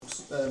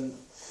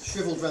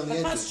shrivelled round the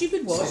edges. That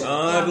stupid was.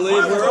 I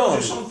believe we're on.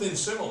 Do something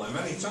similar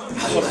many times.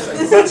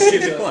 That's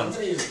stupid plan.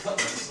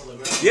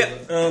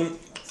 Yep.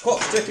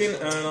 Clock's ticking,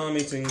 and I'm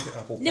eating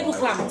apple pie. Nipple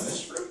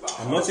clamps.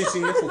 I'm not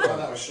eating nipple That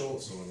clamps. was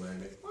short sword,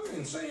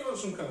 maybe. Say you have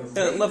some kind of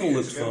level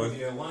looks fine.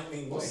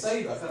 What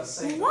saber? I can't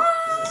say. What?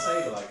 Isn't a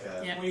saber like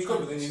a... Yeah. Well, you could,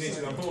 but then you need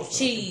to have horse.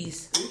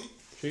 Cheese.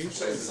 Cheese?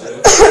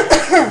 Saber.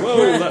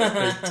 Whoa,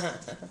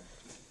 that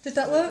Did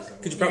that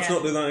work? Could you perhaps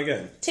not do that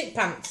again? Tit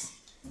pants.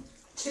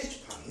 Tit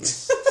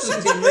pants.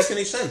 Doesn't even make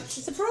any sense.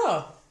 It's a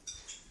bra.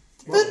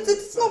 But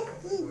it's not...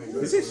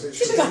 Is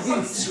it?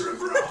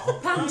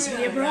 Pants in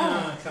your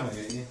bra. Can I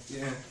get you?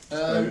 Yeah.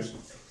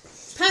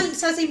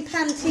 Pants as in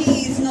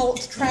panties, not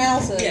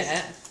trousers.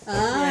 Yeah.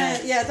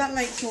 Yeah, that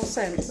makes more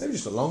sense. Maybe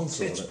just a long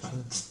sword.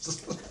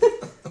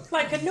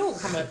 Like a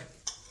Nork hammock.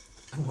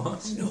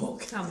 What?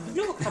 Nork hammock.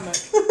 Nork hammock.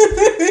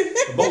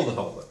 A boulder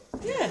holder.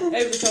 Yeah, over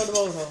the shoulder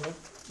bowl holder.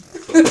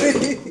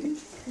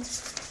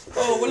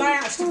 Oh, will I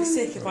actually be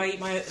sick if I eat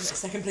my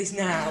second piece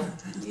now?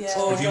 Yeah.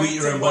 Or If do you I eat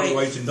your have own to body wait?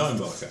 weight in dime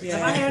bar cake. Yeah.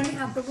 Have I only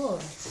had the one?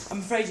 I'm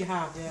afraid you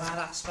have, yeah. Well,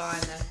 that's fine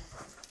then.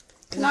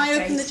 Can I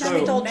open the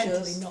Jammy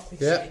Dodgers?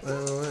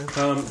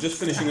 Yeah. Just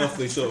finishing off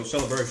the sort of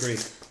celebratory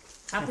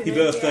Happy happy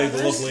birthday,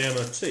 the hours. lovely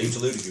Emma T.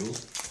 Interlude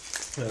Jules.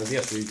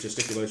 Yes, the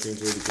gesticulatory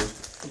into really good.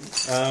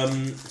 So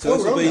this we're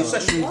will on be now,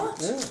 session.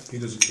 What? He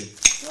doesn't do.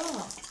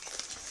 What?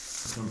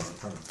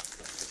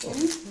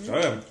 So I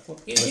am.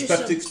 You do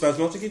Aesthetic,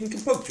 spasmodic, even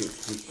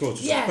compunctious, with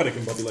cortex, Yeah,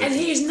 pedicambodulation. and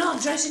he's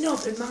not dressing up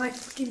at my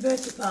fucking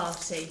birthday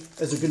party.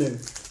 As a GNU.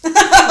 Talking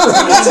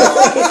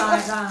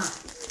like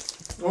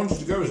that. I wanted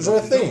to go as Is there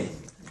a theme?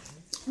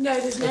 No,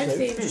 there's no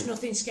Okay. theme, just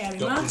nothing scary.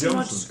 Dr. Martin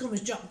wanted Johnson. to come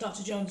as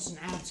Dr. Johnson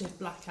out of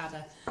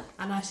Blackadder,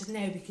 and I said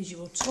no because you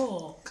will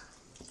talk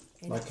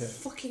in Like a a-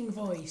 fucking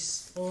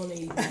voice all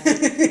evening,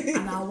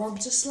 and I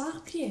want to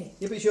slap you.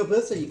 Yeah, but it's your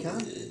birthday, you can.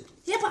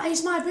 Yeah, but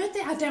it's my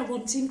birthday. I don't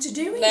want him to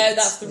do it. No,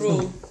 that's the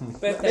rule.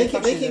 Birthday Make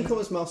him fascism. come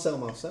as Marcel,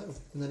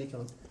 and then he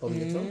can't bother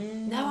at all.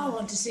 No, I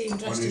want to see him On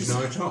dressed his as.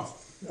 night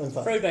off. In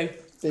fact, Frodo.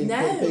 being No,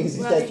 as his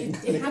well, dead,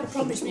 he had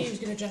promised me he was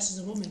going to dress as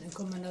a woman and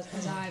come in as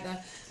either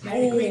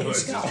Mary Queen of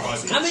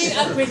Scots I mean,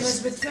 or Queen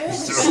Elizabeth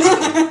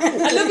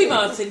I. I love you,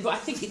 Martin, but I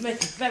think you'd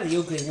make a very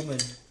ugly woman.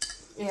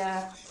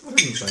 Yeah. I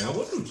didn't say I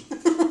wouldn't.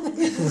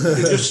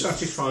 It just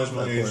satisfies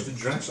my urge to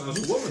dress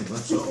as a woman,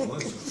 that's all.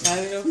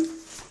 Fair enough.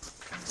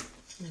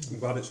 I'm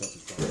glad it's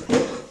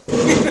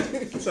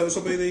satisfying. So this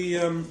will be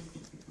the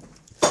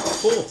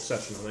fourth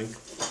session, I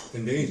think,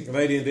 Indeed. of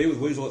AD&D with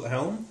Weasel at the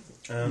helm,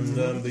 and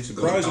the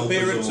surprise Got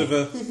appearance Alpazor. of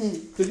a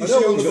Did you see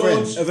on the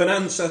boards? of an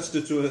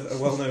ancestor to a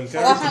well-known Well, I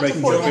character had to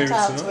making point your that appearance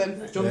out to tonight.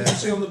 him. John, did you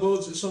see on the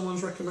boards that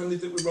someone's recommended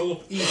that we roll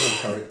up evil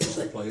characters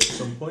to play at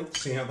some point?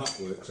 See how that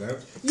works out.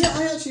 Yeah,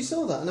 I actually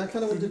saw that, and I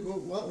kind of wondered,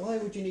 why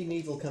would you need an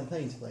evil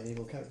campaign to play an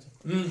evil character?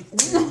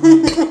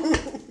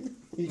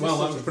 You just Well, sort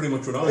that was of- pretty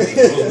much what I did,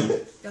 wasn't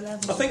it? The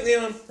levels, I think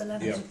the the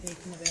levels yeah. are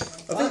peaking a bit.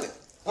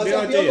 I think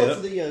I'd the be idea- all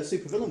for the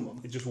supervillain one.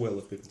 it just will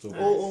if people talk.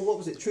 Or what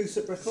was it, True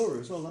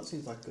Subracoru as well? That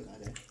seems like a good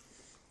idea.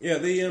 Yeah,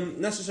 the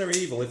necessary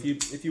evil. If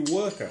you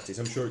work at it,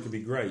 I'm sure it could be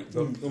great.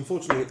 But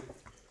unfortunately,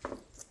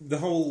 the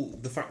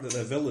fact that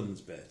they're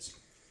villains bit,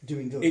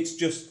 Doing good. it's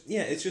just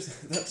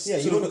that's Yeah,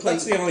 you sort wanna of, play-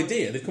 that's the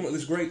idea. They've come up with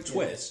this great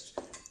twist,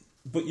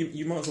 but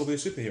you might as well be a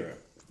superhero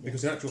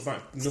because in actual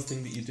fact,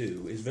 nothing that you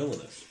do is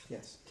villainous,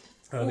 Yes.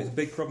 and it's a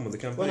big problem with the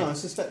campaign. Well, no, I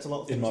suspect a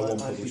lot of In things my like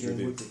one I'd be published doing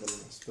review. would be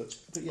villainous,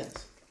 but yes.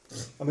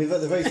 I mean,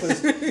 the very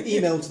first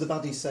email to the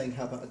baddies saying,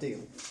 how about a deal?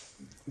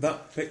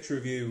 That picture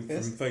of you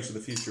Yes. from Face of the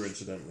Future,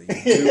 incidentally,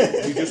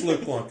 you just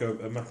look like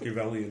a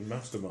Machiavellian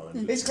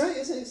mastermind. It's great,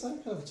 isn't it? It's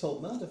like kind of a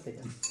Talk Murder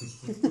figure.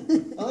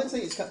 I don't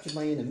think it's captured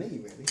my inner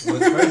me, really.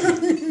 Let's face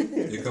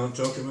it, you can't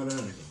talk about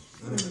anything.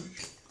 Anyway.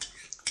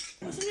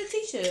 What's on your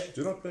t-shirt?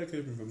 Do not beg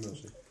even from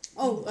mercy.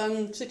 Oh,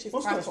 City of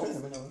What's quite Crackle.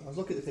 strange, I mean, I was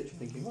looking at the picture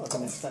thinking, well, I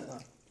didn't expect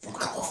that.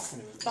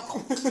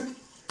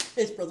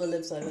 His brother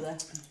lives over there.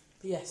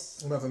 Yes.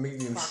 We'll have a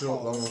medium,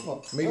 short, long,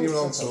 What? medium, Oh,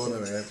 long fantastic. sword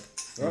over here.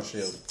 And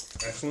shield.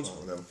 Excellent.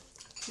 Oh, no.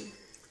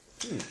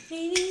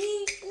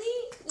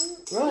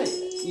 Right,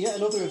 yet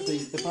another of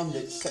the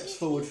bandits steps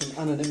forward from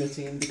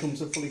anonymity and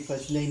becomes a fully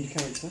fledged named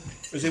character.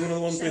 Is he one of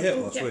the ones we hit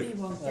last Get week?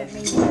 me one, get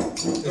me one.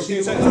 Can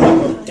you take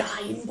that?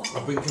 Dying one.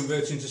 I've been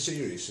converting to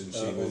series since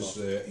he was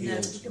No,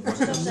 healed. you can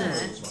put it on there,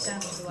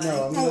 down to the way.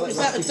 No, I'm going to Oh, let is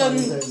that a Rusty done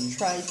find his own.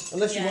 trade?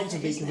 Unless you Yeah, want to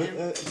it be is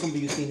now. somebody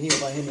who's been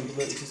healed by him and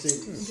converted to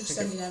series. I'm just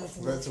sending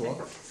everything. Where to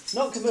what?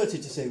 Not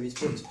converted to series,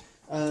 but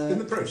In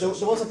the process.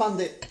 there was a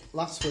bandit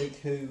last week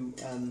who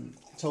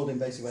told him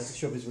basically where to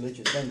shove his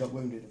religion, then got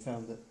wounded and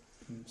found that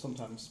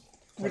sometimes...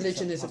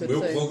 Religion is a good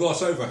We'll thing.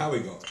 gloss over how he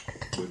got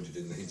wounded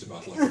in the heat of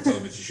battle. I can tell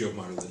him to shove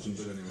my religion,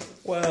 but anyway.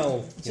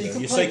 Well, So you you know,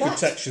 could your play sacred that?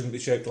 text shouldn't be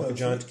shaped like a Perfect.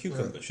 giant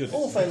cucumber, should it?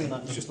 All failing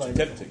that, It's you just play.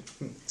 tempting.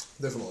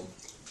 Different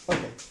one.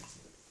 Okay.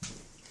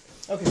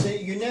 Okay, so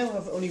you now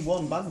have only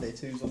one bandit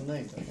who's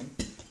unnamed, I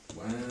think.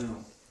 Wow.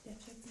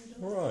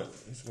 Right,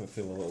 he's going to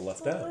feel a little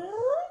left out.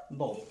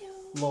 Lob.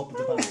 Lob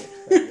the bandit.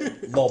 There you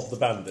go. Lob the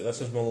Bandit, that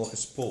sounds more like a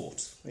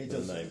sport He than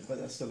does, a name. but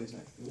that's still his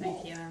name.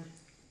 Thank you, Anne.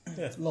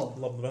 Yeah, Lob.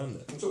 Lob the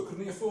Bandit. So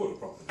couldn't he afford a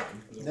proper name?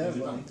 Was it No,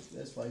 Hooded well, Bandit?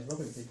 that's why he's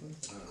robbing people.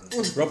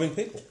 Robbing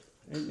people.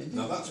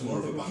 Now that's more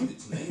of a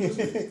bandit's name, isn't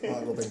it?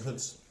 Like Robin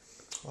Hoods.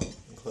 Oh,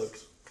 and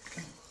cloaks.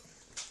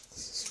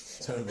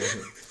 Terrible, isn't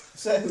it?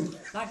 So,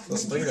 Like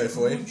That's Flingo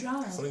for you.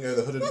 Giant. Flingo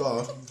the Hooded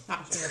Bard.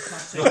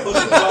 That's real classic.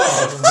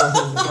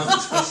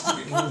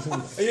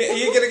 Are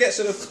you going to get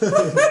sort of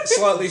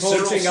slightly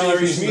haunting Cyril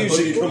Irish Stevens,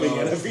 the music Hooded coming in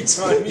Bard. every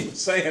time you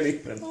say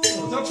anything?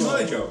 That's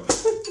my job.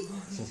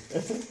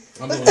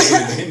 I'm the one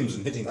doing the hymns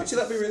and hitting Actually,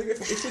 that'd be really good.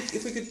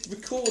 If we could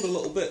record a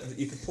little bit that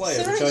you could play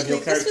So every time your actually,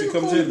 this character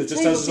little comes in that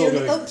just has us all would be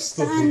going... an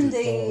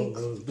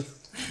upstanding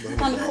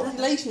kind of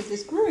population of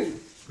this group.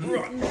 so We're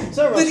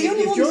Ross, the only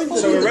you've ones joined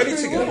following So we're the ready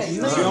true to go. way. Maybe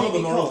You are the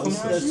moral because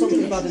compass. there's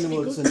something bad in the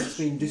woods and it's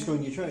been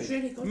destroying your It's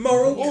trade. really good.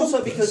 Moral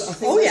Also because I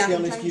think, Oh, let's yeah. be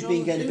honest, you've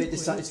been getting a bit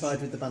dissatisfied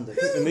with the bandit.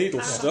 The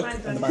needle stuck.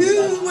 And the Who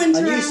bandit went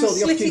and you around saw the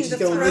slitting opportunity the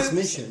to go on this throats?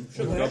 mission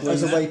Goblin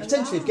as a net. way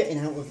potentially of getting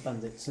out of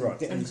bandits and Right.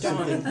 getting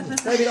something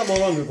maybe not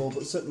more honourable,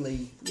 but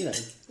certainly, you know,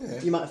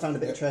 Yeah. you might have found a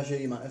bit of treasure,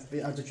 you might have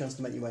had a chance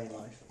to make your way in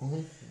life.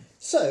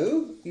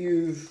 So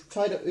you've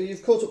caught up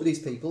with these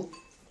people,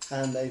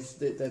 and they've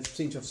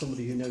seemed to have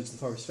somebody who knows the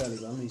forest fairly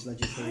well, and he's led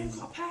you through.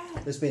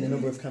 There's been a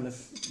number of kind of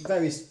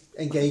various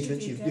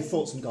engagements. You've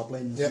fought some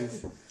goblins. Yep.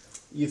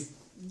 You've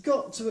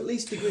got to at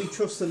least degree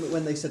trust them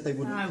when they said they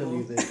wouldn't I kill will.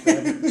 you. They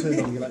haven't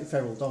turned on you like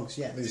feral dogs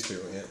yet. These two,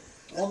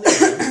 yeah. On the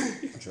other hand,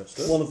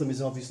 Interesting. one of them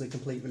is obviously a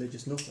complete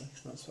religious nutter.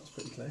 That's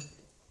pretty clear.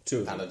 Two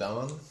of them.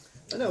 Panadan.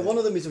 No, one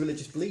of them is a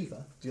religious believer.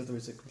 The other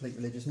is a complete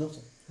religious nutter.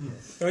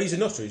 Oh, he's a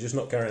nutter, he's just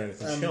not carrying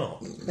anything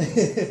sharp.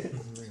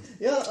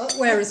 Yeah.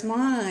 Where is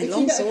my If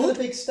you get a kind of longsword?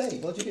 big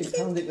steak, what do you do?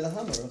 Pound it with a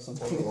hammer or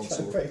something? Or a Try and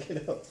longsword. break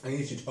it up. I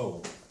eat it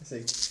whole. I see.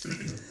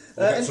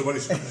 Or get somebody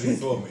to scratch it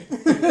for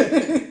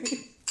me.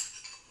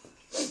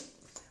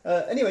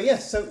 Anyway,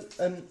 yes. So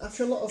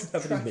after a lot of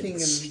Have any tracking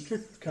mints.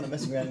 and kind of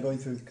messing around, going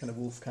through kind of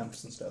wolf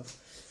camps and stuff,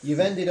 you've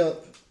ended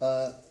up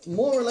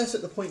more or less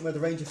at the point where the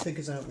ranger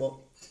figures out what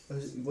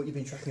you've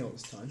been tracking all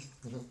this time.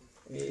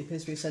 It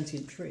appears to be a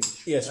sentient tree.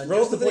 Yes, And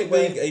rather just the than it point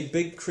where- being a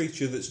big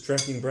creature that's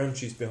dragging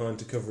branches behind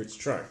to cover its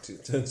tracks,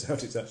 it turns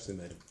out it's actually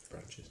made of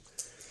branches.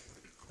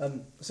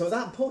 So at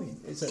that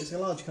point, it's a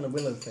large kind of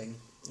willow thing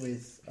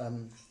with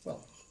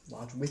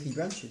large whippy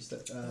branches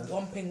that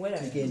Whomping willow.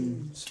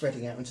 begin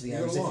spreading out into the air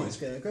You're as if alive.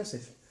 it's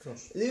aggressive.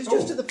 Gosh. It was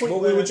just at the point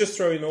Well, where we were just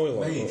throwing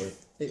oil on it, Mage. weren't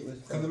we? it was.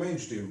 Can the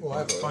mage do Well,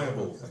 I've got it.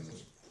 fireball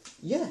things?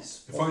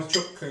 Yes. If I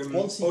chuck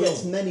Once he oil,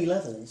 gets many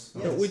levels.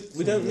 No, Yes.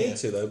 we don't need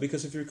to, though,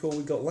 because if you recall,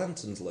 we got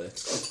lanterns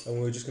lit, and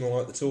we were just going to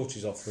light the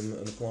torches off them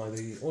and apply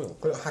the oil.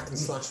 Got a hack and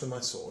slash with my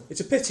sword. It's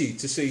a pity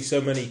to see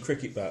so many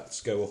cricket bats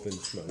go up in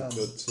smoke,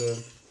 but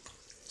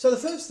So the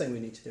first thing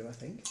we need to do, I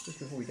think, just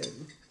before we do,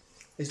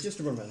 is just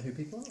to run around who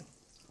people are.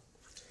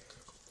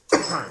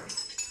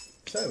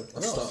 So,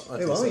 I'll Ross, start. I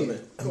who can are start you? me.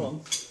 Go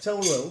on, tell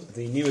the world.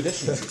 the new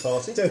addition to the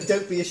party.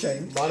 Don't be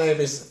ashamed. My name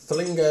is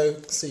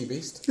Flingo Sea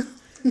Beast.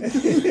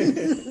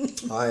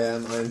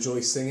 I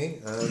enjoy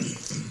singing and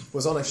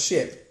was on a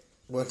ship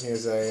working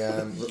as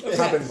a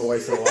cabin boy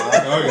for a while.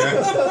 oh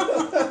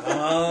yeah,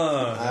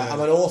 Ah, I'm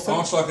an orphan.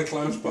 arse like a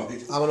clown's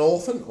bite. I'm an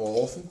orphan, or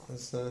orphan.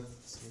 That's, and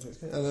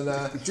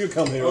then do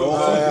come here, Oh,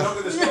 orphan. you're not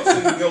going to stop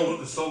singing Gold at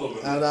the Solomon.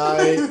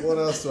 what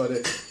else do I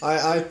do?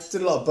 I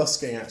did a lot of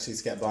busking actually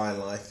to get by in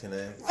life, you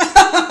know.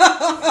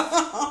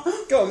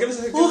 Go on, give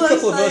us a All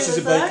couple of those verses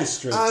of favours, Baker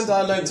Street. And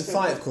I learned to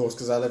fight, of course,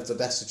 because I lived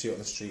destitute on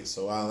the streets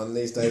for a while, and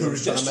these days You I'm were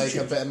just trying to make a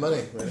destitute? bit of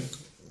money, really.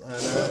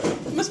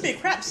 And, You must be a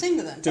crap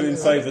singer then. Doing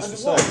favours for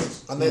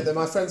sailors. and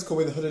my friends call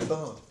me the Hooded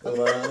Bard.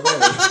 Although, at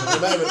the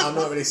moment, I'm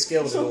not really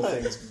skilled in all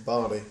things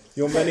bardy.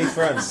 Your many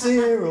friends.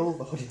 Cyril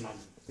Bodyman.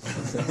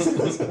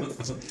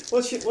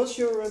 What's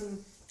your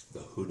The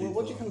hoodie.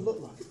 what do you kind of look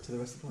like to the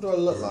rest of the What do I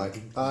look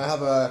like? I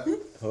have a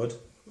Hood.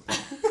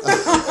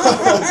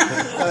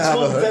 It's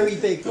one very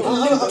big.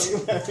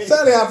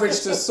 fairly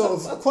average to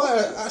sort of quite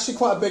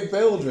a big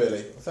build,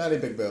 really. Fairly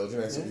big build, you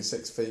know, sort of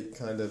 6 feet,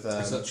 kind of.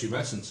 Is that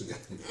tumescence again?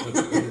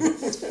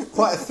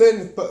 Quite a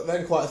thin, but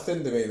then quite a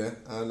thin demeanour,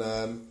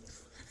 and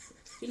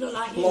You look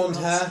like blonde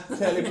you, hair,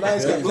 curly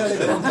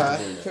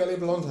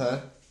blonde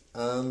hair,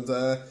 and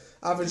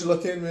average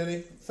looking,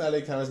 really,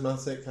 fairly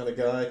charismatic kind of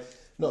guy.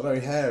 Not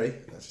very hairy,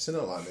 actually, so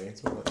not like me.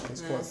 It's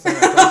quite fair,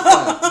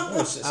 Oh, it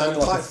and sounds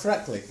quite like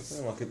freckly. a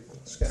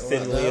Just get all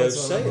thin that Leo down,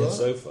 so I'm sailor like,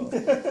 so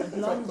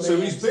far.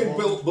 So he's big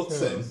built but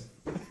thin.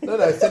 No,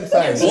 thin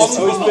face. Oh,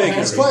 he's big.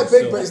 He's quite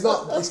big, but he's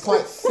not. He's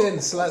quite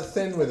thin, slight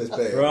thin with his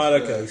beard. Right,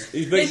 okay.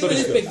 He's big, but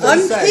he's good. I'm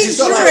He's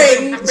got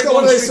picturing. He's got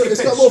one of those.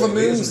 It's got more of a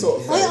moon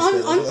sort of face.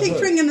 I'm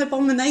picturing an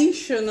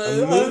abomination of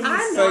moon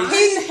I'm face.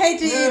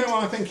 pin-headed. No,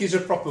 I think he's a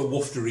proper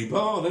woftery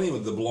bard, anyway,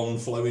 with the blonde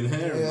flowing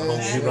hair and the whole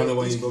Yeah.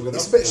 runaway buggered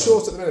It's up. a bit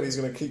short at the minute, but he's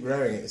going to keep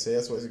growing it, you see.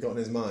 That's what he's got in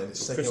his mind.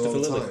 It's taking a long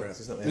Christopher time. Lillicrest.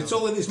 It's not It's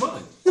all in his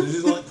mind. This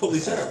is like pulley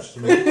steps to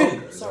make it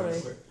longer.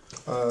 Sorry.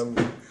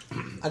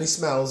 and he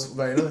smells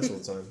very nice all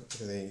the time,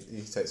 because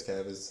he takes care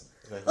of his...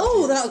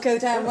 Oh, that'll go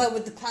down well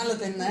with the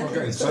paladin then.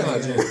 Okay, It's very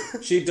hygienic.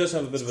 She does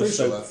have a bit of a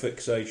Crucial, soap that.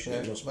 fixation. Yeah,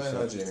 it must be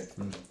very said. hygienic.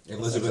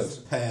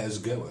 Elizabeth Pears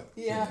Goer.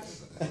 Yeah.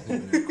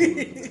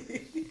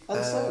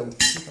 And so,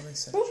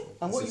 Bisexual.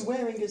 and what you're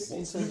wearing is in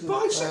terms of...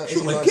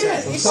 Bisexual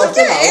again. It's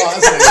talking about what,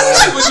 isn't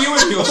it? With you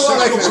and your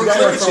Well, I sexual can go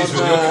proclivities from,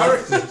 with your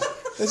characters.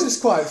 It's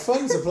just quite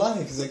fun to play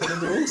because they can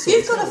do all sorts.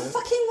 You've got a can't they?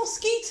 fucking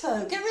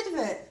mosquito. Get rid of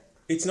it.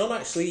 It's not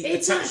actually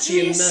It's attached to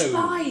your actually a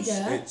nose.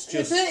 spider. It's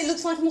just. It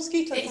looks like a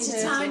mosquito. It's from a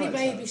here. tiny right,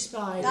 baby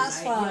spider. That's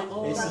mate. fine. You're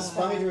all It's a right.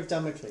 spider of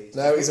Damocles.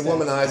 No, he's a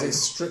womanizer.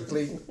 He's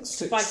strictly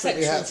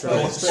Bisexual.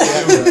 hetero. Strictly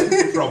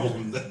hetero.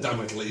 Problem that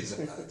Damocles.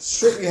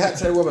 Strictly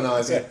hetero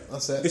womanizer.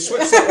 That's They it.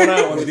 switched that one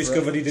out when they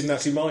discovered he didn't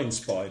actually mind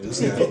spiders.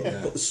 Yeah.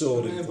 Put the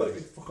sword in Yeah, place.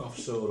 but fuck off,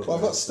 sword. Well,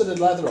 I've got studded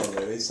leather on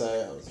really,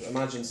 so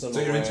imagine someone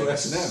So you're into wearing a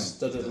S&M?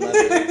 studded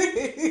leather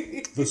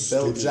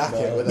built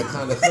jacket with a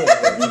kind of hood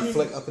that can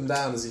flick up and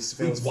down as he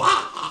feels.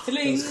 Flingo.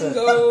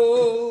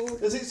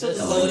 Does it sort of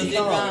Holding like it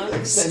round. that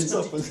extends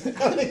up and...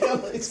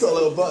 It's got a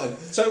little button.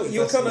 So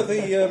you're kind of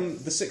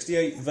the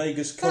 '68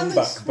 Vegas That comeback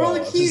looks rather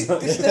bard. cute, Is that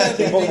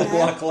disturbingly all now.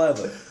 black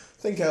leather?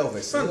 Think Elvis.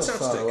 He's not far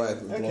Fantastic. away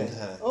with blonde Okay.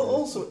 hair.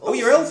 Also, Oh,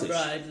 you're elfish.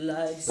 Bright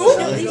lights. Oh,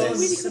 Yeah, yeah, these yeah. are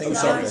really Think good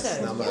sorry.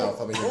 lights. No, I'm not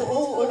elf. I mean,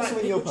 also Like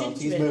in your pickled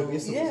party is ginger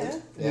Mobius, the ale.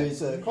 wizard, Yeah. who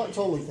is quite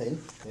tall and thin,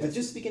 with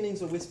just the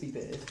beginnings of a wispy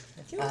beard,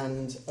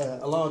 and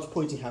a large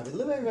pointy hat with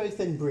a very, very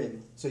thin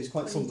brim, so he's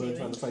quite What are you sunburned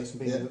doing? around the face from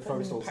being Yeah. a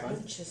forest all the time.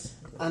 Punches.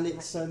 And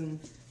it's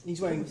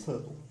he's wearing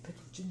purple.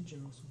 Pickled ginger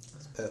or something.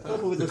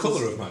 Purple with The little-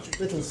 colour of magic.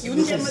 little You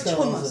wouldn't get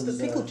little much stars hummus, but and,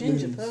 pickled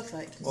ginger, moons.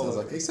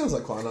 perfect. he sounds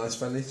like quite a nice,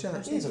 friendly chap. I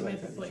just He's need a to very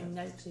remember good putting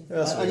notes in. Who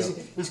else have we And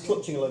got? he's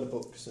clutching a load of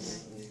books and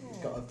he's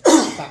got a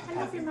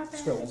Have you my backpack, pen?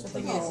 scrolls. The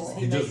thing Oh. is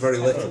He does makes very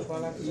it little.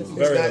 while I'm just-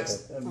 Very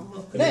next? little.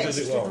 Oh. And he does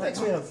it well. Next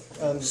we have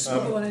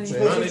Go on, anyway.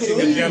 Managing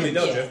a jammy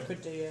dodger.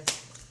 Could do, yeah.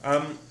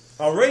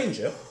 Our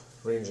ranger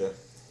Ranger.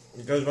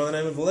 goes by the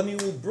name of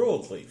Lemuel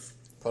Broadleaf.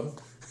 Pardon?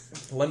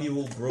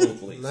 Lemuel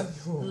Broadleaf.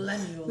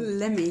 Lemuel.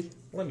 Lemmy.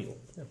 Lemuel.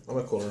 Yeah. I'm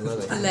going to call him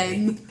Lenny.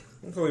 Lem.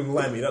 I'm calling him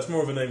Lemmy. That's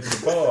more of a name for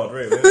the bard,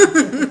 really.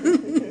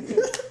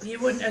 You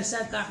wouldn't have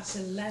said that to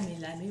Lemmy,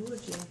 would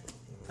you?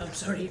 I'm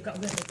sorry, you've got a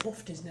bit of a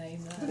puffed his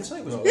name I there. didn't say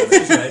it was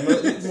his name.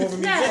 It's more of a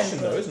No, musician,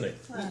 but- though, isn't he?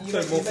 Well, So more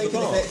You're for the making a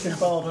bard. connection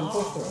Bard and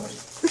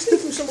Buster. Is he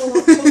from somewhere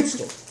like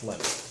Tunstall,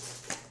 Lemmy?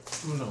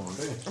 No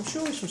idea. I'm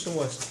sure he's from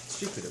somewhere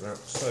stupid about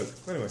Stoke.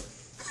 Anyway.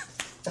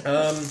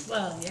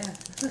 Well, yeah.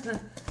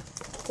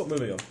 But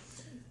moving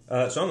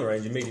on. So I'm the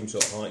ranger, medium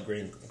sort of height,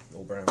 green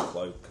or brown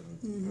cloak,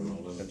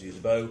 and tend to use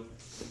a bow.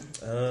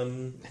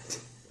 And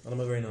I'm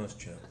a very nice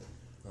chap.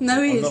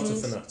 No, he I'm not a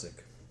isn't. fanatic.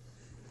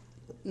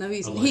 No, he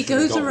isn't. Unless He you're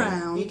a goes goblin. He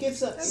around gives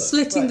that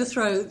slitting right. the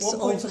throats One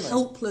point of on that.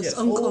 helpless, Yes.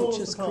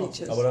 unconscious All of the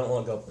creatures. Oh, I don't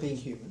like goblins. being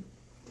human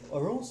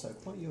are also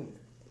quite young.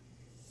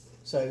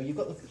 So you've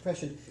got the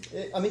impression.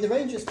 I mean, the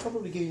ranger's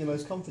probably giving you the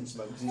most confidence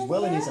about because he's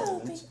well in his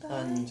element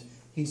and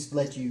he's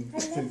led you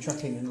through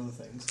tracking and other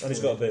things. And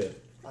he's got a beard.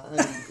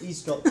 And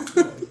he's got. You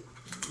know,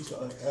 he's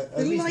got a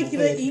They look reasonable like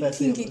they're beard compared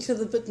to eating the each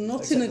others. other, but not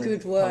Except in a for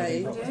good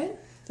way. Paladin.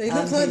 They And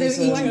look like they're he's,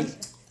 eating.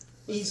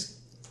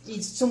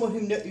 He's someone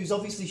who's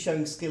obviously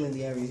showing skill in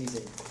the area he's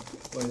in,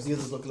 whereas the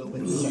others look a little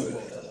bit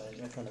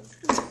they're kind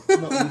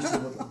of not used to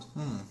the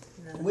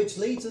woodland. Which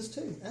leads us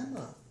to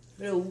Emma.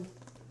 No,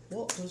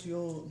 What does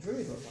your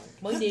druid look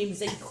like? my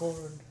name's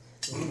Acorn.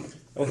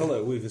 Oh,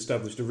 hello, we've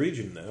established a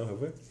region now, have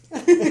we?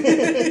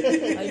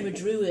 I'm a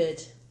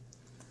druid.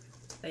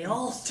 They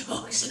all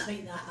talk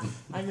like that.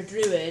 I'm a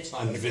druid.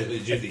 I'm the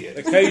village idiot.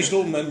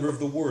 Occasional member of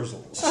the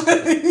Wurzels.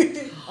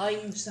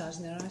 I'm Stars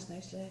in their eyes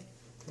nicely.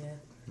 yeah.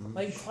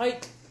 I'm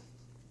quite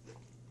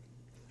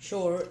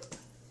short,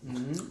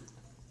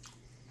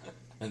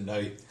 And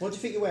I What do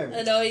you think you're wearing?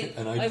 and I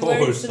I'm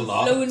wearing paused a some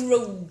lot. flowing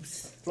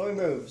robes. Flowing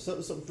robes, sort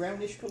of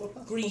brownish colour?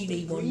 perhaps?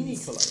 Greeny Greeny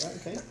ones. colour,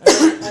 right, okay.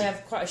 And I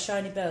have quite a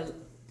shiny belt.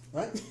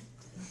 Right.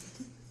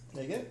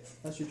 There you go.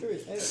 That's your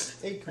druid. There you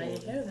Acorn. go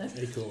then.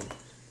 Acorn.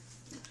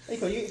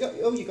 Acorn,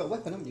 you got a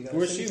weapon, haven't you? Got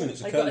We're a scimitar. assuming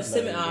it's a I code got a name,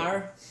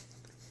 scimitar.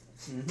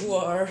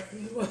 War.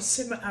 You were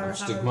scimitar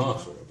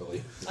stigmata, I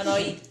believe. And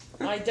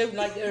I don't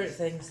like to hurt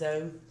things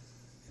though.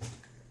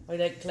 I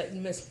like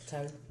collecting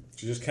mistletoe.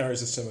 She just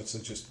carries a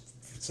scimitar just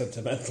for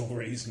sentimental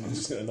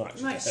reasons and not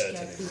actually Might scare hurt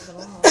anything.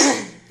 people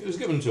off. It was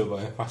given to her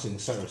by a passing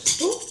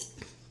Saracen.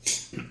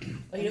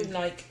 I don't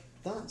like.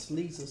 That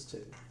leads us to.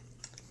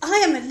 I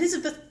am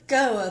Elizabeth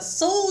Gower,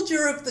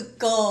 soldier of the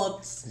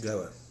gods.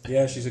 Goer.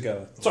 Yeah, she's a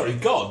goer. Sorry,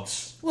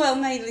 gods. Well,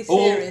 mainly All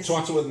Ceres.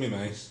 twatter with me,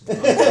 mace.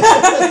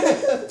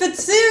 But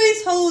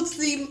Ceres holds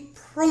the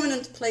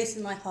prominent place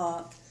in my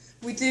heart.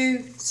 We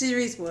do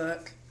Ceres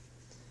work.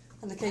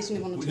 And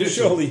occasionally one or We two. do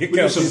Surely you we do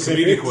can't some be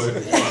comedic serious.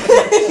 work.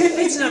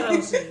 It's not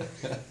all serious.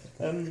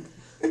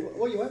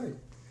 What are you wearing?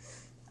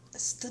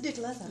 Studded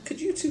leather. Could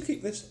you two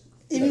keep this?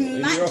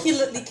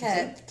 Immaculately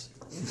kept.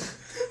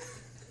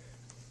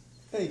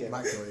 There you go.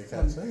 Immaculately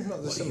kept. Eh?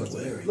 Not the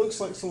similar. Looks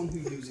like someone who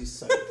uses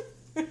soap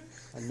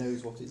and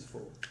knows what it's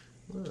for.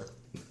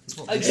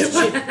 I just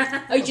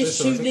This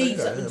chew sort of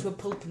leaves thing, up yeah. into a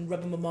pulp and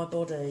rub them on my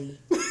body.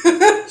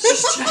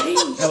 She's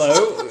changed.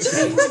 Hello.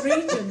 Changed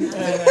region now.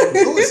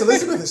 Oh, it's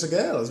Elizabeth. It's a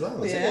girl as well.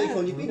 So Is it? Yeah.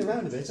 Acorn, you've been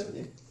around a bit, haven't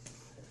you?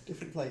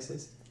 Different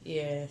places.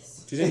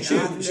 Yes. She's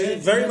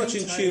very much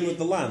in tune with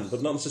the land,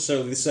 but not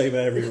necessarily the same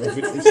area of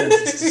it from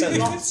sentence to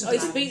sentence. I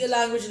speak the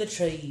language of the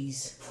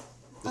trees.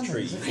 The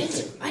trees.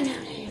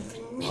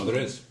 Oh, there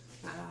is.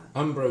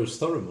 Ambrose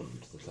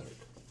Thoromund, the cleric.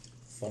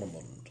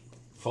 Fonomond.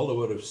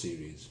 Follower of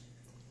Ceres.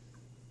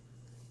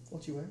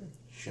 What are you wearing?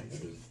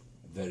 Shepherd of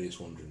various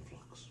wandering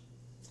flocks.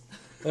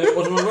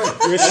 What am I wearing?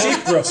 You're a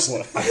sheep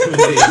rustler.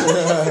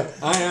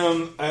 I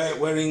am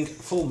wearing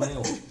full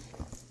mail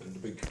and a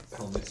big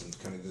helmet and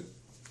kind of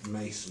the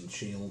mace and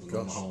shield and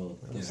the whole.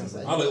 Yeah.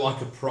 I look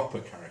like a proper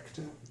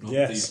character. Not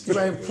Yes. these You're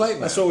wearing plate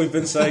That's mail. what we've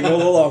been saying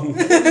all along.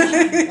 I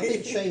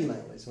think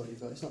chainmail is what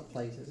you've got. It's not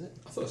plate, is it?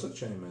 I thought I said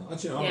chainmail.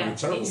 Actually, no, Yeah, I'm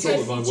terrible it trouble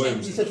with my said-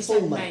 worms. You said It full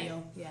said mail.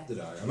 mail, yeah. Did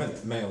I? I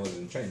meant mail as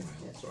in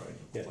chainmail. Sorry.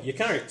 Yeah, your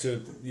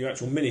character, your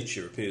actual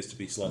miniature, appears to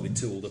be slightly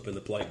tooled up in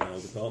the plate mail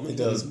department. He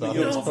does, but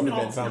you're- it's probably a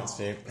bit advanced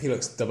for you. He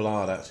looks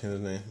double-hard, actually,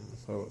 doesn't he?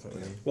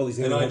 Well, he's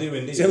the And only I one, do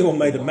indeed. he's the only one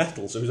made of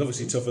metal, so he's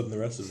obviously tougher than the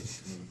rest of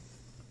us.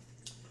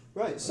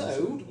 Right,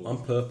 so I'm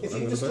purple. if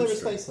I'm you going just to clear a bench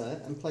space there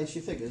and place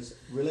your figures,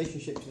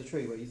 relationship to the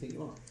tree where you think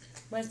you are.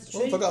 Where's the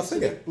Well, tree? if I got a It's a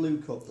figure. big blue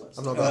cup. That's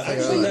I'm not got a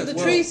figure. actually, either. The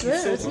well, tree's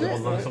there, sort isn't of. it?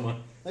 One there somewhere.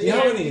 Oh, Do you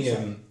have any you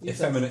say.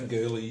 effeminate,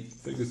 girly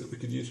figures that we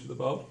could use for the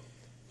bard?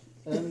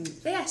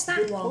 Yes,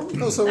 that one.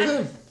 Oh, so with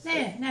him.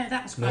 No,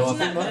 that's No, quite I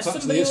think enough. that's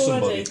actually is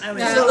somebody. Oh,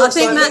 Yeah, yeah. I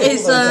think that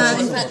is, like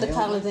in little fact, the ones,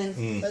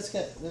 paladin. Let's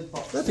get the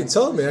box. If you'd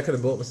told me, I could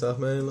have bought myself,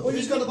 man. Well,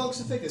 you've got a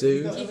box of figures.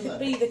 Dude. You've got He over could there.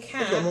 be the I've got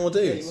cat. more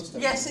Yeah, you dudes. must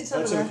have. Yes, it's over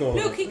That's in the there.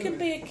 corner. Look, he can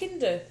be a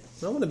kinder.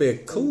 I want to be a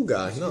cool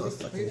guy, not a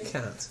fucking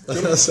cat.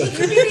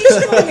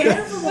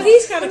 Well,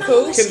 he's kind of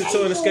cool. Kinder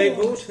toy and a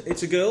skateboard.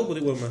 It's a girl, but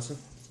it won't matter.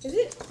 Is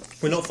it?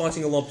 We're not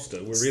fighting a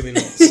lobster. We're really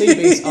not. Sea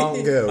beasts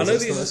aren't girls. I know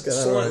let's these let's are get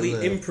that slightly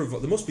right there.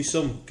 improv. There must be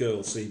some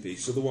girl sea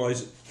beasts,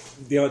 otherwise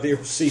the idea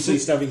of sea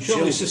beasts having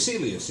Surely children.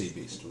 Cecilia Sea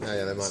Beast. Oh,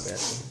 yeah, they might be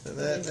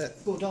actually.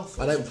 Good off.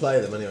 I don't play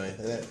them anyway.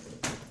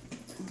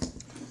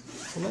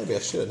 Well, maybe I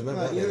should. Maybe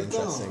Right, that'd be you're a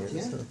interesting. bard,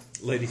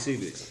 yeah? Lady sea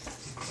beast.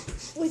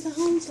 With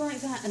arms like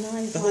that and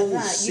eyes The like whole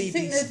that, sea you'd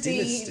think beast there'd be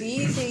dynasty. the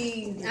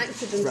easy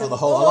accident Throughout of, the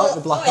whole. I like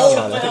the black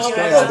outline. I think it's a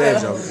great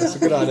idea, John. It's a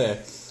good idea.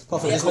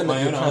 Apart from Yeah, just got my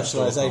limited own eyes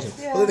characterisation.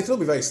 Well, they can all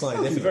be very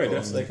slightly They'll be different. very of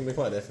course. different. They can be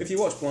quite different. If you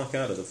watch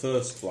Blackadder, the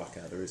first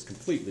Blackadder is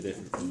completely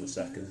different from the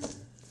second.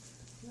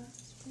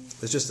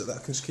 There's just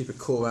that can just keep a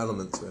core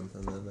element to him,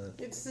 and then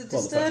it's the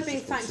Well, the fact disturbing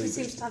it's fact he called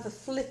seems to have a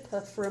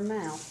flipper for a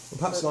mouth.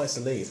 perhaps he likes to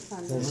lead.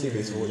 Fun. Sea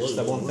beasts will just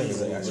their one thing is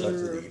they actually like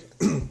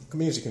to lead.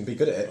 Community can be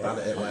good at it, bad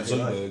at it, whatever you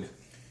like. Zunberg.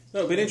 No,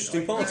 it'd be an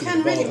interesting You party.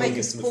 can with the really bard make a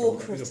leaders in the spore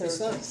front. critter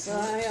of this.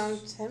 I'm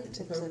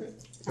tempted to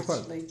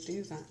actually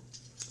do that.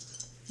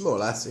 More or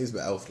less, he's a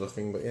bit elf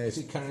looking, but yeah, Is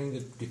he carrying a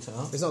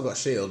guitar? he's not got a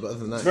shield, but other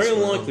than that, It's very he's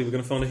got unlikely we're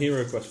going to find a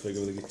Hero Quest figure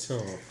with a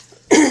guitar.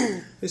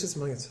 It's just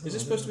my guitar. Is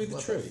this supposed to be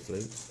the tree?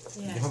 Flute.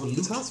 Yeah. You have a loop.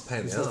 Guitar's a pain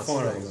in the got arse.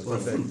 fire isn't it? on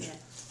It's it. quite big. Yeah.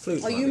 Flute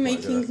Are might you be quite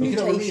making good, I think. You can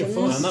have a real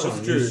mutations? And that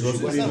was Drew's, was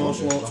it? What's The that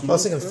martial one? arts. I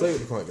was thinking flute would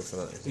be quite good for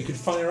that. You could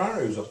fire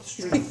arrows up the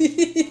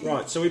string.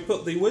 Right, so we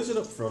put the wizard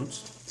up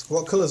front.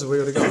 What colours have we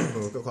already got? Oh,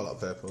 we've got quite a lot of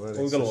purple already.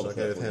 Well, we've got a so lot of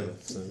should I go purple, with him.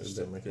 yeah. So it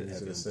didn't make it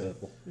easier to see.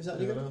 Purple. Is that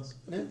Anyone you? else?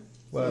 No?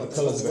 Well, the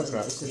colours are a bit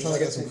crap. I'm trying to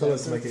get some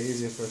colours to make it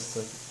easier for us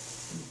to.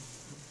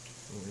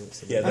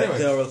 Yeah, Anyway,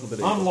 they are a little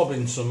bit. I'm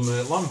lobbing some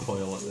lamp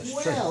oil at this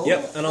tree. Well,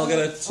 Yep, and I'll get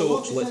a lot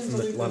torch lit depends from on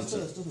the who goes lantern.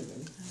 first, doesn't it,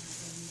 really?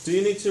 Do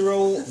you need to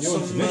roll want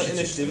some initiative,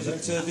 initiative?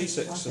 Is don't it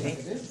D6? I think.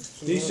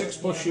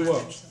 D6 plus you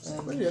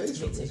what? Well, yeah,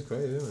 these ones are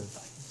crazy, isn't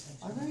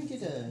it? I already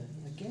did a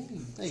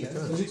game. There you go.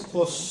 Okay. Is it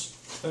plus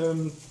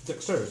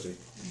dexterity?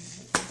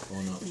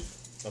 Or not?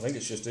 I think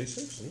it's just D6,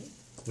 isn't it?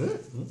 Yeah.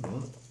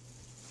 Mm-hmm.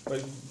 Well,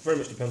 it very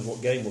much depends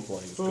what game we're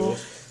playing, of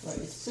course. Right,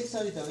 it's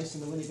 6-sided dice,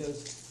 and the winner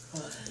goes.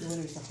 The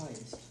winner is the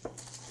highest.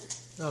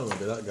 I don't want to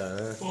be that guy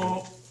there.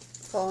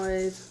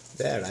 5.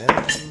 There I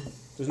am.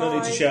 There's no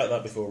need to shout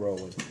that before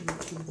rolling.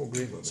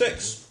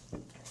 6.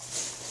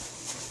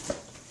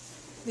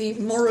 The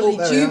morally Oh,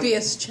 there we are.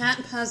 dubious chap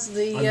has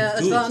the I'm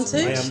good.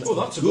 advantage. I am Oh,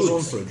 that's a good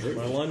one for a My druid.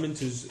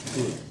 alignment is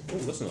good. Oh,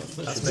 that's nice.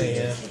 That's me,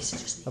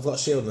 yeah. I've got a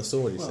shield and a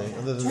sword, you see.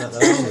 Other than that,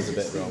 the armour's a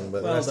bit wrong, but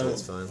the Well, rest of don't-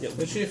 it's fine. Yep.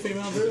 Is she a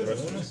female druid? Where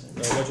do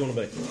you want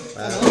to be?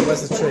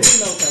 Where's the tree?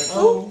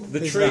 The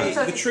Who's tree.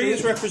 that? The tree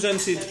is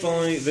represented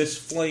by this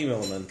flame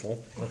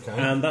elemental, Okay.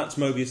 and that's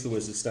Mobius the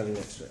wizard standing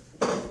next to it.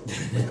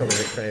 Probably a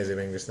bit crazy of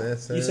English there.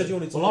 So You said you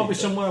wanted to. Well, I'll be leave,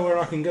 but- somewhere where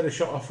I can get a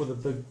shot off with a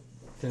big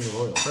thing of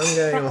oil. I'm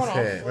going Crack off one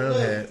here, round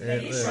here.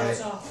 Yeah,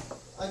 right.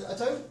 I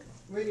don't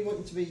really want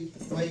you to be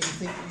where you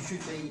think you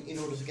should be in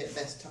order to get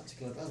best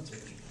tactical advantage.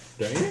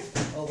 Don't you?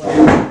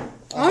 Although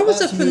I was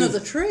about up to move another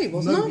tree,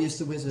 wasn't I? Mobius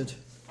the wizard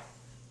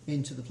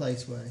into the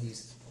place where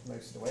he's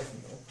most away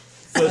from there.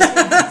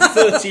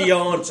 30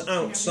 yards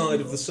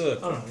outside of the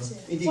circle.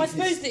 Indeed, Well, I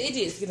suppose his- the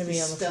idiot's going to be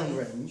his on the stun phone.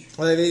 range.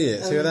 Well, they're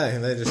idiots. Who are they?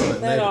 They're just like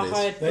They're our nobodies.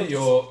 hired They're cooks.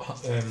 your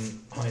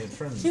hired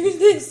friends. Who's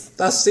this?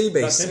 That's Sea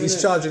That's Beast. him, He's isn't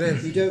it? charging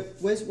in. You don't.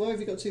 Why have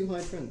you got two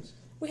hired friends?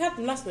 We had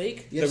them last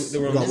week. Yes, they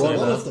were on one, the same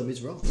one now. of them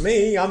is wrong.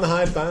 Me, I'm the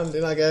hired band.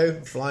 In I go,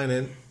 flying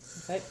in.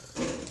 Okay.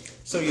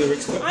 So you're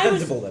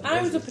expendable then?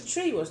 I was up a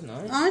tree, wasn't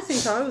I? I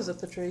think I was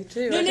up a tree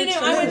too. No, I no, did no, say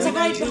I went that. to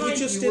hide You were behind.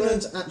 just You in a-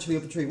 weren't actually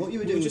up a tree. What you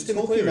were doing was just in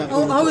the talking clearing.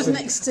 about. Oh, I was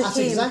next to At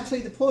him.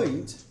 exactly the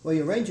point where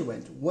your ranger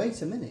went. Wait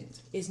a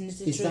minute. Isn't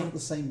it a Is tree? that the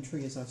same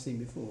tree as I've seen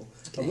before?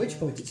 At which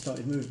point it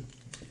started moving,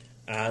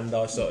 And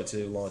I started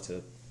to light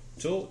a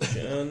torch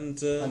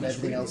and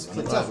everything else I'm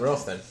clicked glad off. we're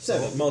off then.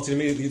 So, Martin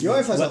immediately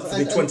Your iPhone's left off, the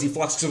and- 20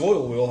 flasks of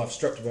oil we all have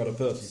strapped about a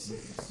person.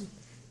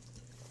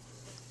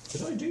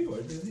 Did I do? I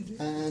really did.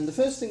 and the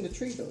first thing the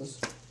tree does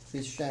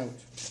is shout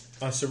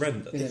I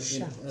surrender. in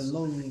a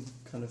long,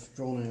 kind of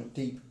drawn out,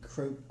 deep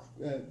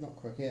not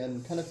croak,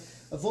 kind of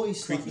a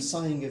voice like the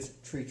sighing of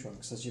tree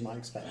trunks, as you might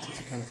expect.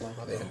 It's a kind of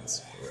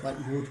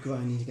like wood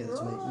grinding together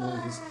to make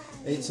noise.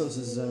 It sort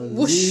of says,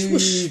 Whoosh, "Leave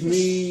whoosh,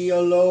 me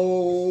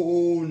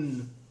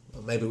alone."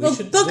 Well, maybe we Well,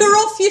 should. bugger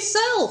off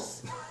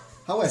yourself!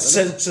 However,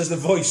 Says the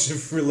voice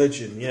of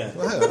religion, yeah.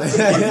 Well,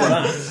 hang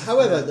on.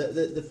 however,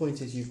 the point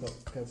is you've got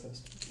to go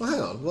first. Well, hang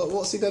on.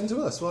 What's he done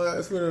to us? Why,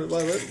 if we're,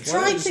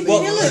 Try to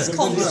Well, kill us no,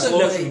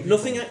 constantly.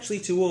 nothing actually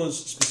to us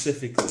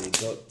specifically,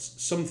 but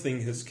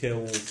something has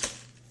killed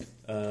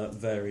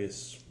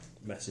various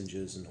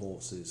messengers and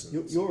horses.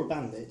 And You're a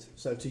bandit,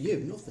 so to you,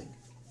 nothing.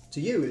 To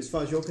you, as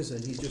far as you're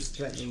concerned, he's just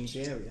threatening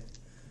the area.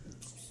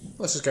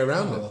 Let's just go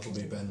round Oh, it. that'll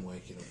be Ben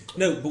waking up.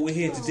 No, but we're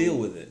here to deal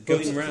with it.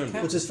 Going round.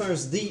 But as far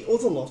as the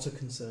other lot are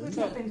concerned, We've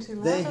not been too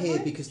loud, they're have here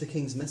we? because the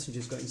king's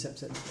messengers got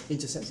intercepted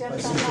Yeah, by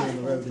but something that- on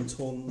the road and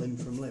torn limb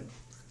from limb.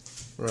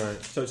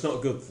 Right. So it's not a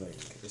good thing,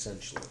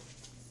 essentially.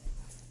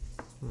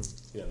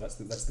 Yeah, that's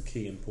the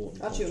key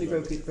important Actually, only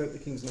point. broke the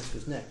king's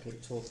messenger's neck.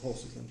 It tore the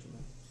horse's limb from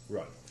limb.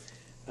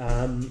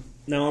 Right.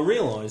 Now, I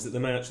realise that there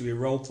may actually be a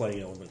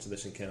role-playing element to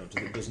this encounter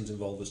that doesn't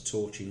involve us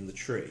torching the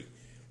tree,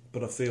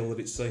 but I feel that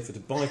it's safer to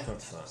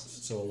bypass that,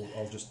 so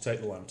I'll just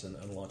take the lantern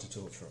and light a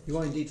torch from it. You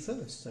are indeed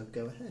first, so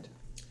go ahead.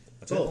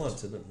 I take the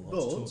lantern and light a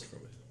but- torch from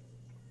it.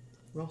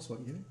 Ross, what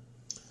are you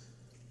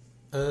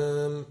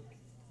doing?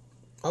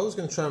 I was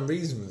going to try and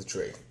reason with the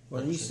tree.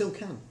 Well, you still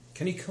can.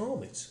 Can you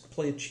calm it?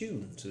 Play a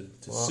tune to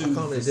Well, soothe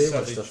I can't really the do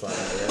much savage- stuff like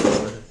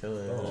that yet. Can I?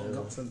 Oh,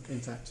 Not for, in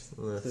fact,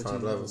 Yeah, 13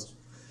 5 levels.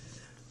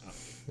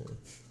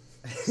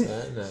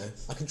 No.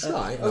 I can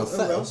try. I'll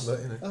fail, Ross,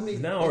 but you know. how many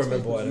Now I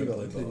remember why I you don't got,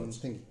 play including bards.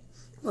 Pinky?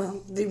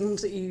 Well, the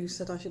ones that you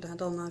said I should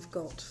add on, I've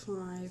got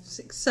 5,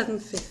 6,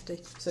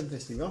 750.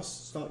 750.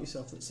 Ross, start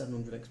yourself at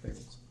 700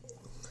 experience.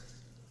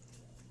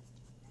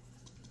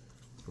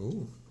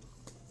 Ooh.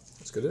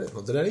 That's good, isn't it?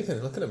 Not did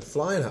anything. Look at him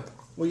flying up.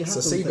 Well, you have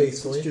It's a done sea things,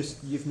 beast for it's you.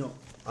 just you've not.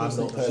 I've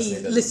not He personally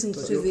done it. listened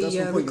But to that's the one point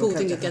your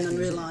recording character again has and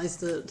to do. realised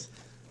that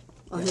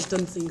I had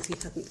done things he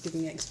hadn't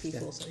given me XP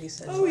for, so he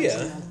said... Oh,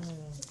 yeah.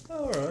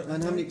 All right.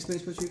 And how many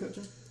experience points you got,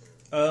 John?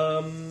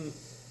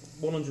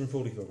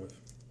 145.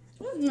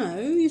 No,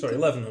 you... Sorry,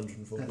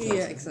 1140. Yeah,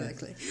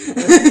 exactly.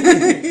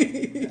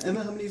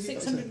 Emma, how many have you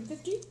got?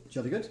 650?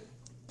 Jolly good.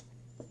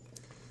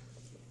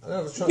 I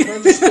know, can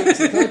I just speak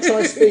to, can I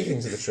try speaking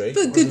to the tree?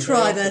 But good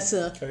try there,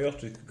 sir.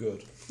 Chaotic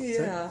good.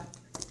 Yeah.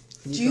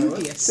 Can you try one?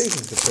 Dubious.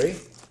 Speaking to the tree.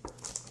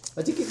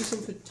 I did give you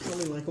something for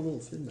howling like a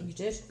wolf, didn't I? You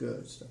did.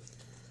 Good stuff.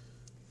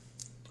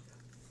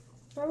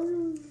 I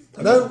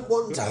don't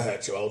want to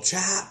hurt you, old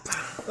chap.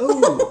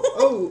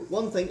 Oh,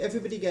 one thing.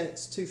 Everybody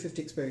gets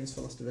 250 experience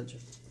for Last Adventure.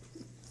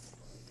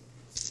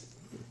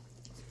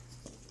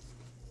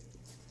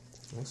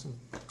 Awesome.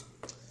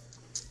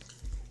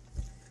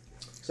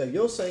 So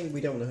you're saying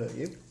we don't want to hurt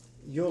you.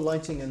 You're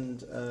lighting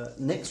and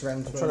next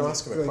round. I'm trying to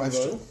ask him a throwing the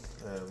question.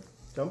 oil.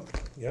 John,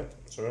 Yep,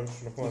 sorry, I'm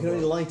just trying to you find can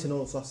only that. light an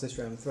oil flask this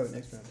round. Throw it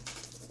next round.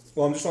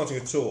 Well, I'm just lighting a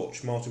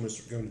torch. Martin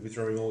was going to be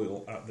throwing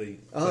oil at the.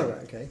 Oh, thing.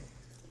 right, okay.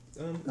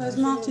 Where's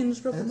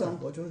Martin's rubber Emma, gone?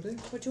 what do you want to do?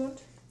 What do you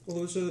want? Well,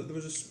 there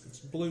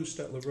was a blue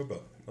Stettler rubber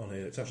on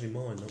here. It's actually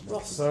mine, not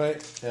mine. Sorry.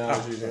 Yeah, I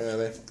was using it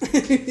earlier.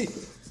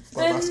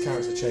 My last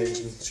character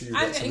changed and she I'm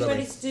got some getting ready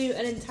rubbish. to do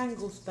an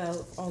entangle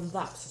spell on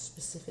that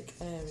specific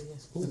area.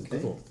 Ooh, Okay.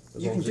 good one.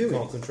 As You long can as do it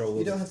can't it. control You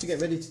the- don't have to get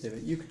ready to do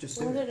it. You could just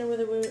do Well, I it. don't know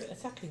whether we're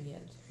attacking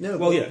yet. No,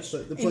 Well, but, yes.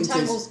 but the point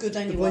Entangle's is, good the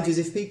anyway. point is,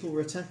 if people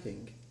were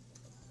attacking,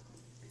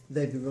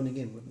 they'd be running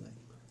in, wouldn't they?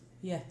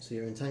 Yeah. So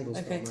your entangle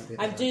spell Okay. might be.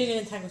 I'm doing an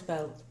entangle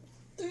spell,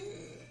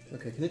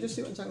 Okay, can I just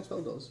see what entangle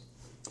spell does?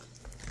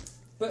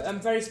 but I'm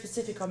very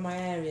specific on my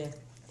area.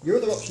 Your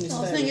other option is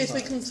Well, the fairy thing is, we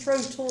fire. can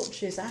throw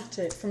torches at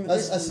it from a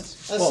As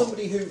distance.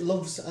 somebody who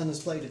loves and has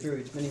played a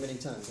druid many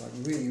times, like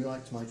really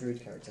liked my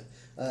druid character,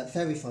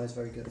 fairy fire is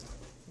very good. It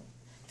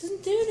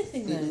doesn't do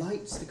anything It then.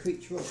 lights the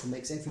creature up and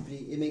makes it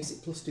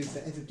 +2 for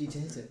everybody to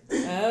hit it.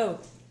 Oh.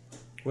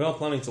 We are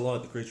planning to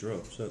light the creature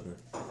up, certainly.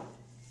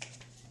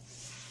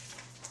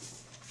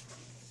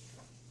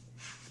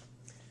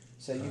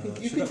 So you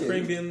Should can that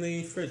cream do be in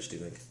the fridge, do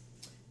you think?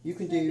 you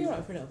can Maybe do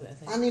alright for a little bit, I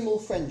think. animal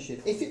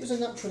friendship. If it was a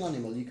natural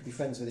animal, you could be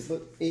friends with it,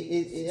 but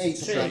it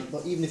ate a True. plant.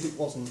 But even if it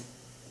wasn't,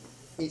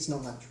 it's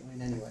not natural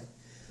in any way.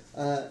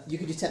 You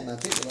could detect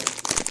magic. But like,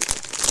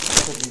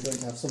 probably going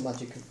to have some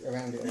magic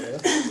around it or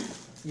whatever.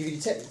 You can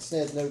detect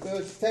snares, no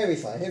good. Fairy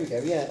fire. Here we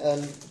go.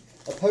 Yeah.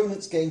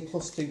 Opponents gain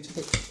 +2 to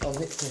hit on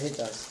hit to hit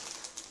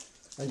dice,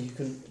 and you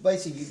can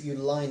basically you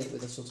line it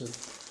with a sort of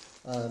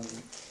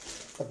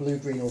a blue,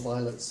 green, or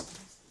violet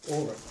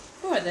aura.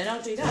 All right then,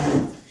 I'll do that.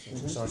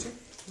 Sounds exciting.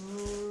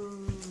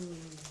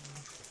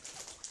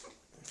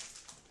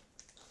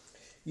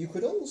 You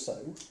could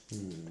also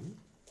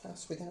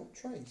pass without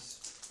trace.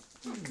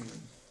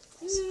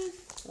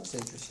 That's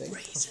interesting.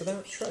 That's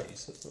without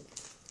trace.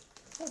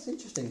 That's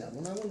interesting, that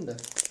one. I wonder.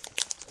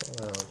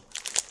 Wow.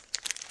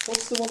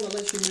 What's the one that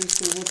lets you move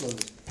through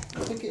woodland? I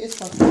think it is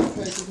pass without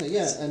trace, isn't it?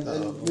 Yeah, and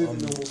moving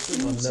normal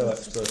speed. I'm no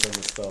expert on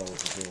the spells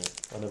at all.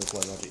 I never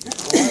play Magic.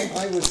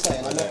 I would say,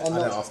 and I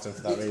don't often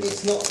for that reason.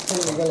 It's not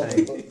totally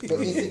relevant, but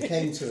if it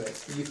came to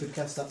it, you could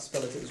cast that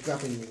spell if it was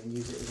grabbing you and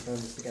use it as a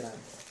bonus to get out.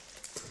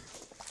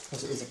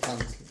 Because it is a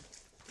plant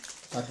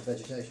type of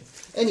vegetation.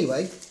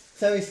 Anyway,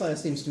 Fairy Fire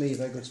seems to me a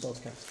very good spell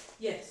to cast.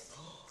 Yes.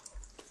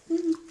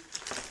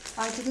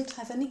 I didn't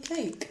have any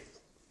cake.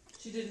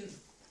 She didn't.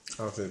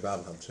 I was really bad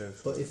at that too.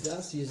 But if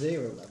that's your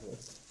 0 level,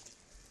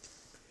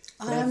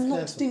 I am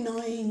not Careful.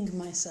 denying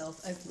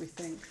myself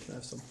everything. should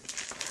have some.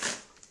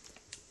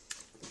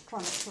 Try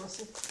not to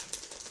rustle.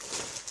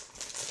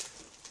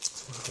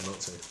 I'm not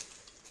to.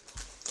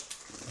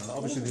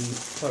 Obviously, the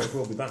cleric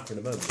will be back in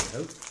a moment, I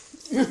hope.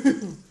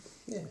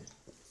 Yeah.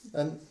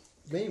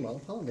 Meanwhile,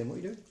 Paladin, what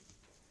are you doing?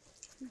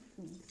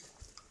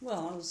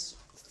 Well, I was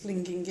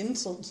flinging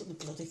insults at the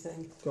bloody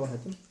thing. Go ahead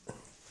then.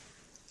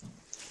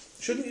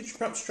 Shouldn't you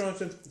perhaps try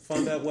to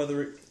find out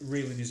whether it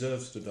really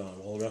deserves to die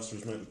while the rest of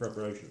us make the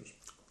preparations?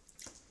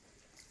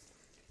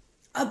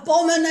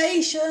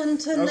 Abomination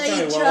to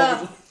nature!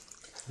 well,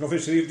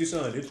 obviously you've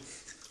decided.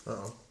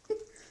 Uh-oh.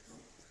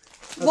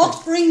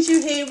 What brings you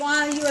here?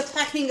 Why are you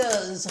attacking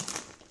us?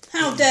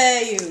 How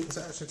dare you? Is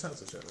that actually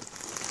attacked each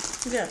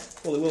other? Yeah.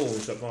 Well, it will when we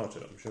set fire to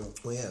it, I'm sure.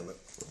 Well, yeah, but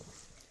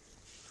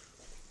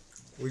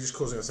we're just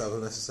causing ourselves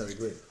unnecessary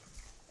grief.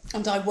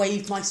 And I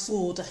waved my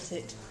sword at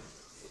it.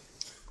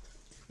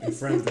 In a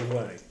friendly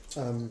way.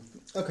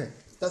 Okay,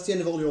 that's the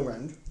end of all your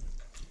round.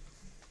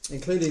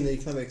 Including the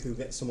cleric who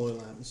gets some oil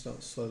out and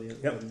starts slowly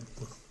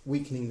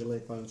weakening the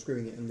lid by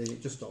unscrewing it and leaving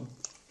it just on.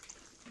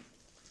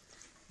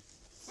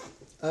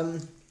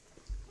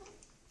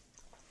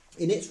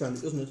 In its round,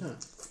 it doesn't attack.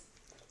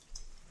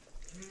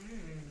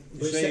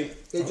 You see,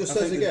 It just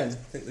I says think again, I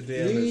think the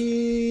DM is...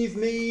 leave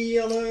me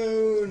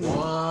alone.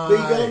 Why? Be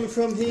gone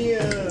from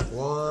here.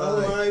 Why?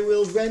 Or I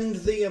will rend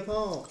thee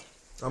apart.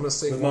 I'm going to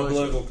sing With my why.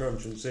 global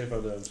crunch and see if I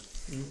don't.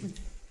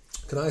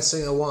 Can I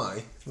sing a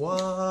why?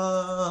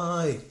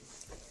 Why?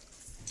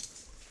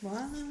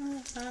 Wow.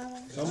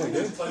 Somebody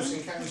do. Close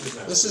encounters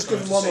now. Let's just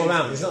give him one more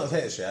round. He's not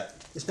hit us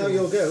yet. It's now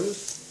your go.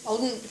 I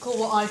wouldn't call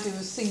what I do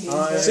as singing.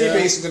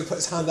 CB's going to put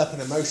his hand up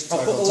in a motion. I'll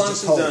to put the everyone to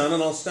just lantern hold. down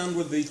and I'll stand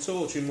with the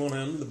torch in one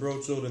hand, the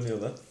broadsword in the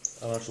other,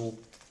 and I shall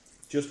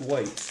just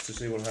wait to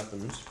see what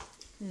happens.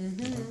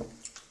 Mm-hmm.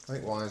 I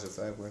think why is a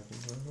fair weapon.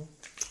 What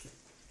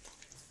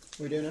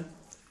are we doing now?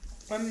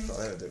 Not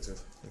very addictive.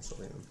 It's not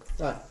even-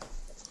 Right.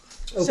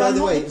 Oh, So by I'm the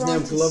not way, the it's now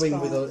brightest glowing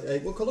star. with a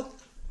what colour?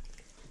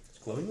 It's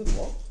glowing with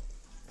what?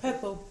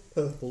 Purple.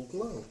 Purple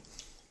glow.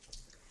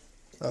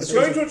 It's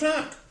going to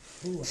attack!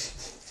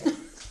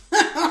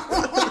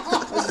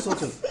 There's a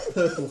sort of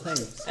purple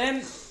haze.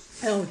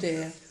 Oh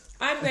dear.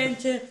 I'm going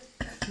to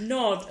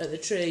nod at the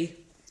tree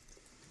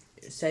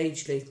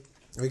sagely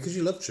I mean, because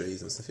you love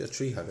trees and stuff, you're a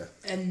tree hugger.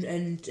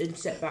 and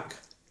step back.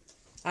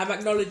 I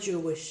acknowledge your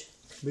wish.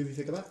 Move your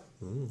figure back.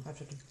 I've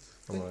done.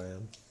 Oh, I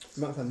am.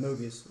 You might find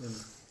Mobius in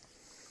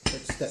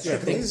steps. Yeah,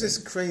 What is this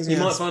crazy You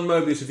might ass? find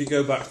Mobius if you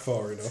go back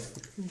far enough.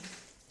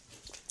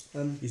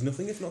 Um, He's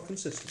nothing if not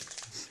consistent.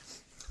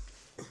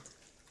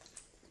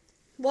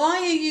 Why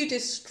are you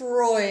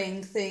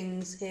destroying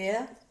things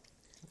here?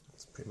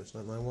 That's pretty much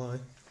like my why.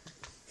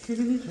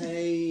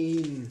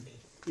 pain.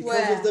 Because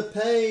Where? of the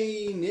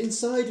pain.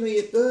 Inside me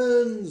it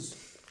burns.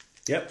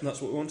 Yep,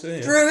 that's what we want to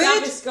hear. Druid?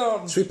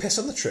 Gaviscon. Should we piss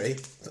on the tree?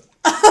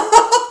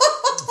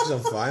 She's on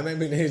fire.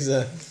 Maybe it needs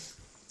a.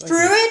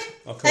 Druid?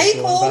 Our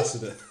cultural Acorn?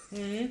 ambassador.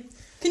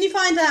 Can you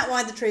find out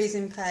why the tree's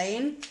in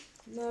pain?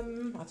 I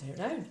don't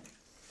know.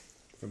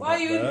 From Why are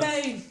back you in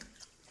there. pain?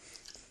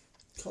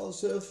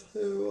 Because of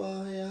who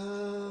I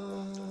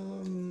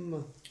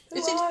am. Who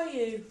Is it- are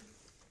you?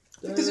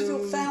 Because of your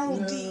Don't foul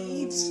know.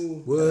 deeds.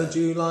 Would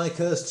you like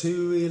us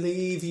to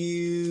relieve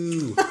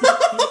you?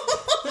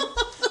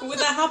 With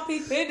a happy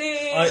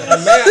finish.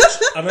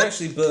 I may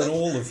actually burn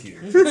all of you.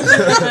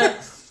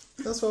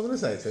 That's what I'm going to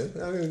say to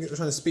him. I'm going to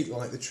try to speak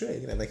like the tree,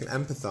 you know, make him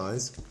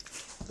empathise.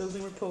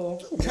 Building rapport.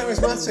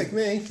 Charismatic,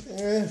 me.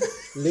 Yeah.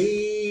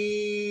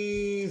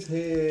 Leave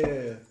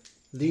here.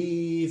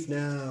 Leave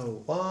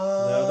now. Why?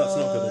 No, that's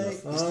not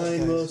good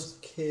enough. I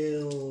must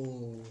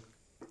kill.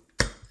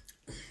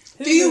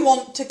 Do you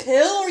want to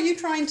kill, or are you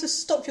trying to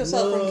stop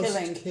yourself from Must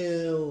killing?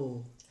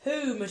 kill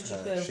Who must you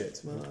kill?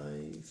 Shit. my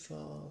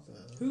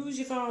father. Who's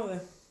your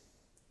father?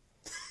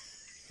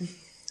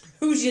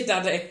 Who's your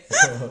daddy?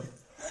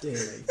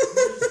 Dearly.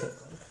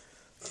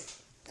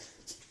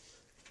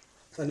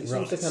 And it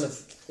seems to kind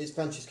of, its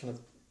branches kind of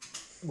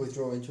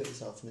withdraw into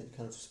itself and it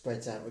kind of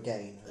spreads out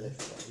again. And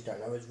if, you don't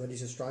know it's ready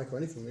to strike or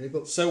anything really,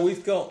 but So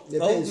we've got Yeah,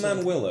 Old but Man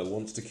it's- Willow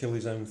wants to kill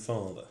his own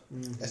father.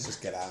 Let's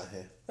just get out of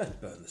here. Let's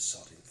burn the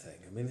sodding thing.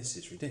 I mean, this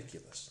is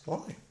ridiculous.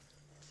 Why?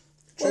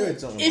 Well,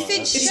 Druids aren't if like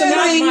it's that. It sounds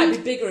showing, might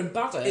be bigger and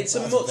badder. It's a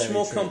That's much very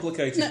more true.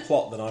 complicated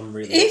plot than I'm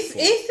really if up for.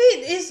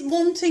 it is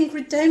wanting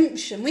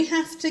redemption, we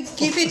have to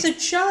give it a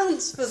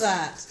chance for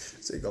that.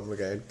 See Goblin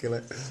again, kill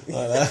it.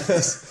 Like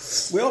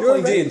that. We are You're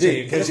playing a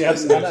D&D in case you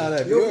hadn't I know,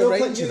 but You're, a you're,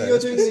 ranger, you're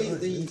though. doing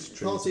the It's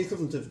true. party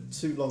equivalent of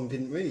Too Long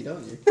Didn't Read,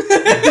 aren't you?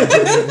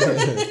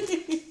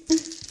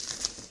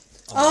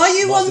 Are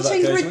you might do that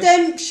wanting occasionally.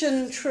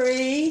 redemption,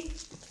 Tree?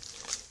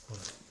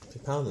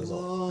 Pounders on.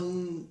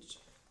 Want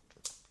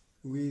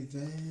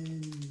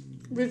revenge.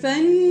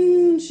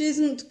 Revenge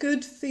isn't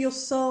good for your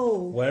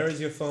soul. Where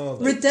is your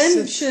father?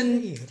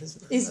 Redemption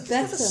is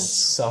better.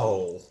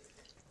 Soul.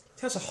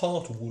 He has a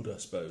heart of wood, I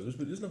suppose,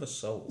 but he doesn't have a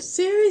soul.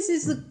 Ceres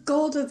is the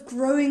god of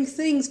growing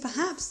things.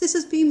 Perhaps this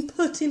has been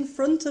put in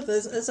front of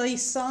us as a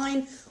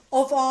sign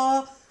of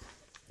our...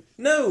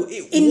 No,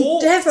 it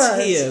Endeavours.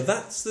 walked here.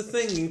 That's the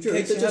thing. In Sure,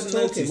 case they're you just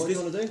hadn't talking. noticed, What do you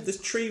want to do? this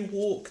tree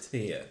walked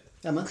here.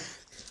 Emma,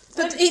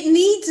 But it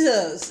needs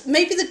us.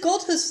 Maybe the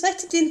god has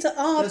set it into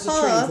our there's a tree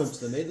in front path of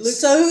them. It looks,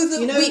 so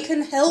that you know, we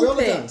can help roll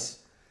a it. dice.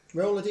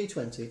 Roll a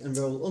d20 and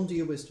roll under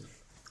your wisdom.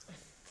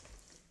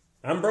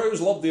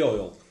 Ambrose lobbed the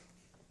oil.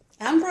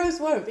 Ambrose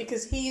won't,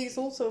 because he is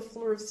also a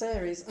follower of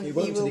Ceres, and He he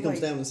won't will until he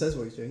comes wait. down and says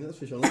what he's doing, that's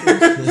for sure.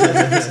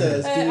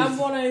 Upstairs, I'm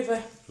 1 over.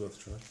 It's worth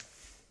a try.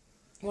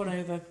 1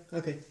 over.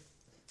 Okay.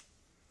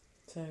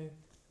 So,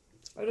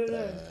 I don't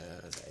know.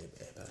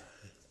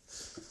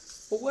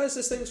 Well, where's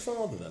this thing's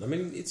father then? I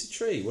mean, it's a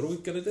tree. What are we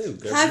going to do?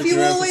 Go Have looking you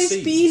around for always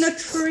seeds? been a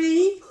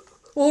tree,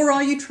 or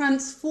are you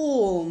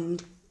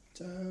transformed?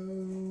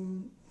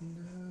 Don't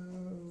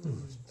know.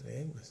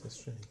 What's this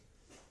tree?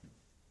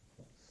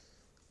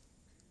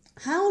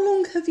 How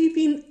long have you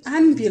been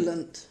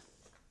ambulant?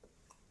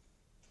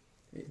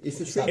 If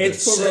a tree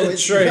It's could a furrow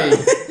its tree. back-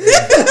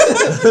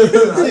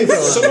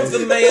 Some of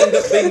them may end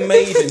up being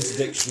made into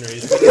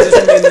dictionaries, but it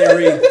doesn't mean they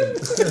read them.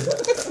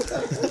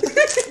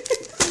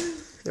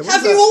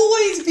 Have you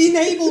always been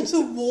able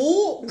to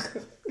walk,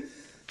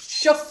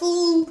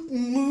 shuffle,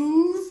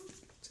 move?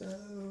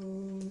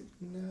 Don't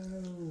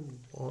know.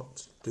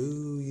 What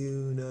do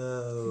you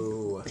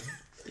know?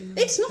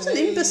 It's not an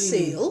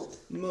imbecile.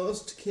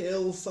 Must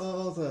kill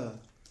father.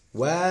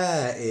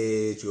 Where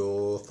is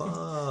your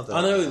father?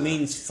 I know it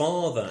means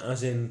father,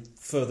 as in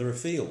further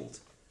afield.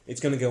 It's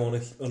going to go on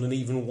an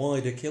even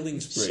wider killing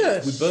spree.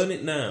 Shush. We burn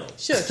it now.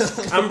 Shush.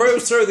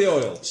 Ambrose, throw the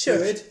oil. Shush.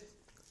 Druid,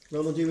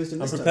 roll under your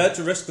wisdom I'm this prepared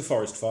to risk the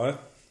forest fire.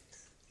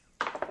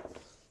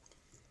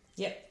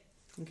 Yep.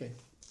 time. Okay.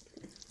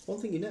 One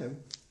thing you know,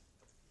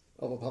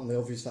 apart from the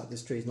obvious fact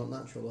this tree is not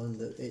natural and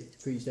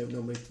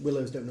that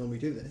willows don't normally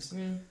do this,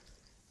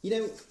 you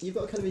know, you've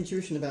got a kind of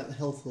intuition about the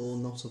health or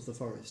not of the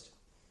forest.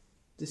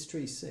 This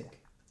tree's sick.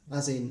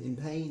 As in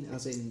pain,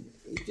 as in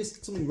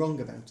just something wrong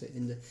about it,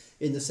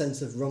 in the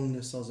sense of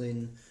wrongness, as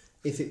in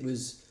if it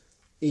was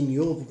in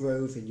your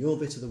grove, in your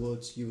bit of the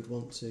woods, you would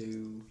want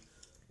to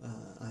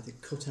either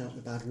cut out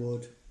the bad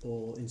wood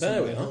or in some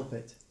There way we are. help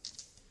it.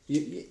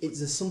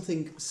 There's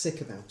something sick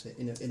about it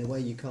in a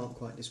way you can't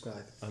quite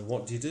describe. And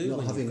what do you do Not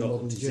when having you've got a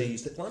modern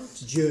diseased germs.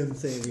 plant? Germ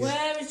theory.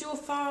 Where is your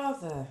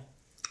father?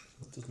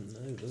 It doesn't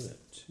know, does it?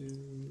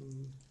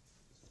 To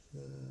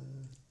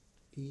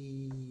the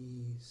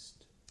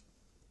east.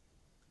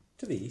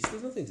 To the east?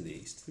 There's nothing to the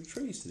east. There are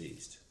trees to the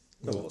east.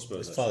 No, well, I suppose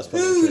As that's far as true.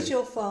 Who is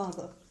your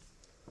father?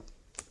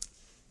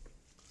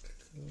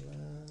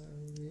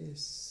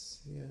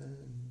 Clarician.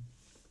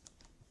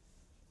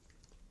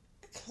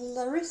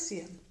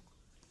 Clarician.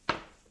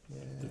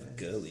 Bit of a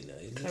girly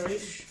name.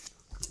 Clarice.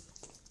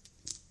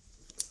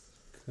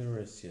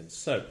 Clarician.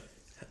 So,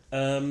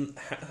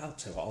 I'll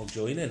tell you what, I'll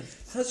join in.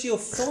 Has your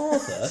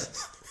father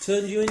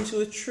turned you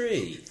into a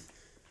tree?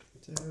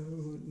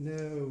 Don't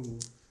know.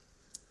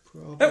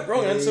 Probably. Oh,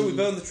 wrong answer. We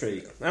burned the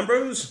tree.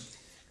 Ambrose,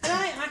 And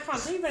I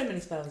can't do very many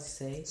spells,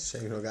 you see.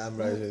 Shame you not got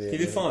Ambrose with you. can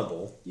you do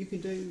fireball? You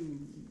can do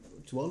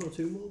one or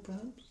two more,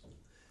 perhaps.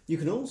 You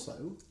can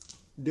also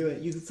do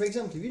it. You, for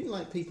example, if you didn't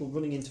like people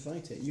running in to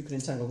fight it, you can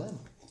entangle them.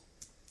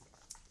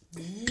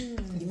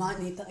 You might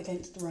need that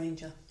against the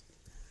ranger.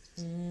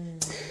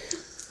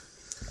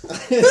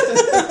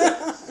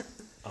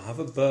 I have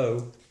a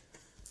bow.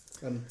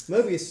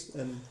 Mobius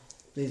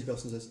leads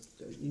across and says,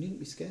 "You needn't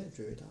be scared,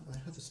 Druid. I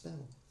have a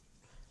spell.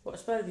 What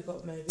spell have you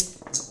got, maybe?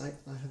 I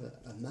have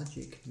a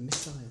magic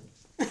missile.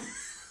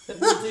 That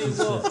will do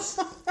what?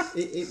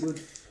 It would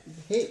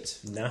hit,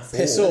 Naff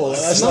Piss all. all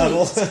at that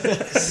level.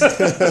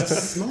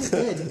 smite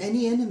dead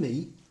any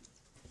enemy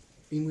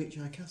in which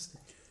I cast it.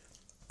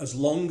 As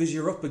long as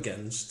you're up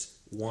against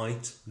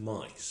white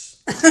mice.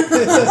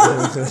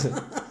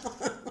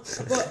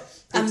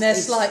 And they're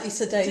it's- slightly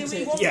Do we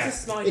sedated. want Yeah. to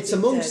smite It's it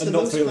amongst then? the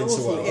And not most feeling so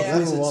powerful well. Yeah. of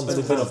wizards One A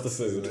little bit of off the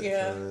food.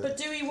 Yeah, but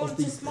do we want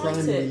the to smite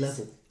primary it?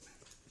 level.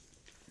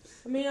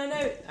 I mean,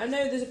 I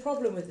know there's a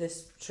problem with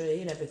this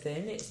tree and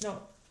everything. It's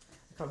not...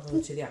 I can't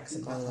remember the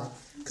accent like that.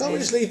 Can't we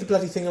just leave the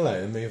bloody thing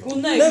alone and move on? Well,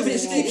 no, No,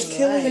 because but it's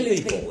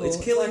killing people. It's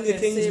killing like the a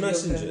king's serial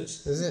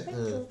messengers. Is it?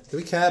 Do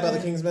we care about the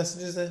king's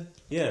messages then?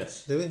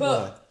 Yes. Do we?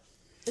 But- Why?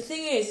 The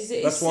thing is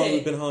it That's is why sick.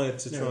 we've been hired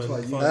to Yeah, try that's and why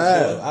find you- the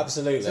Oh, killer.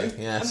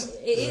 absolutely. Yes.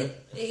 It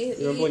You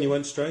remember when you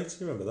went straight?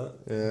 You remember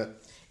that?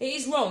 Yeah.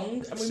 is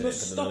wrong, and we Save must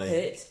for the stop money.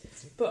 it.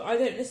 But I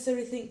don't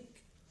necessarily think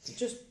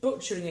just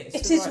butchering it is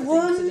It the is right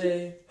one thing to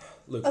do.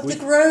 Look, Of we, the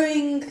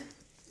growing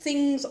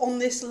things on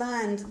this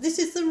land. This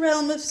is the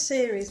realm of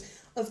Ceres,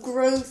 of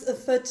growth, of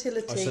I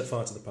fertility. set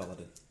fire to the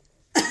paladin.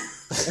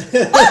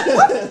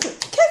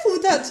 Careful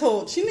with that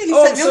torch. You nearly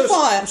set me on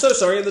fire. I'm so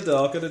sorry in the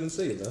dark. I didn't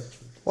see you there.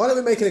 Why don't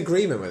we make an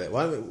agreement with it?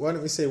 Why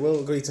don't we say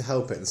we'll agree to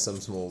help it in some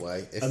small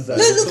way? If, And then-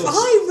 Look,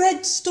 I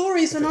read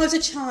stories when I was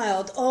a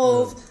child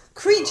of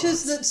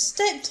creatures that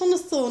stepped on a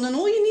thorn, and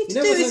all you need to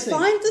You know do what I is think?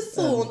 find the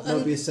thorn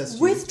Mobius says to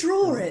and you?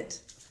 withdraw it.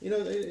 You know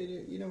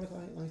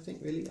what I think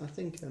really? I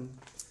think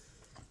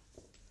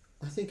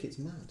it's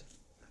mad.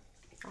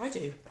 I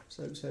do.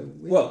 So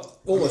Well,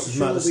 almost as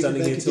mad as we could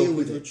standing make here a deal talking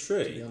with to a it, To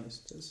tree. be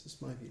honest,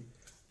 that's my view.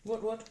 What?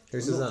 who I'm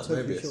says not that?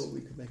 totally Mobius. sure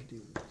we could make a deal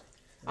with it.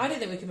 I don't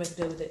think we can make a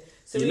deal with it.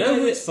 So You we know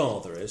who that- its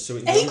father is, so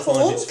it can go and find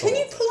Acorn, its can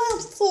you father. pull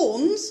out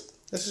thorns?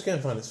 Let's just go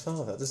and find his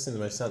father. That does seem the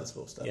most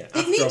sensible stuff. Yeah, It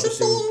after needs a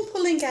obviously- thorn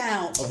pulling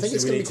out. I think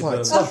it's we going need to be quite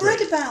burn tough. I've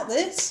read about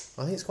this.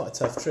 I think it's quite a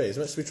tough tree. As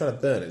much as we try to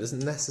burn it, doesn't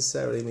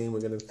necessarily mean we're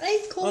going to.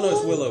 Acorn. Oh no,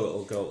 it's willow.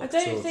 It'll go. I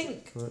don't sort of-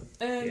 think.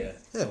 Yeah.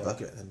 Yeah,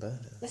 bugger it and burn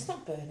it. Let's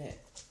not burn it.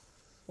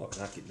 Well, I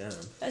can hack it down.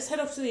 Let's head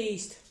off to the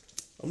east.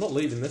 I'm not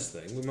leaving this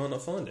thing. We might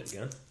not find it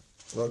again.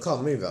 Well, it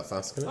can't move that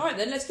fast, can it? All right,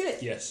 then let's kill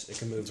it. Yes, it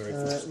can move very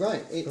fast.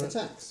 Right, it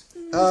attacks.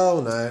 Oh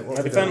no! What I have we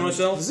defend done?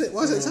 myself.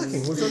 Why is it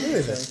attacking? What's it doing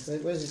with it?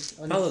 Okay, where's it?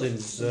 I need-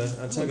 Paladin's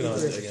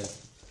antagonised it again.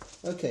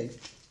 Okay.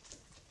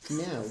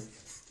 Now,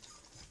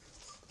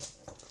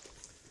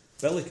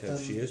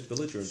 Bellicose she is,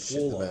 belligerent, Shit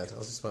the warlike. bed. I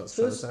was just about to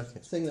try and first attack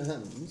it. thing that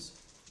happens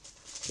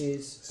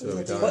is So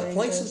we die.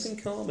 Play something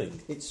calming.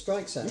 it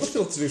strikes You out must be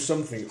able to do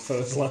something at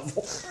first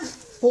level.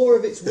 4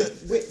 of its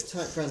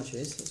whip-type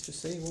branches. Let's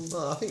just see. One,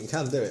 Well, I think you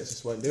can do it. It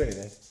just won't do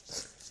anything.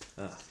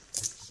 Ah.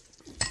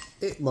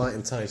 It might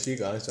entice you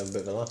guys to have a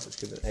bit of a laugh, which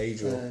could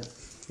age uh,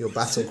 your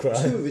battle two cry.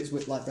 of its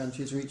whip-like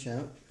branches reach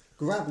out,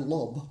 grab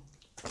Lob,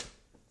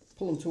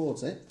 pull him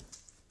towards it,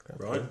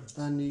 Right.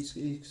 and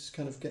he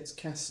kind of gets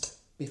cast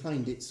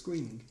behind it,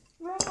 screaming.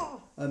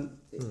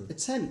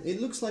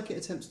 It looks like it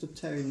attempts to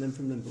tear him limb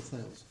from limb, but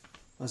fails.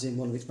 As in,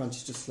 one of its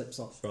branches just slips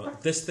off. Right.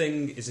 This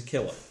thing is a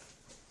killer.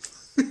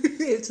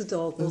 It's a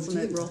dog,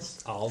 wasn't it,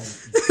 Ross? I'll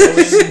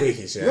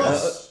Squeaky shit.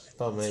 Ross!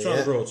 Pardon me. let's try Yeah.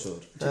 the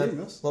broadsword. What do you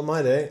do, Ross? What am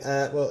I doing?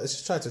 Well, it's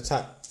just trying to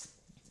attack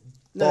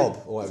No.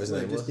 Bob, or whatever his No,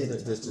 name it was. just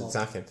did Just attack Lob.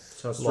 attack him.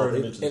 So I was Lob. throwing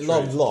him into the It tree.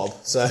 lobbed Lob,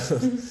 so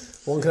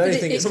one can only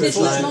think it's Did it look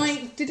flying.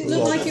 like? Did it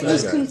look like it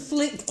was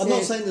conflicted? I'm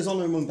not saying there's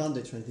honour among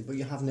bandits or anything, but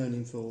you have known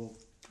him for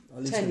at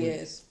least 10 a week.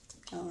 years.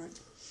 All right.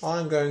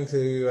 I'm going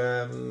to.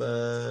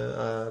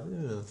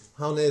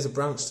 How near is a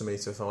branch to me?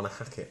 So if I want to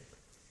hack it,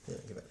 yeah,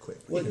 give it a quick.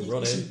 Well, can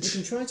run in. You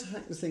can try to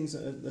hack the things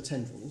that are the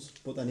tendrils,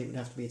 but then it would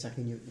have to be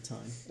attacking you at the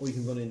time, or you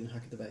can run in and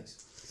hack at the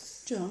base.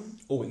 John,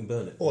 Or we can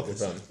burn it. Or I could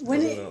burn. when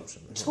That's it an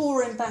option.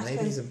 tore him back, Maybe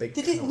and he's a big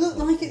did it cow. look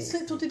like it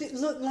slipped, or did it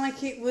look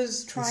like it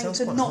was trying sounds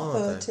to quite not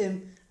hard, hurt though.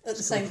 him at the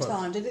It's same quite-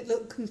 time? Did it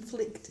look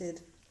conflicted?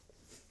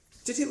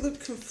 Did it look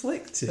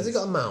conflicted? Has it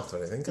got a mouth or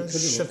anything? Can I It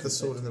just couldn't shove look the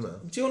sword in the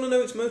mouth? Do you want to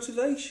know its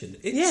motivation?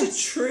 It's Yes. a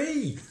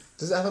tree.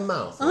 Does it have a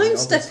mouth? I'm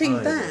Obvious stepping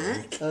eyes,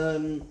 back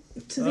Um,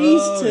 to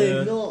these Oh, two.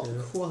 yeah. not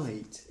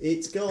quite.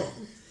 It's got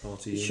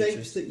Party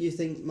shapes that you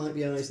think might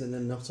be eyes, and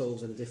then not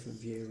all's in a different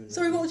view. And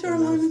Sorry, what was your a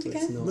mouth alignment that's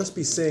again? not. Must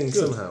be seeing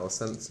Good. somehow or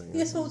sensing.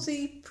 Yes, what was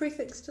the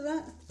prefix to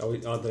that? Oh, I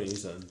don't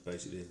use that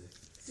basically.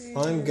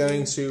 I'm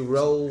going to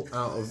roll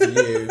out of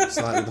view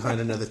slightly behind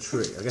another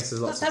tree. I guess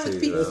there's lots That of would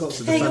trees be around. To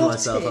defend chaotic,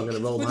 myself, I'm going to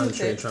roll behind a wouldn't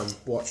tree and it? try and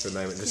watch for a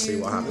moment and just see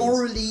You what happens.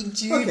 morally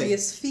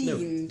dubious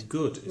fiend.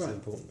 Good is Right.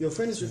 important. Your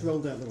friend has just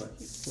rolled out the way.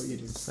 What are you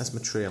doing? That's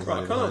my tree I'm Right, I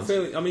hiding can't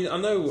behind. feel. I mean, I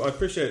know. I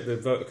appreciate the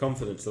vote of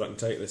confidence that I can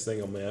take this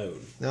thing on my own.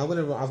 Now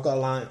I've got a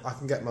line. I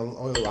can get my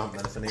oil lamp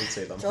then if I need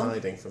to, but I'm John?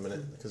 hiding for a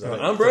minute because Right, I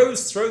don't-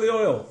 Ambrose, throw the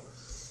oil.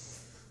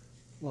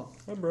 What?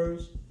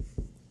 Ambrose.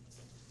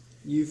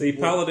 You've The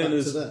walked paladin back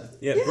is. to there.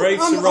 Yeah, Yeah, brave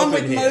Sir I'm Robin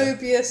with here.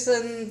 Mobius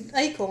and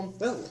Acorn.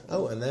 Well,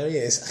 Oh, and there he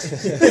is.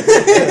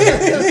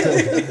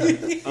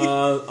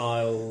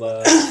 I'll.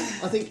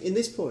 I think in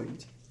this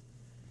point,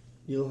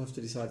 you'll have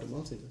to decide what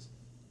Martin does.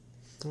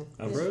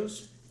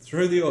 Ambrose,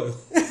 throw the oil.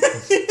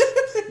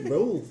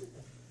 Roll.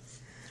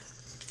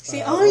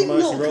 See, I'm I'm actually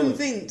not rolling.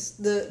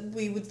 convinced that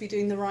we would be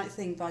doing the right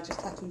thing by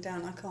just hacking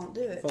down. I can't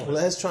do it. Well,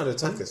 let's try to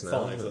attack us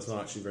now. 5. That's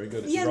not actually very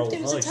good. It's Yeah, roll but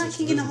it was high, so it's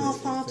attacking in a really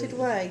half-hearted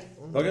way.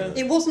 good.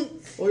 Okay. It wasn't.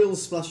 Oil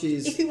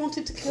splashes, If he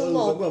wanted to kill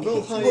Well, Lob, well,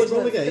 roll he high, would roll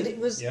have, again. but it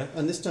was Yeah.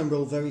 and this time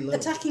roll very low.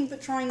 attacking but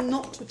trying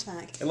not to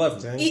attack. 11.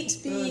 Okay. It's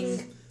being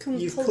you've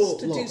compulsed caught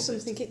to do Lob.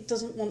 something it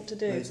doesn't want to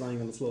do. He's lying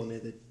on the floor near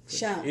the.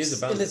 Shouts He is a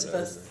bandit, though,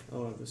 Elizabeth isn't he?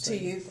 Oh, I was to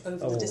saying. you over Oh,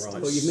 the all distance.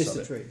 right. Well, you've missed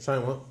Stop a tree.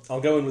 Trying what?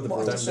 I'll go in with the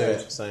What? Don't do broadsword.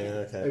 it. Saying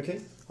okay.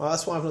 Okay. Well,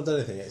 that's why I've not done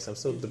anything yet. 'Cause I'm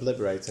still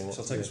deliberating. What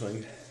Shall I to take a do.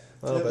 swing?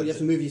 Oh, But but you have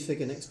to move your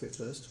figure next to it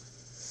first.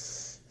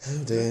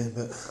 oh dear,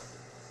 but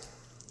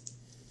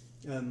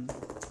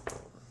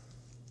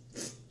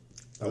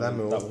That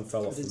one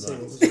fell I off the didn't say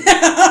what mat.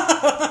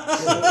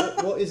 was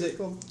it. What is it?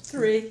 Go on.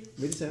 3.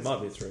 Read it out.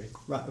 Might be a 3.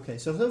 Right, okay,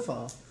 so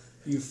far,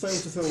 you've failed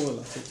to throw oil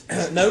at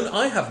it. No,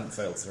 I haven't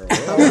failed to throw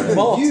it.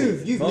 Martin.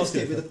 You've missed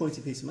Martin. it with a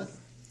pointy piece of metal.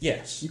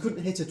 Yes. You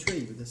couldn't hit a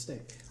tree with a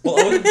stick. Well,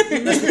 I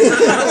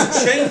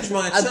hadn't changed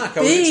my attack.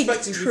 I was big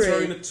expecting to be tree.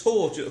 throwing a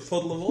torch at a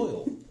puddle of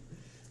oil.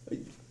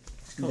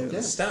 No The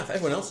doubt. staff,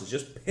 everyone else is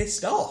just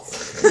pissed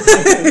off.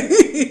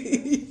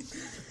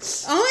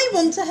 I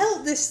want to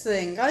help this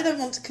thing. I don't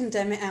want to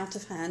condemn it out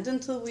of hand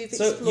until we've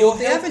So explored you're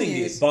the helping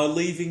avenues. it by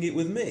leaving it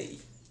with me?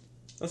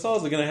 That's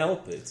hardly going to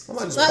help it. I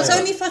might just That's play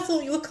only if I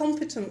thought you were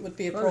competent would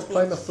be a I just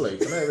play problem. my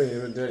flute. I know it really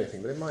wouldn't do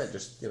anything, but it might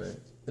just,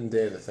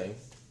 endear the thing.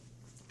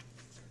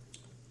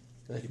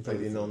 In a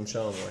completely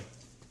non-charm way.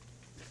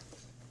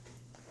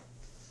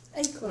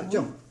 Acorn, Right,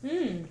 John,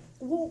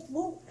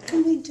 what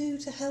can we do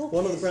to help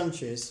one of the it?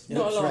 branches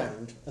Not looks a lot.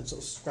 round and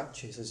sort of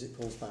scratches as it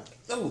pulls back.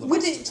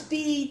 Would it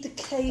be the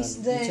case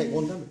You take then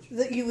 1 damage.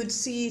 that you would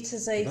see it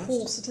as a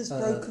horse that has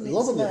broken its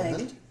Lob on the other leg?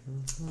 hand,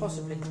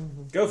 Possibly.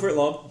 Go for it,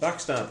 Lob.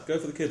 Backstab. Go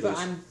for the kiddies. But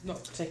I'm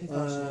not taking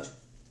part in it.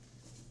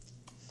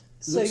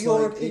 So looks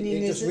your like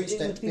opinion it is just that reached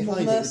it out would be more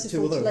behind it with 2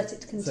 merciful to other let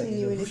it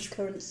continue in things. its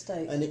current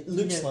state? And it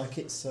looks No. like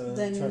it's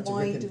Then trying to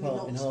why rip do it we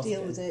apart in not half deal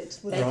again. with it?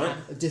 Would They it- Right.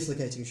 can.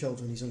 Dislocating a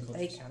shoulder and he's They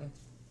unconscious. can.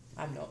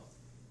 I'm not.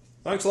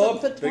 Thanks,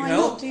 Lob. But Big why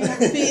help. not? Do you not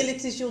feel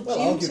it is your Well,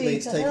 arguably duty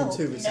it's to taken help?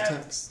 2 of its No.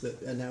 attacks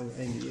that are now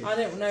aimed at you. I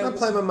don't Can I know.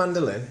 play my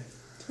mandolin?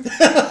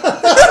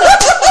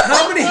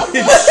 How many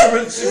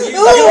instruments have you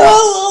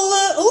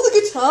Oh,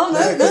 the guitar, no,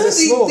 because they're the,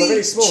 small, they're the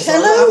really small. So I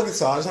cello. don't have a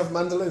guitar, I just have a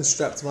mandolin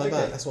strapped to my Okay.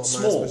 back. That's what my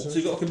Small, so special.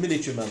 you've got like a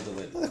miniature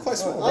mandolin. They're quite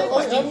small. I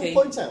quite will geeky.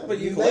 point out, But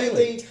you ukulele. may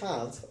indeed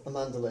have a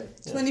mandolin.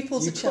 So when he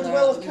pulls You the could cello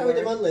well out, have you carried a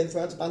worry. mandolin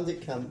throughout a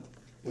bandit camp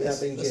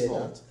without being they're jeered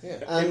small. at. Yeah.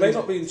 And may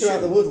not be in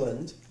throughout the tune.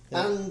 woodland,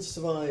 and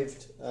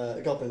survived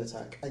a goblin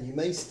attack, and you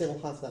may still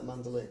have that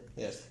mandolin.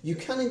 Yes. You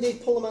can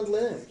indeed pull the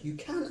mandolin out. You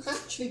can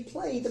actually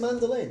play the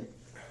mandolin,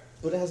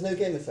 but it has no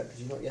game effect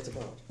because you're not yet a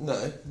bard.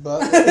 No,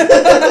 but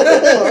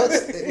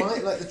it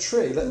might, like the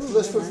tree.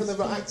 Let's put it from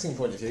the acting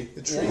point of view.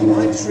 The tree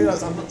might just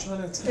realise I'm not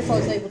trying to. If I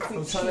was able to I'm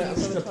achieve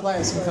trying to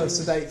play some kind of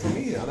sedate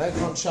thing. I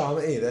can't charm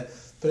it either,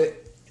 but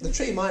the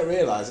tree might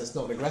realise it's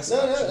not an aggressive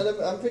action. No,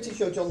 and I'm pretty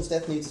sure John's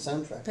Death needs a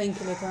soundtrack.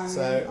 Painkiller time.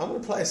 So I'm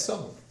going to play a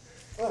song.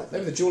 Right.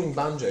 Maybe the dueling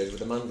banjos with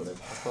the mandolin.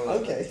 I quite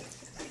like that. Okay.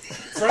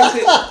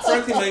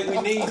 Frankly, mate,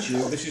 we need you.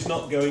 This is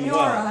not going You well.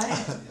 alright?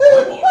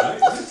 I'm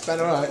alright. It's Ben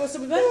alright? What's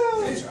up with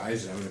that? His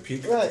eyes are having a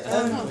puke. Right.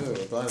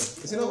 Ooh, blimey.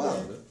 Is he not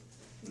well?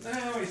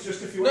 No, it's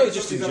just if you No, want he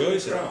just something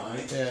enjoys to it.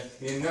 cry, Yeah.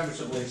 he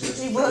inevitably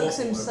just He works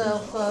awful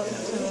himself up to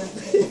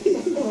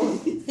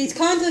it. He's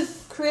kind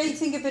of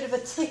creating a bit of a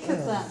tick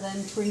of that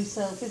then to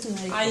himself, isn't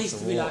he? I used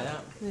to be like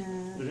that.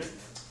 Yeah.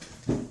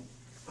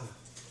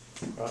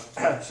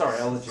 Right. Sorry,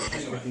 allergies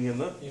just kicking in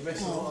there. You're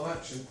missing a lot of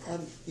action.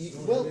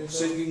 Well,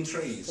 Singing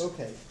trees.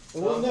 okay.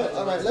 Well, no.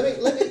 All right. Let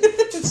me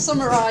Just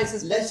summarise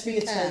as let best me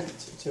you can.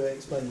 attempt to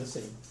explain the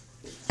scene.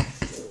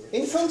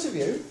 In front of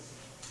you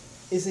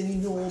is an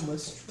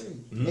enormous tree.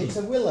 It's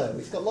a willow.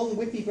 It's got long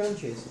whippy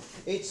branches.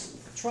 It's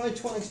tried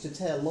twice to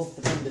tear Lob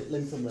the bandit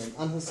limb from them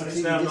and has And it's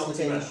succeeded now in knocked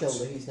dislocating him his out.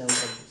 shoulder. He's now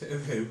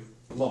unconscious. Who?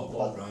 Lob,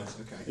 right,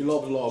 okay. You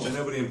lobbed a lob. So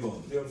nobody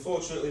important. The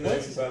unfortunately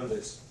native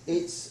bandits.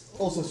 It's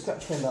also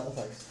scratched him about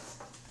the face.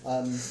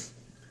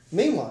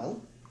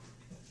 Meanwhile,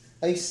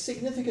 a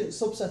significant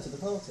subset of the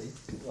party,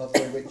 of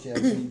which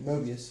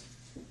Mobius,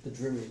 the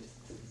druid,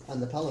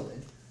 and the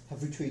paladin,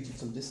 have retreated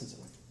some distance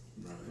away.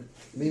 Right.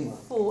 Meanwhile,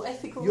 For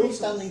ethical you're reasons.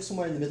 standing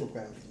somewhere in the middle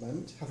ground at the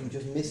moment, having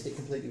just missed it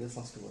completely with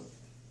Flask of Oil.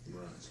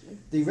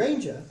 Right. The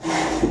ranger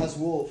has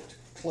walked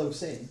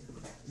close in,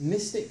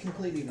 missed it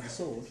completely with the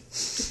sword.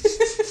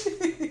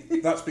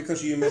 That's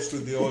because you messed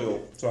with the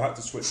oil, so I had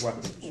to switch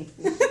weapons.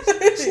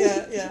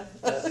 yeah.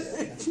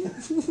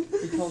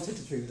 You can't hit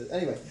a tree with it.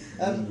 Anyway,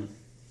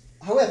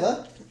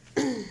 however,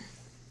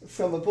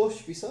 from a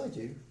bush beside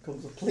you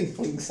comes the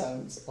pling-pling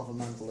sounds of a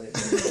mandolin.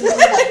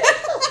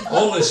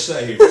 All is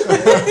saved. You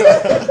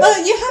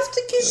have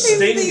to give him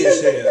Sting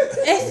is the here.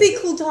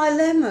 ethical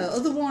dilemma,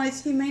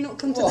 otherwise he may not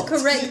come to What? the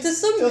correct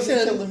Does it kill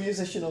assumption. the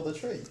musician or the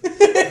tree?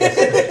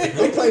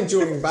 I'm playing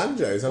dueling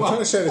banjos. I'm trying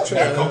to show the tree.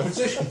 Fair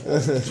competition.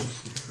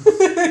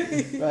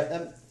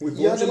 Right, With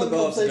you had a one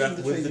long of the conversation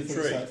bards with the tree with the before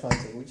you tree. started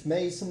fighting, which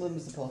made some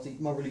members of the party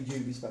morally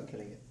dubious about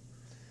killing it.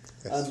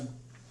 Yes.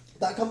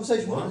 That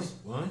conversation Why? was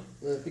Why?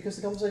 because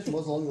the conversation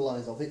was along the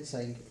lines of it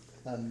saying,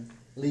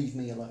 "Leave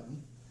me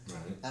alone," Right.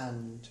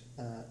 and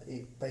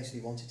it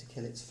basically wanted to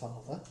kill its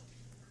father,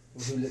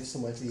 who lives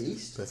somewhere to the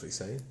east. Perfectly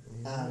sane.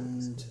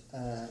 And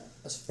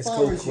as It's far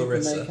called as you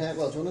Clarissa. can make out,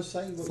 well, do you want to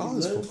say what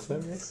Father's you called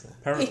learned? Clarissa.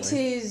 Apparently. It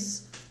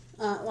is.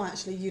 Well,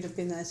 actually, you'd have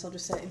been there, so I'll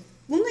just say it.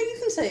 Well, no, you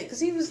can say it because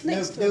he was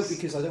next to No, us.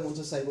 because I don't want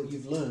to say what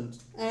you've learned.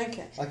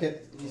 Okay. Okay,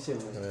 you see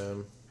what I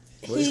mean?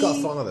 Well, he's got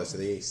a father to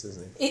the east,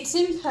 isn't he? It's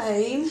in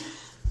pain.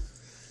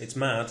 It's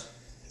mad.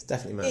 It's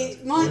definitely mad.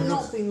 It might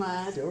not be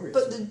mad, Furious.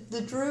 but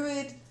the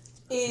druid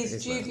It is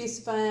is dubious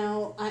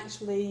about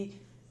actually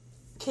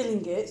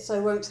killing it,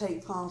 so won't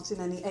take part in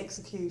any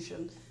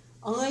execution.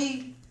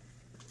 I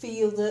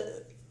feel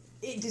that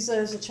it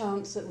deserves a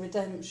chance at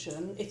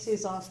redemption. It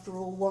is, after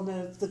all, one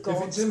of the If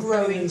gods' it's in pain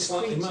growing and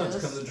slightly mad,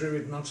 creatures. can the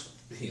druid not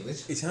heal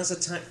it? It has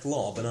attacked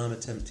Lob, and I'm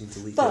attempting to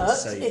leave it But to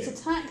save it it.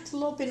 attacked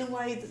Lob in a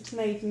way that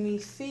made me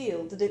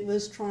feel that it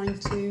was trying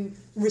to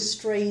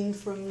restrain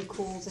from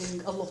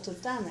causing a lot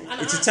of damage.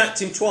 And It's I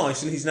attacked him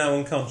twice, and he's now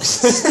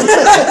unconscious. think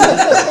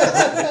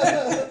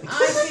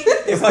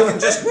If I can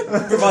just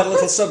provide a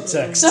little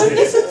subtext Don't here.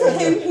 listen to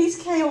him,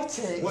 he's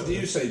chaotic. What do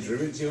you say,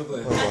 druid? You're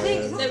the... I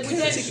think that we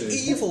It's don't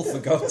evil, for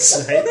God's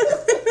sake.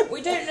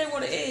 we don't know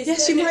what it is.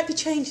 Yes, We you don't might be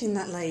changing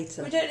that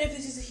later. We don't know if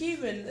this is a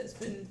human that's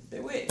been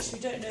bewitched. We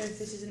don't know if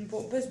this is an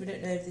important person. We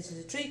don't know if this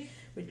is a tree.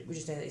 We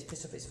just know that it's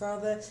pissed off its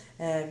father.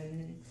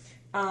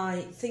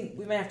 I think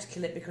we may have to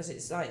kill it because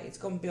it's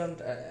gone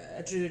beyond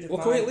a druid of Well,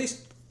 mine. can we at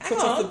least Hang cut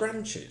off on. the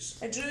branches?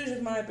 A druid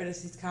of my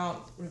abilities can't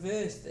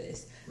reverse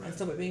this and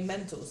stop it being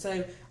mental.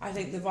 So I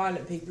think the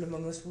violent people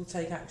among us will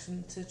take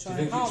action to Do try you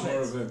and think harm it's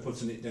it. more of a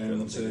putting it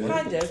down to...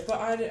 Kind of,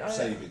 but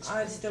Save it.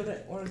 I still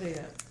don't want to do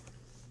that.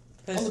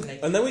 Personally.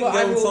 And then we But can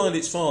I go and will- find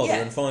its father yeah.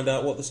 and find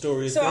out what the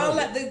story is. So I'll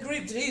behind let the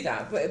group do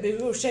that, but it'd be a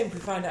real shame if we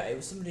find out it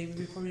was somebody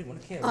we probably didn't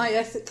want to kill. I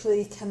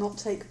ethically cannot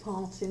take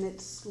part in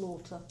its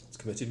slaughter. it. It's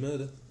committed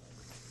murder.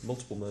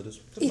 Multiple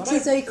murders. It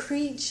is a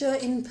creature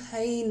in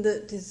pain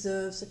that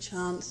deserves a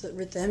chance at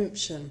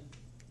redemption.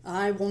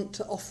 I want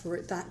to offer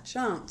it that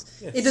chance.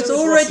 Yeah, It so has is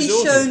already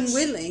Ross's shown audience.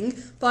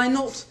 willing by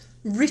not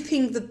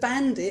ripping the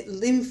bandit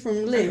limb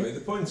from limb, Anyway, the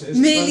point is...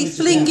 merely the bandit is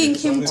flinging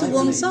dead, him it's to only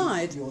one one-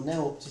 side. You're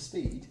now up to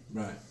speed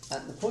Right,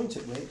 at the point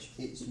at which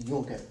it's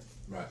your go.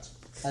 right.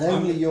 And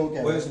only your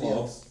go. Where's nobody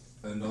Lob? else.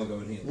 And I'll go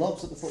and heal.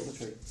 Lob's at the foot of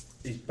the tree,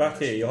 He's back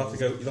here. You'll have to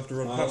go. You'll have to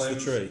run past the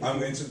tree. I'm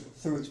going to...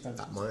 through its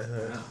branches. That might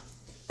hurt.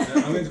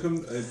 I'm going to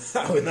come...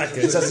 Oh, in that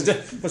case, that's a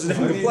different I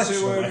need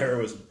complexion to, of my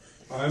heroism.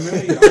 I'm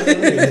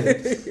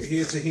only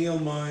here to heal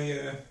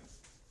my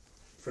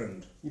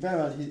friend. You bear in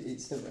mind,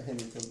 it's still got him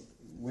until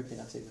whipping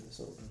at it with the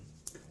sword.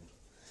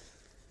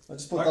 I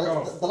just put Back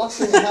off. the last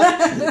thing that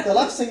happened. The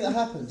last thing that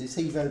happened is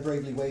he very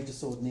bravely waved a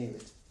sword near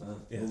it.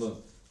 Yes. Hold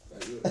on.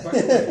 Back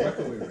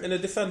away, Ranger. In a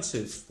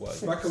defensive way.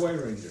 Back away,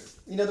 Ranger.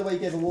 You know the way he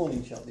gave a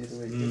warning shot the other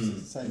week. Mm.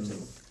 It's the same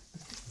thing.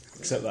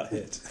 Except that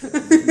hit.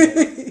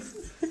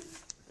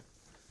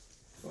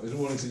 Well, he's a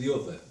warning to the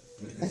other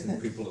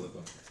people at the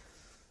back.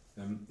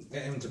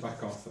 Get him to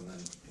back off and then...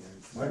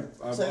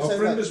 Our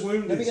friend right, is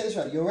wounded. let me get this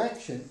right. Your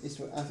action is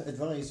to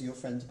advise your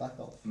friend to back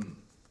off.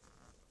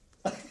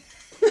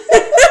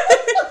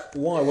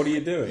 Why? What are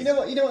you doing? You know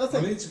what? You know what I I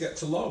think. need to get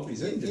to Lob,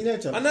 he's injured. You know,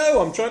 John. I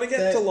know. I'm trying to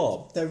get to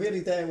Lob. They're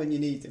really there when you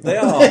need them. They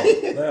are.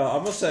 They are.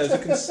 I must say, as a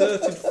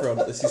concerted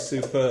front, this is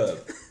superb.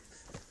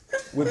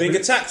 We're being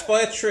attacked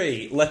by a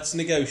tree. Let's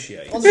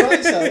negotiate. On the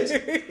right side,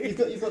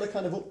 you've got a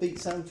kind of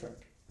upbeat soundtrack.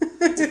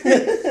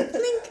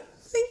 Plink,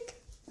 plink,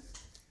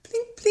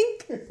 plink,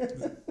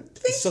 plink.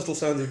 The subtle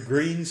sound of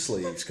green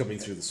sleeves coming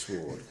through the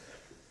sword.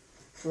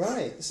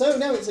 Right. So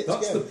now it's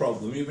That's go. the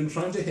problem. You've been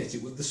trying to hit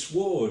it with the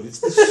sword. It's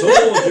the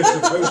sword you're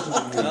supposed to be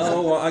using.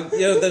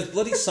 Oh, there's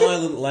bloody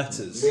silent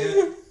letters.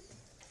 Yeah.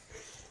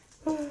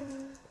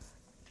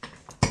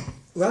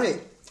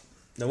 Right.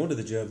 No wonder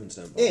the Germans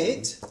don't. bother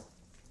It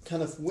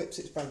kind of whips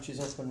its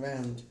branches up and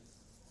round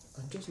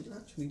and doesn't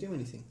actually do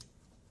anything.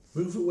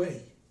 Move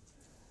away.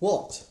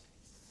 What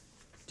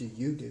do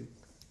you do?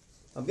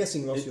 I'm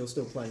guessing, Ross, you're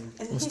still playing.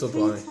 And I'm if still he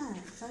blind.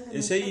 attacks, I'm gonna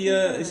Is take he? him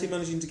Is he down.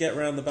 managing to get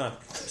round the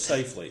back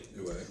safely?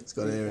 Away. It's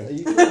got an Are earring.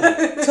 you,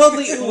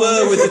 Totally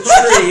were with the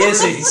tree,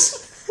 is he?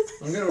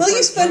 I'm gonna Well, you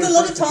try- spend try a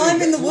lot to of time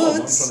get in the to Lob.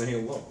 woods. I'm trying to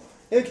heal Lob.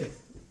 okay.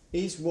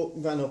 He's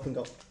ran up and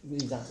got.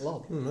 He's at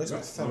Lob. That's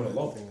Right, got I'm at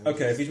Lob.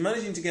 Okay, if he's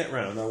managing to get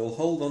round, I will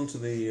hold on to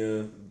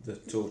the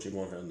torch in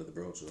one hand and the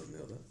broadsword in the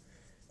other,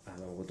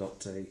 and I will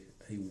adopt a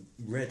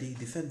ready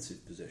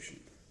defensive position.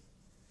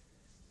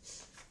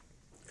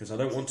 Because I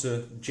don't want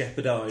to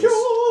jeopardise. Your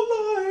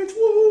light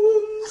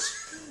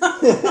wounds.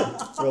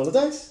 Roll the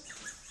dice.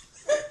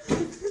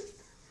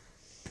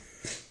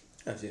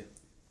 As you,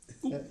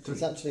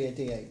 It's actually a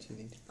D8 you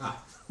need.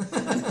 Ah.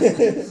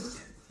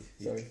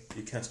 Sorry.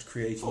 you cast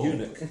create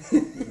eunuch.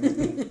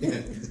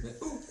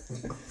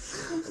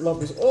 Lob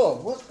goes, oh,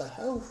 what the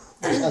hell?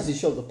 As his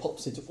shoulder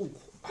pops into.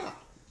 Oh,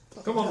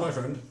 Come on, my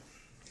friend.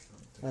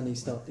 and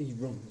he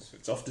runs.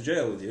 It's off to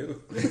jail with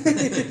you.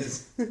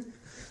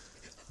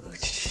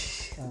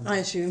 I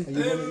assume. Are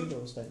you running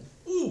or staying?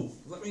 Ooh,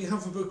 let me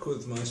have a book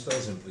with my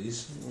spells in,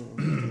 please.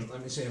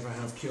 Let me see if I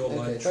have Cure Okay,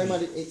 Light bear in Tree.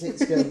 mind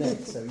it's go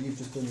next, so you've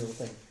just done your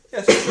thing.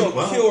 Yes, sure.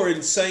 Well, Pure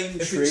insane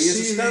If tree it's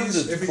is a series,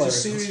 standard. if it's a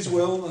series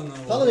will, then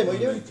I'll Paladin, what are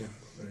you make it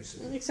very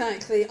soon.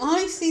 Exactly.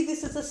 I see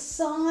this as a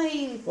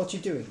sign. What are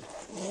you doing?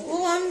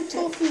 Well, I'm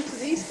talking to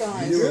these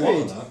guys. You do a lot of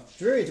Druid. that.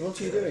 Druid, what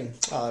are you doing?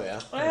 Oh, yeah.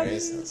 There he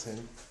is. That's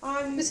him.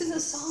 This is a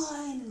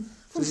sign.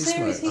 From Does he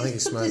Ceres, smoke? I think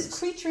he's he put this smokes.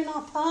 creature in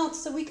our path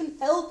so we can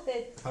help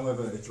it.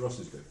 However, it's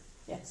Ross's good.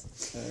 Yes.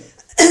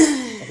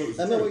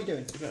 Emma, what are you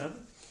doing?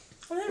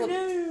 I don't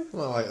know. I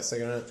like a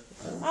cigarette.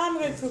 I'm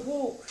going for a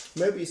walk.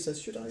 Mobius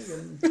says, should I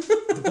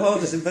The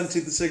bard has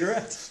invented the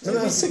cigarette. Don't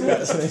have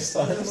cigarettes in his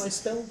sign time. of my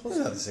spell? I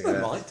don't have a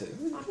cigarette. Might do.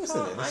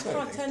 I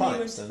can't tell you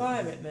when to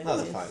fire it, maybe. I'll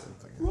have a pipe.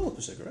 Roll up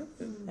a cigarette.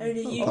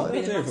 Only you Oh, can be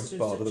I the do have a master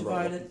bar of with such a a roll.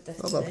 violent How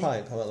destiny. about a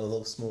pipe? How about a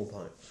little small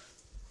pipe?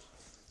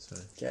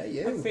 Sorry. Get I'm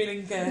you. feeling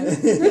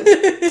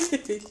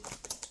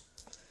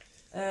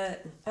I'm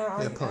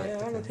pipe,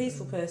 a okay.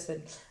 peaceful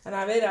person, and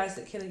I realise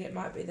that killing it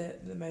might be the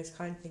most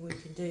kind thing we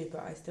can do,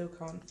 but I still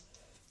can't.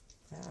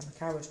 I'm a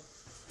coward.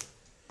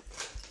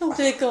 Oh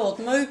dear God,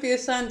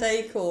 Mobius and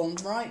Acorn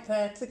right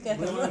there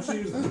together. No, I've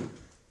used them.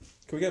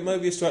 Can we get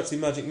Mobius to actually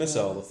magic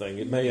missile the thing?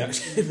 It may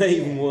actually, it may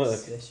even work.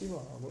 Yes, you are.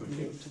 What would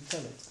you do to tell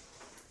it?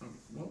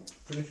 Well,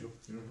 finish you.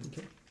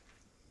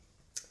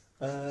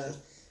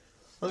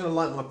 I'm going to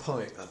light my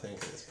pipe, I think,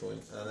 at this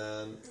point.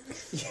 And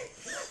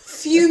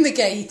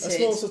Fumigate A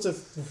small it. sort of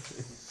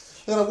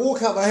I'm going to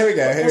walk up. Here we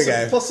go. Here we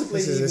go.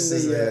 Possibly this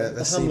is even the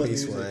the Hamlet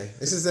Seabeast music. way.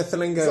 This is the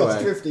Flamingo Starts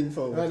way. drifting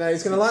forward. Right now,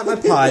 he's going to light my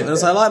pipe, and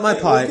as I light my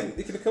pipe,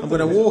 You can I'm going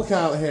to walk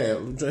out here,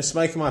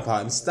 smoking my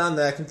pipe, and stand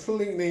there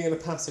completely in a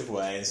passive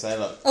way and say,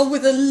 "Look, Oh,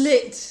 with a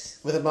lit.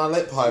 with my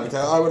lit pipe, and go,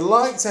 I would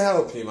like to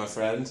help you, my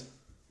friend,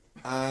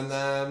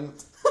 and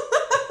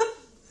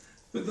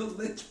With the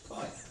lit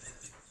pipe.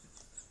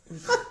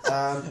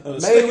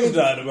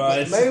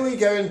 dynamite. may we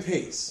go in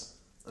peace."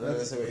 I know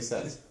that's what he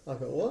says. I've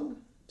got 1,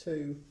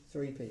 2,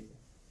 3 people.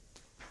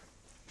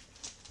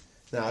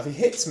 Now, if he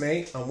hits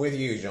me, I'm with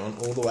you, John,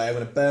 all the way. I'm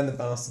going to burn the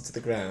bastard to the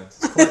ground.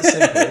 It's quite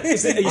simple. Are you I'm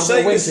saying gonna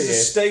this wink is a at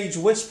stage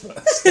whisper?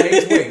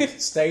 you.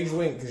 Stage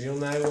wink, because you'll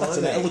know what That's I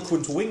an mean.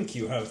 eloquent wink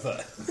you have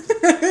there.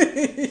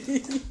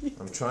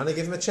 I'm trying to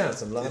give him a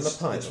chance. I'm lighting my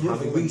pipe.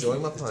 I'm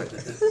enjoying my pipe.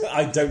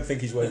 I don't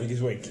think he's waving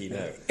his winky,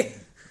 no.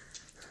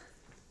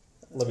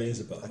 Let me use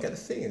a bar. I get the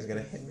feeling he's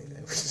going to hit me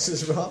now, which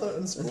is rather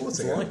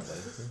unsporting. Likely.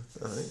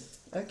 Right.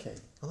 Okay.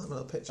 I like my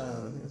little picture.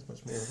 I think it's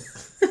much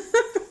more.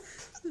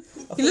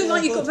 You look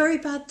like you've got very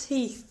bad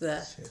teeth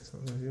there. Shit,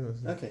 something's yours.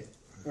 Okay.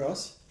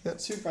 Ross, Yep.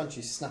 2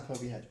 branches snap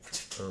over your head.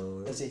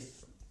 Oh, As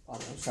if, I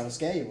don't know, trying to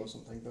scare you or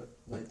something, but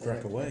they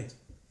Crack don't. away.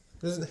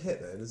 he doesn't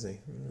hit though, does he?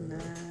 No.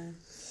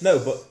 No,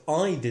 but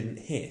I didn't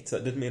hit.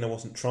 That didn't mean I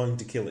wasn't trying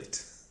to kill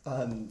it.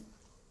 1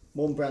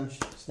 branch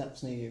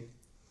snaps near you.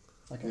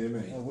 Like Near me?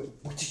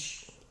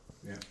 whoosh,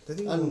 Did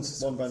he and want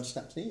to- 1 branch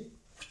snaps near you.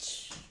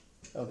 Whoosh.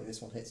 Only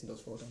this one hits and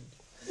does 4 damage.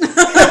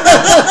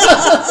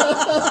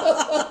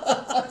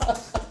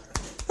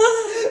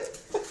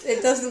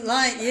 It doesn't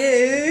like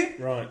you.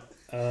 Right.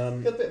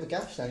 You've got a bit of a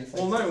gash down your face.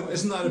 Well, no,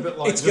 isn't that a bit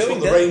like It's just going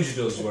what the down. ranger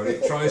does, where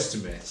it tries to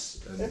miss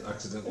and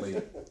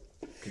accidentally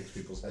kicks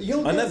people's heads?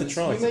 You'll I get never this.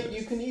 tried You, to.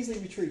 you can easily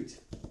retreat. To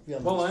be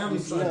honest. Well, I am You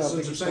trying know how to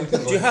big sort of it's saying got.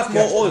 things Do you like, have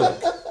more oil?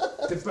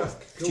 Get back.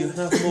 Do you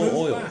have more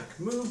oil?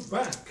 Move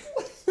back.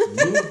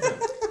 Move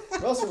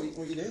back. Ross, what are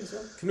you doing as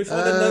well? Can we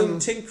find a known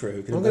tinkerer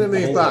who can I'm going to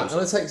invent move more back. oils? I'm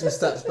going to take some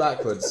steps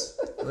backwards.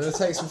 I'm going to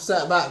take some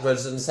steps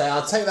backwards and say,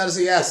 I'll take that as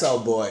a yes,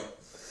 old boy.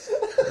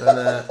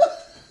 And,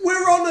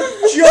 We're on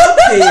a job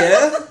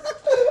here!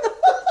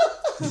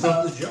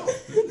 Not the job.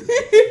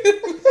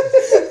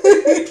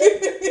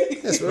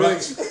 yes, we're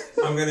Right.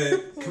 I'm going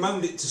to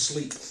command it to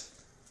sleep.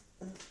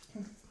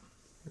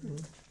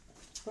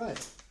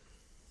 Right.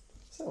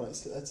 So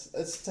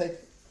let's take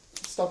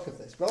stock of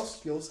this.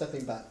 Ross, you're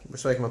stepping back. We're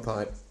smoking my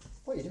pipe.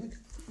 What are you doing?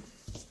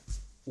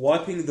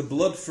 Wiping the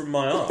blood from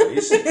my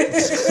eyes.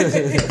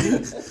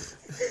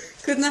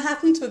 Couldn't have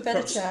happened to a better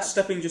Perhaps chap.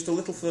 stepping just a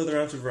little further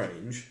out of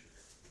range,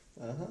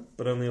 Uh-huh.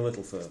 but only a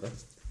little further.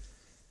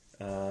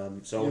 So I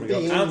You're want to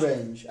being go in out.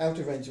 range. Out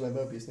of range where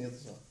Mobius and the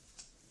others are.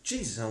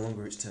 Jesus, how long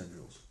are its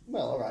tendrils?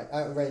 Well, alright.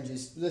 Out of range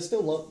is... There's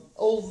still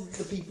all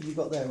the people you've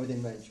got there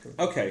within range.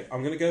 Currently. Okay,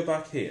 I'm going to go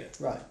back here.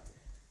 Right.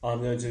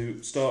 I'm going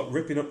to start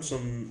ripping up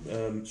some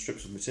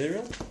strips of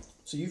material.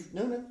 So you've...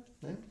 No.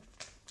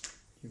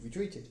 You've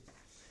retreated.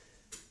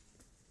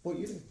 What are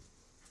you doing?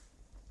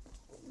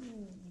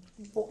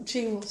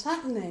 Watching what's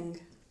happening.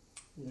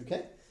 You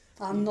okay?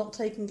 I'm not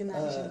taking an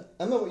action.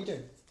 Emma, what are you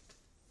doing?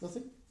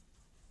 Nothing?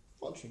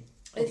 Watching?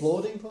 It's-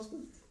 Applauding, possibly?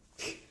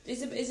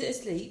 Is it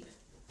asleep?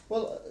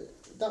 Well,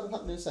 that will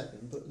happen in a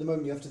second, but at the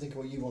moment you have to think of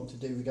what you want to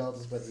do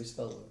regardless of whether his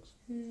spell works.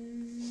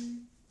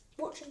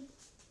 Watching.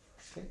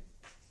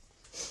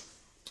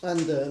 And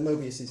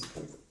Mobius is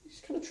he's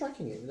kind of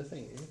tracking it with a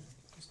finger,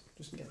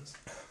 just in case.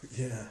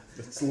 Yeah,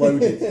 it's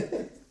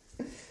loaded.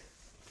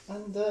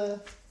 And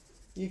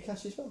you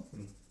cast your spell.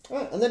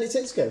 Right, and then it's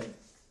its go.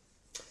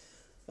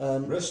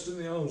 Rest in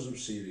the arms of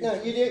Sirius.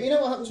 No, you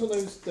know what happens when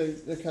those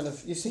the kind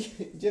of you see?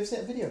 Do you ever see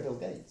a video of Bill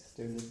Gates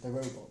doing the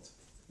robot?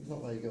 He's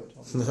not very good.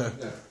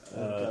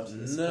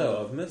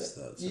 No, I've missed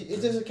that.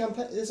 There's a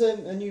campaign. There's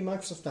a new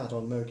Microsoft ad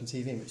on American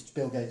TV in which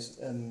Bill Gates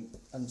and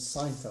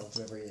Seinfeld,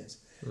 whoever he is.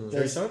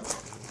 Jerry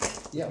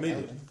Seinfeld? Yeah, Comedian.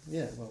 apparently.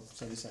 Yeah, well,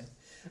 so they say.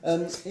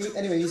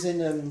 Anyway, he's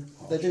in.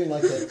 They're doing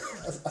like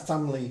a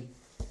family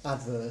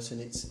advert,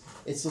 and it's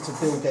sort of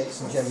Bill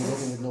Gates and Jerry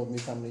living with an ordinary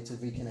family to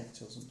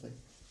reconnect or something,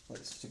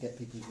 like to get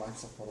people's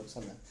Microsoft products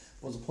on there.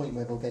 There was a point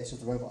where Bill Gates was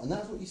the robot, and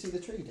that's what you see the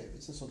tree do.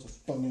 It's a sort of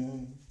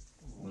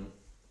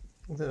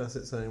I think that's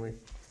it saying we.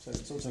 So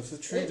it's also if the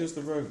tree does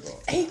the robot.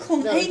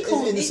 Acorn, No,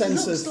 Acorn, in the it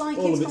sense looks of like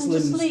all it's of its gone to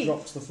limbs sleep.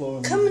 drop to the floor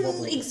and Come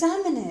wobble. and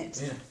examine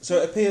it. Yeah. So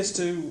it appears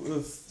to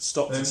have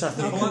stopped The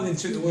attacking. lightning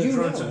took the words You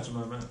right know. out of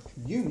my mouth.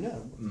 You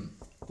know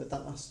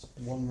that lasts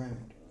one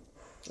round.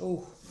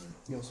 Oh,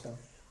 your spell.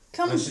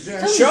 Come, I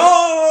suggest-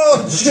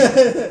 come.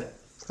 Charge!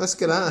 Let's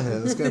get out of here.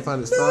 Let's go and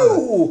find his father.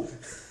 No!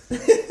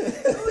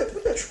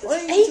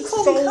 Trying to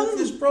Acorn, solve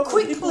this come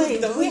problem. People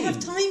quickly. are We dying. have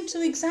time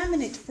to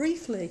examine it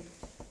briefly.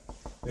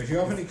 If you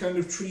have any kind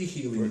of tree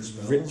healing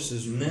spell, rips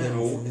his now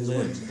limb is from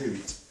when limb. to do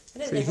it. I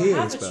don't Tree think I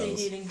healing have a tree spells.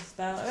 healing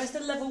spell. Am I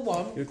still level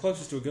 1? You're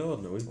closest to a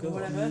gardener. We've Or got.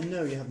 whatever.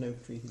 No, you have no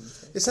tree healing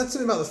spell. It said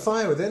something about the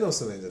fire within or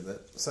something, didn't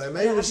it? So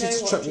maybe Yeah, we I should know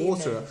just what chuck you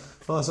water mean. up.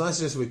 Oh, so I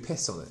suggest we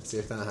piss on it, see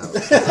if that helps.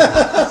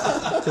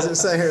 Because it was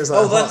saying here it was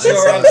like. Oh, that's hot, your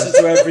so- answer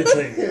to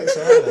everything. Yeah, it's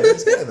alright then.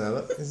 It's getting there,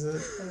 look. Isn't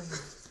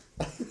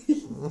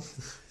it?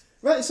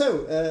 Right,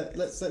 so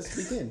let's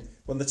begin.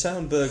 When the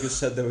town burghers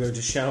said they were going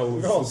to shower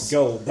with Ross.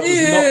 gold, that was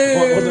not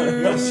quite what I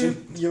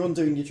imagined. You're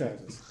undoing your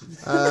trousers.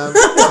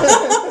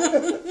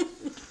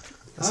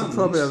 It's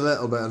probably a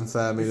little bit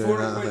unfair me doing Before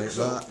that, it I wakes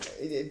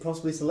think. up.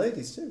 Possibly to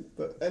ladies too.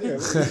 But anyway,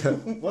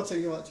 what are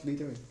you actually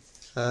doing?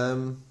 But,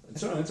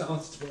 It's alright, I'll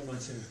spoil my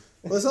tea.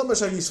 well, there's not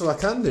much useful I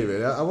can do,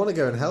 really. I want to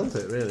go and help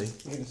it, really.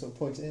 You're going to sort of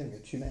point at him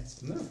and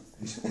tunette. No.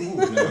 Ooh,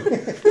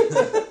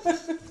 no.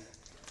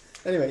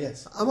 Anyway,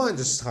 yes. I might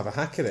just have a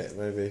hack at it,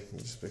 maybe,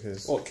 just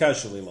because. What,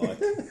 casually like?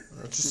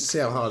 Just to see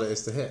how hard it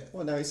is to hit.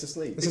 Well, now it's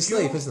asleep. It's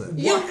asleep, isn't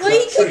it? You Whack that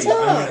wake it tree,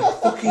 I'm up. going to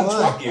fucking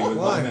twat you with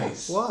Why? my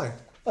mace. Why?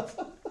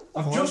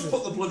 I've just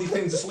put the bloody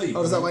thing to sleep.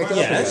 Oh, does that wake it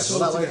Yes. up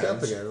again? Will that wake it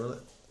up again, will it?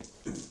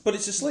 But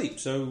it's asleep,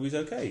 so he's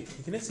okay.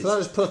 You can hit Can I it.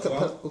 just pluck up?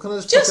 Well, Can I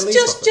just pluck a leaf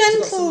Just off it? It's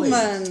got some leaves.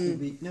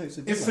 gentlemen. No, it's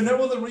a If for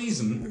no other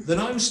reason than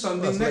I'm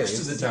standing That's next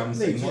leaves. to the damn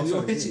thing Leaves, while yeah,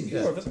 you're sorry, hitting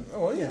yeah. it. Oh,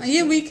 well, yeah.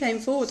 Yeah, we came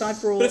forward. I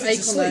brought But if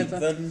it's Acorn asleep, over.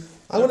 then.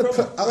 I'm going to no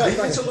put. problem. Leave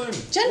it alone.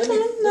 Gentlemen,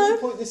 Let me no.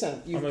 point this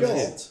out. You've I'm over got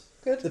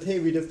here. the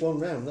period of one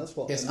round. That's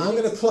what. Yes, you I'm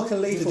need going to pluck a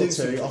leaf to or do two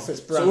something. off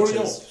its So hurry up,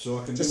 branches. so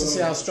I can Just do to what see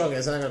I how want. strong it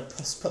is, and I'm going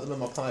to put them in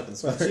my pipe and Right,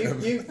 smoke so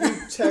them. you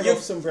tear You- off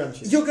some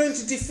branches. You're going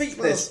to defeat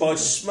this by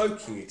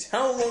smoking it.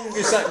 How long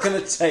is that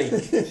going to take?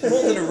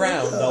 More than a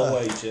round, I'll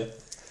wager.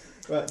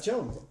 Right,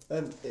 John.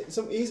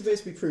 He's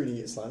basically pruning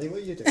it slightly. What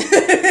are you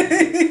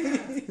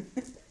doing?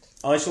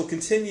 I shall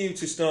continue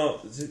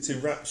to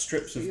wrap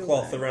strips of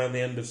cloth around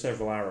the end of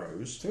several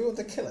arrows Do we want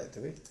to kill it,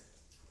 do we?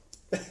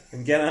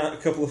 and get out a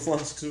couple of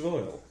flasks of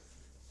oil.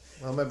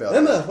 Well, maybe I'll.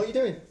 Emma, what are you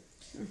doing?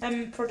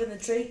 I'm prodding the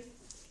tree,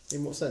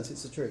 In what sense?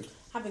 It's a tree.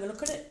 having a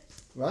look at it.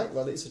 Right,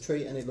 well, it's a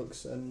tree and it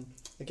looks,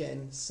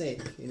 again,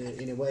 sick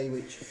in a way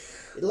which,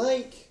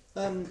 like,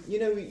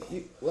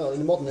 well, in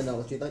the modern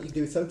analogy, like you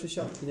do with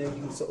Photoshop, you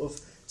can sort of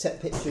take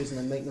pictures and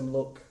then make them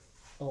look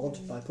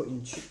odd by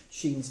putting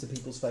sheens to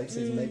people's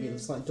faces and maybe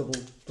it's like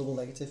double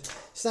negative.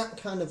 It's that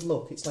kind of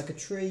look. It's like a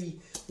tree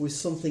with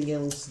something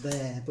else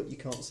there, but you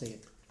can't see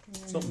it.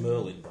 It's not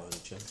Merlin by any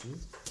chance, is it?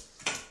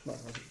 Right,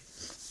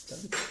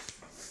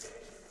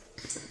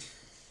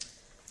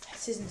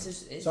 It isn't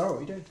as... It's, Sorry, what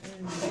are you doing?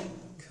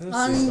 Curses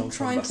I'm non-combat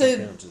trying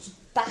to- encounters.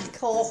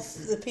 Back off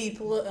the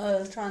people that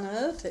are trying to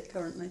hurt it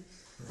currently.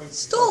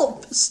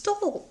 Stop!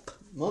 Martin,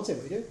 what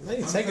are you doing?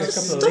 Maybe taking a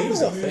couple of Stop.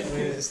 leaves off it. I mean,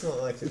 it's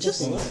not like it's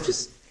Just.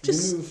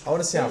 Move. I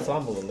want to see how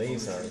flammable the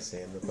leaves are. You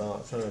see, in the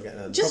bark. I'm trying to get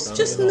a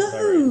Just not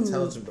very no.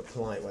 intelligent but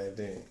polite way of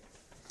doing it.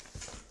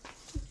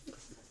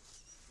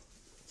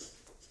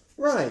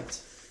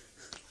 Right.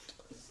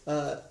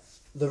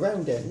 The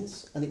round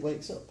ends and it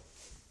wakes up.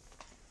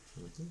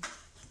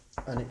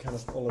 And it kind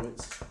of, all of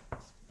its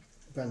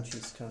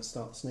branches kind of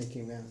start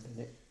snaking around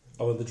in it.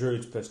 Oh, and the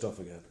druid's pissed off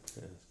again.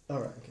 Yes,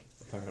 Alright, okay.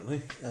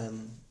 apparently.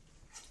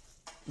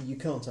 You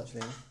can't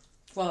actually.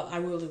 well, I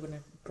will do when I...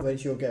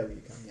 Where's your go?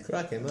 You can, yeah.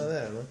 Cracking, not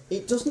there, man.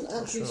 It doesn't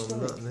actually Sure, I'm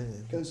strike. not near.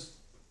 It goes,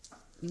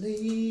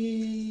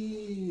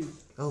 leave.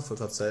 Oh, for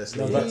God's sake, it's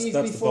No, leave. that's- Leave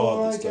the before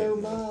bard I that's go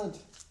taken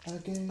it. mad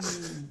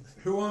again.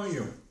 Who are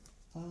you?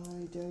 I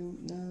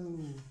don't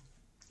know.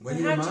 When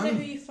How you're a do you know who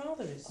man? your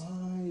father is?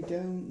 I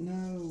don't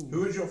know.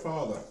 Who is your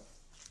father?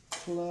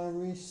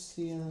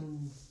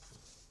 Clarician.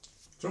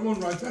 Someone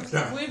write that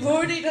down. We've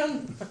already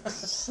done...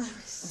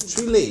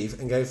 Should we leave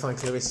and go find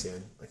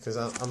Clarician? Because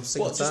I'm sick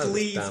What, and just tired of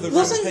leave this the damn-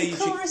 Wasn't Rampage-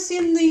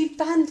 Clarician the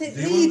bandit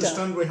Do you leader?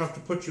 understand we have to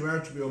put you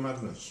out of your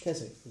madness?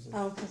 Keswick, was it?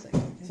 Oh, Keswick.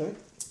 Sorry?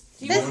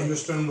 Do you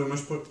understand we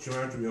must put you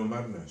out of your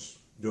madness?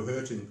 You're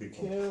hurting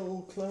people.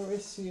 Kill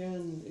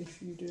Clarician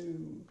if you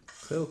do.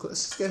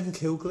 Let's just go and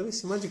kill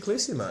Clarician. Imagine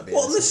Clarician might be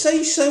What, the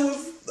innocent. say-so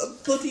of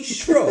a bloody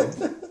shrub?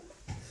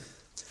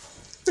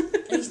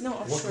 He's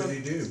not a What shrub.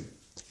 did he do?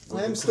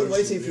 I am still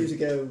waiting for you to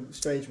go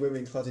strange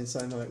women clad in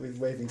samite with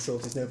waving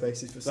swords is no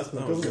basis for That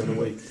system of was going a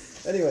government. week.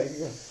 Anyway,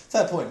 yeah.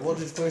 Fair point. What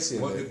did Clarician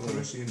What do? did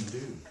Clarician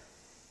do?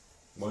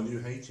 Why do you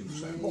hate him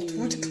so? What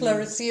would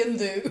Clarician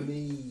do?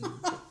 Me.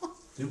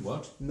 Do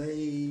what?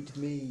 Made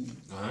me.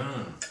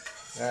 Ah.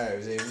 Oh,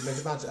 is he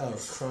magic? Oh,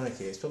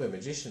 crikey! It's probably a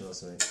magician or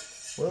something.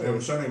 Well,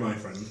 I'm sorry, my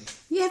friend.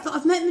 Yeah, but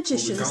I've met But we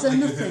magicians. can't They're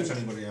make you hurt nothing.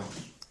 anybody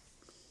else.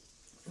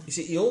 You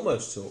see, he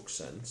almost talks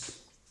sense.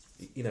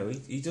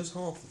 he does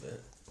half of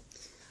it.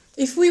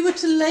 If we were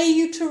to lay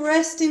you to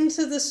rest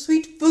into the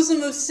sweet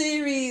bosom of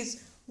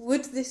Ceres,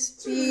 would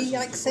this be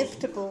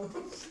acceptable?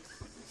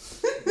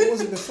 What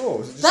was it before?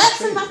 Was it just That's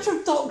tree? a matter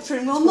of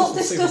doctrine. We'll not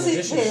discuss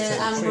it here,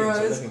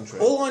 Ambrose.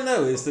 All I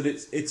know is that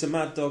it's a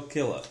mad dog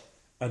killer,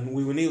 and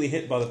we were nearly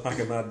hit by the pack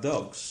of mad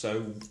dogs.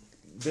 So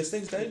this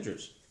thing's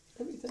dangerous.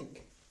 What do you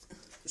think?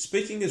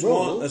 Speaking as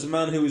Roll. as a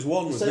man who is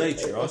one with So,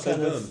 nature, I say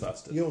kind of burn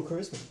faster. Your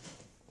charisma.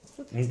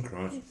 Oh,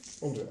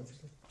 Christ. Under it,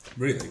 obviously.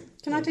 Really?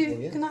 Can I do? Well,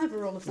 yeah. Can I have a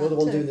roll of that You're the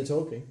one too? doing the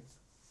talking.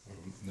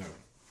 No.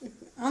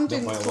 I'm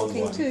doing by the a long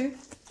talking way. too.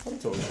 I'm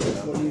talking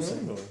about What are you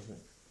saying?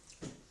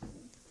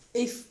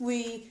 If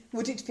we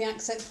would it be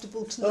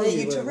acceptable to Oh, lay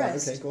you were, to right,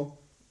 rest? okay, go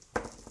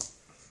on.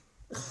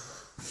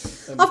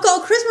 I've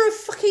got a charisma of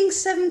fucking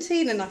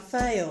 17 and I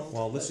fail.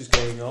 While this is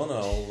going on,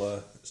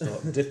 I'll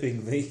start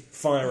dipping the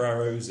fire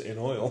arrows in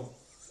oil.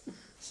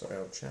 Sorry,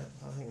 old chap.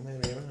 I think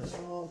maybe you're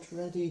right. Not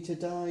ready to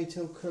die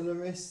till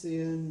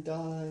Clarician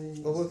dies.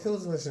 Well, we'll kill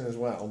Clarician as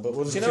well, but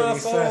we'll just Do you know kill how you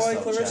far first, away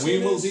old Clarician chap. We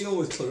will deal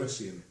with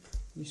Clarician.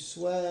 You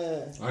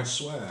swear I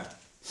swear.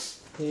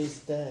 his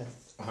death.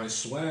 I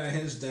swear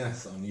his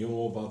death on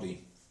your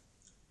body.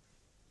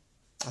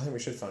 I think we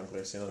should find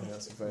Clarician. I think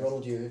that's a very...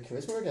 Rolled your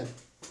charisma again.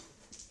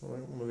 Well,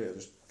 maybe it'll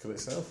just kill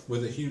itself.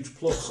 With a huge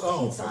plus.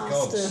 Oh, for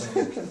God's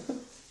sake.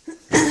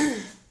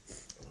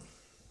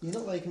 You're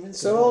not very convincing.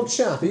 So, old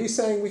chap, are you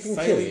saying we can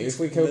kill you if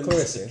we kill The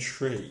Clarician?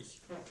 tree.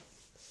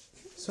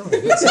 Sorry,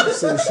 that's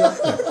absolutely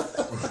shocking.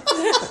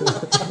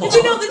 Did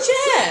you not the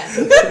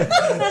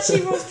chair? That's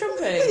she Ross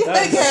trumping.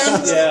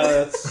 Again. Yeah,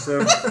 that's.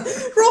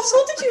 Ross,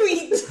 what did you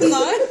eat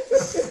tonight?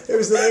 It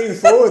was the leaning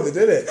forward that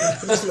did it.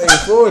 It just leaned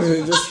forward and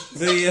it just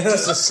The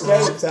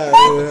escaped out of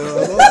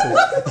the bottom.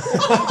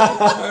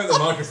 Oh, the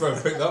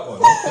microphone picked that one.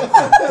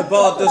 the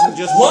bard doesn't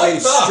just Like play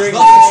that! strings.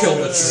 That'll kill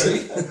the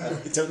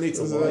tree. You don't need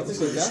to Was light it-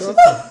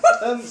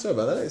 it. Sorry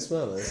about that, it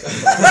smells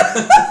nice.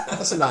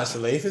 That's a nice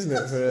relief, isn't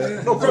it?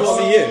 For, Not good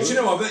for you. Do you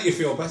know, I bet you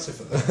feel better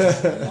for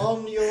that.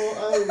 On your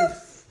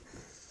oath.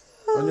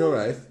 on your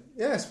oath.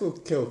 Yes, we'll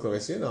kill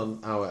Clarician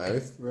on our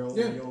oath. Roll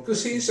Yeah, your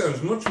because he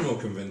sounds much more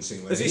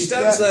convincing than As he he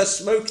stands Yeah. there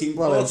smoking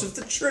Well, parts of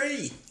the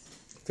tree.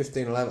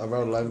 15, 11. I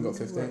rolled 11, got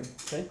 15.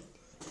 Okay.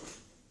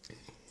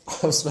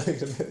 I'm smoking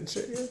a bit of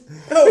chicken.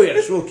 Oh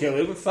yes, we'll kill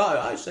him with fire.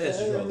 I say this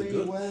is rather Very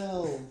good.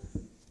 well.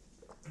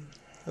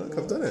 Look,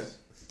 I've done it.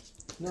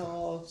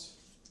 Not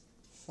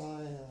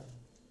fire.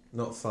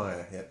 Not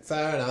fire yet.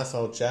 Fair enough,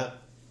 old chap.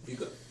 You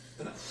got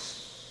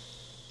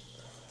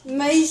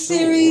May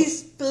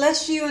Ceres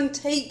bless you and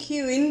take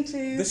you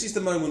into. This is the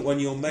moment when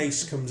your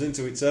mace comes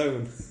into its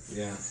own.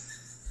 yeah.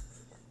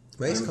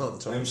 Mace can't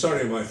talk. I'm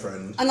sorry, my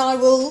friend. And I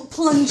will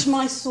plunge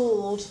my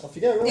sword. Off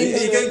you go. Roll Are you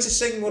your going to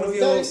sing one of Roll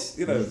your, dice.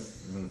 you know,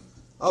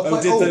 I'll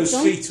oh, did those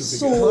don't feet would be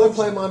sword. good. Can I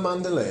play my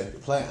mandolin?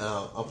 Play it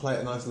out. I'll play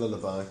it a nice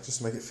lullaby. Just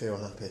to make it feel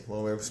happy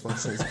while we're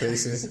smashing its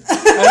pieces.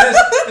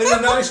 And in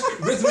a nice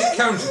rhythmic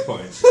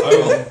counterpoint, I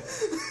will,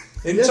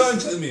 in Yes. time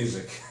to the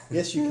music.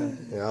 Yes, you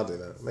can. Yeah, I'll do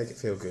that. Make it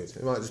feel good.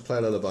 It might just play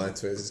a lullaby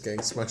to it as it's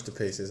getting smashed to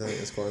pieces. I think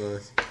that's quite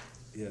nice.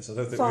 Yes, I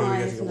don't think we're going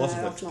to be Five, getting a lot no,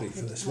 of I've XP not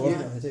for this been- one. You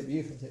know, I did.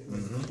 You've hit it. I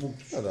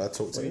don't know, I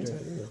talked to you.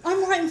 didn't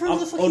I'm right in front of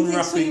the I'm fucking thing,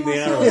 unwrapping swinging the my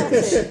arrow. sword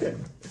at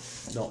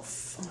it. Not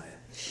fire.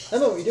 I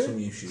know what you're Some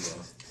doing. use you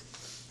are.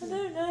 I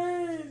don't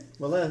know.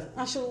 Well, they're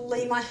I shall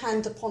lay my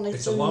hand upon it.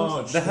 It's a and-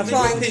 large. They're having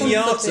Try a and comfort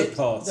pinata it.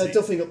 party.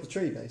 duffing up the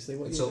tree, basically.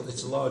 What are It's you a, doing?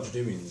 it's a large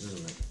doings,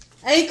 isn't it?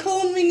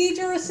 Acorn, we need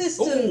your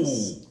assistance.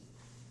 Ooh.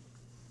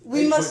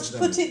 We 8 must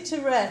points put it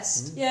to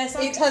rest. Yes,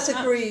 It has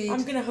agreed.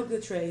 I'm going to hug the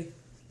tree.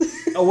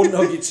 I wouldn't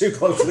hug you too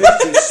closely.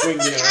 It's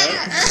swinging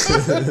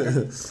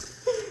around.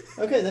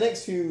 Okay, the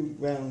next few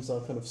rounds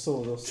are kind of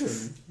sawdust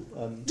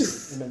and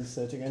immense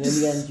searching, and in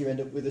the end you end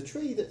up with a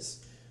tree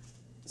that's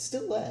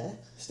still there,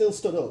 still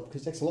stood up,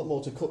 because it takes a lot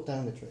more to cut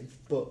down a tree,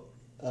 but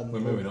We're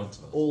moving on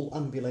to that. all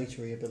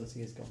ambulatory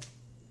ability is gone.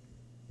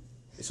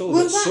 It's all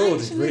Well, a bit that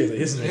sordid, actually-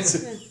 really, isn't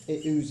it?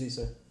 It oozes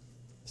a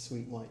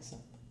sweet white sap.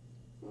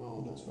 Oh.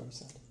 It looks very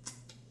sad.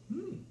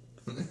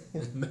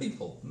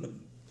 Maple.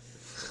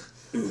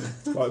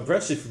 Quite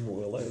impressive from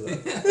what we'll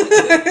later.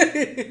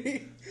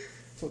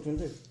 So what do you want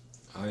to do?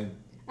 I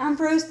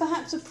Ambrose,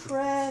 perhaps a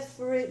prayer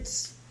for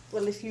its.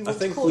 Well, if you I would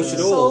think call we it should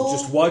soul. all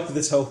just wipe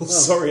this whole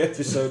sorry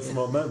episode from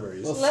our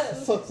memories. Well,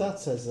 Let- fuck that,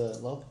 says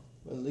Lob.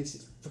 Well, at least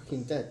it's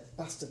fucking dead.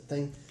 Bastard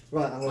thing.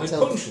 Right, I'm going I to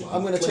tell... punch Lob.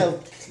 I'm going to Clear.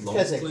 tell Lob,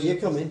 Keswick, clear. you're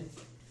coming.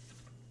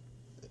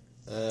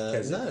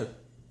 No.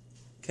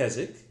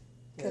 Keswick?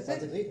 Yes, I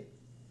didn't need it.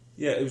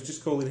 Yeah, it was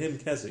just calling him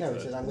Keswick. No, though.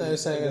 it said I'm No, gonna-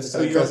 saying I'm it's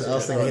gonna- you're- I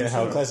was thinking right, how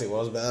sorry. close it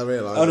was, but I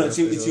realised. Oh no, it's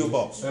your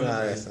boss.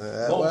 Yes.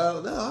 Bob.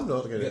 Well, no, I'm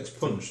not He going gets to.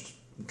 punched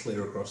and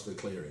clear across the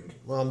clearing.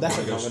 Well, I'm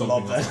definitely Might not go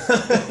going to lob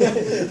stomping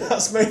then.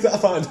 That's made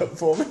that mind up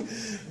for me.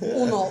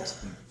 Or not.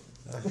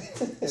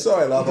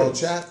 Sorry, love, old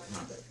chap.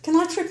 Can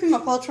I trip him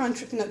up? I'll try and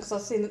trip him up because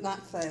I've seen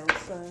that failed.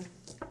 So,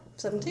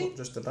 17?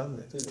 Just a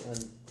bandit.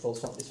 And Paul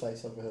slapped his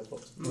face over her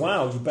foot.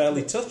 Wow, you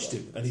barely touched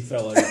him and he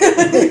fell over.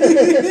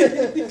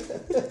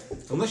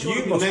 Unless you, You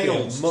want to must be be a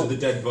nailed to monk. the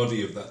dead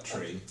body of that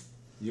tree.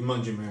 You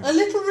mind your A mouth.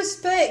 little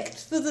respect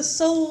for the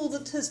soul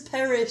that has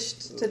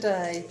perished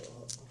today.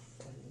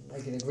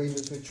 Making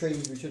agreements with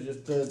trees, we should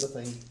just burn the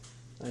thing.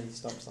 And he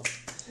stops that.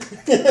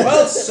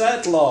 Well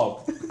said,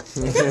 Log. And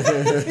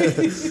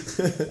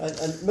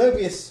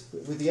Mobius,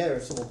 with the air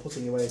of someone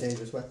putting away a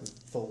dangerous weapon,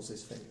 folds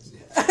his fingers.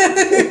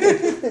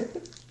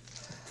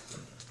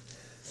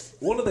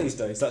 One of these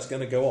days, that's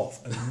going to go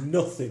off, and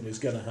nothing is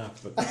going to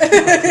happen.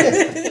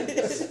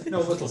 No,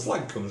 a little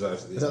flag comes out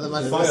of the Is that the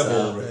magic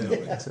fireball missile?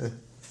 written on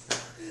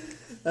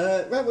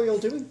it. Right, what are you all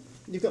doing?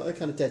 You've got a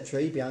kind of dead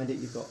tree behind it.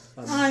 You've got.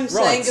 I'm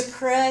saying a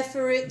prayer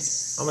for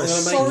its I'm gonna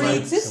sorry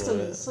make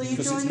existence. Are you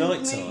because it's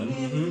joining night-time.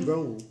 me in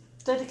roll.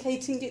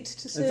 dedicating it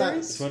to In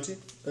fact, Ceres?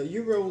 20?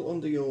 You roll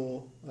under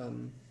your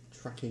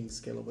tracking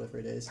skill or whatever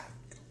it is.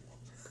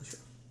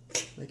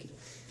 Make it.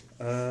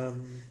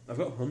 I've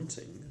got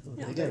hunting.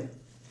 There you go.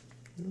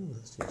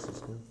 That's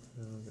useless now.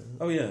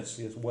 Oh yes,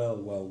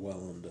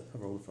 well under.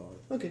 I've rolled a 5.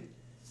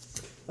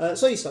 Okay.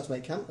 So you start to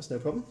make camp. That's no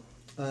problem.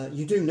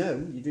 You do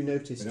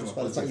notice You know just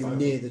what, by the fact you're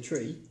plenty of near the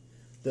tree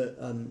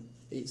that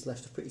it's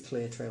left a pretty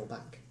clear trail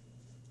back.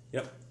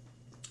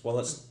 Well,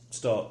 let's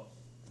start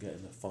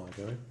getting the fire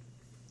going.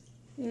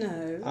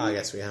 No. I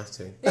guess we have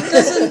to. It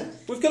doesn't.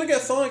 We've got to get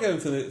a fire going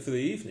for the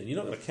evening. You're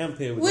not going to camp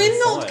here with We're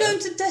no not fire. going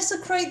to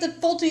desecrate the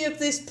body of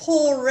this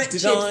poor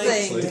wretched Did I-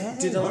 thing.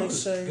 Did I I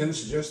was say- going to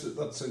suggest that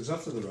that's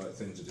exactly the right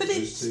thing to do. But it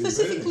is to burn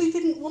specifically it.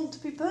 didn't want to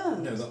be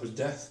burned. No, that was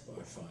death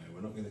by fire.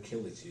 We're not going to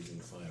kill it using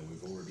fire.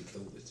 We've already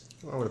killed it.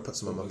 I'm going to put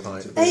some on my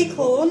pipe.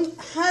 Acorn,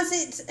 has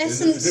its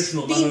essence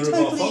traditional been manner of our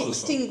totally fathers'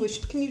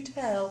 extinguished? Can you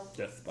tell?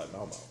 Death by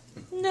Malmo.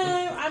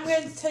 No, I'm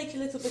going to take a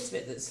little bit of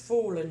it that's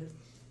fallen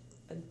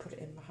and put it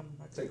in my handbag.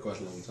 Take quite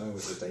a long time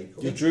with this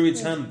acorn. Your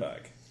druid's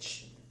handbag.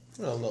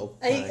 Well, a little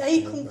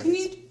Acorn, can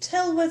you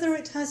tell whether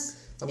it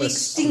has I'm gonna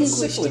extinguished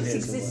sickle in its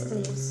here somewhere.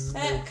 existence?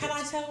 Can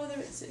I tell whether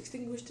it's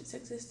extinguished its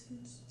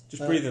existence?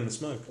 Just breathe in the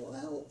smoke.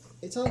 Well,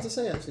 it's hard to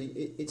say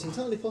actually. It's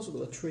entirely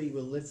possible a tree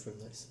will live from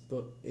this,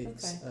 but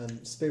its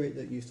spirit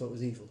that you thought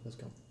was evil has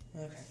gone.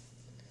 Okay.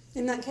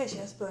 In that case,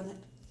 yes, burn it.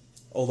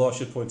 Although I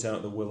should point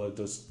out the willow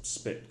does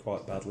spit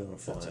quite badly on a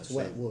fire. It's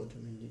wet wood.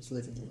 I mean, it's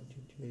living wood. Do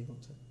you really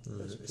want to?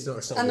 It's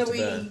not And good are to we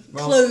burn.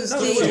 Well, closed no,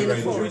 in we in won't the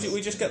raise forest?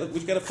 We just get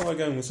a fire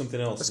going with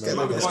something else. Let's and get then-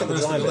 Might be let's quite get the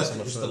nice to dry let bits on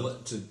the just to front.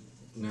 let to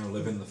now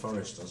live in the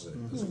forest as a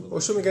little.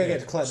 Or should we go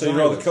get collect So you'd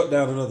dry rather wood? cut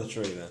down another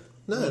tree then?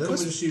 No, Can we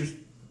let's- just use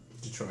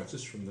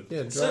detritus from the...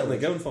 yeah, dry Certainly,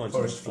 wood. go and find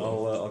Forest some.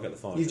 floor. I'll get the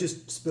fire. You've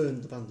just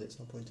spurned the bandits.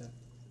 I'll point out.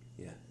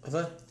 Have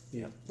I?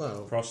 Yeah.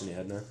 Well, Crossing your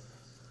head now.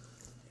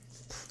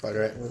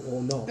 bugger it.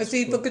 Or not. Has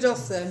he but- buggered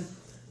off then?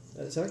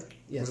 Sorry?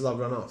 Yes. Has Lob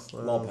run off?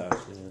 Lob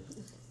house,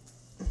 yeah.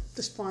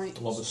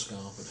 Despite. Lob of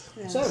scarpered.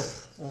 Yeah. So,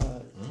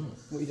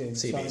 what are you doing? CB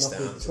Starting off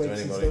stands, with is twigs there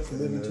and anybody stuff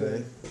and moving to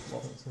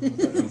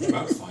in a... It's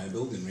about fire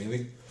building,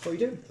 really. What are you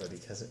doing? Bloody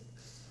Keswick.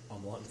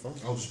 I'm lighting fire.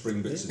 I'll just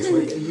bring bits of Are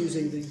you twig.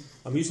 using the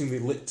the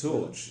lit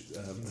torch that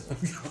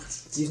I've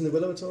got. using the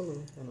willow at all? Or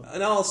not?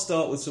 And I'll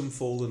start with some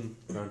fallen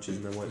branches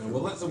and then wait for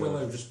We'll it let the to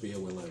willow go. just be a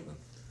willow then.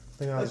 I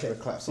think I was going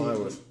to collect so you-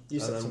 firewood. You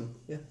set Um, some,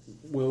 yeah.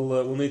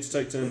 We'll need to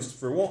take turns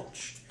for a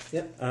watch.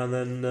 Yep. And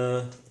then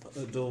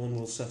at dawn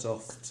we'll set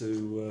off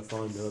to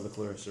find whoever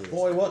Clarissa is.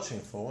 What are we watching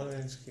for? Why don't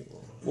we just keep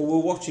watching? Well,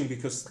 we're watching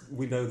because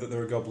we know that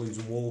there are goblins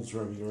and wolves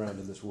roaming around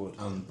in this wood.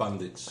 And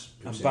bandits.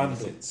 who And seem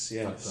bandits,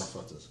 to like yes.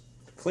 laugh at us.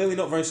 Clearly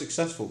not very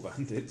successful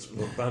bandits,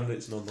 but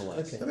bandits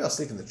nonetheless. Okay. Maybe I'll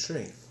sleep in the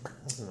tree.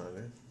 That's an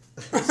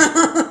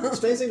idea.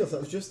 Strangely enough, that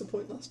was just the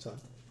point last time.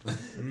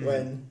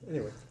 When,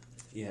 anyway.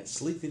 Yeah,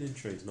 sleeping in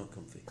trees, not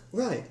comfy.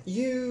 Right,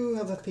 you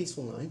have a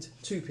peaceful night.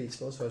 Too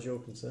peaceful as far as you're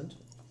concerned.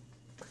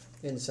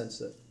 In the sense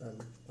that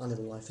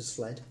animal life has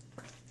fled.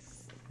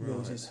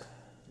 Yours Right. is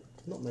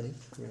not many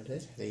around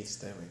here. Please,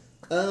 don't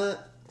we?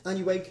 And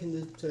you wake in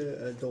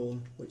the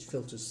dawn, which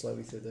filters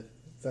slowly through the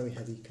very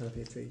heavy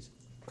canopy of trees.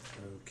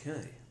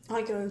 Okay.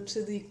 I go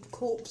to the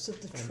corpse of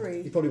the You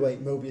tree. probably wake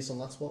Mobius on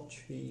last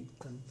watch. He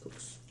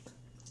cooks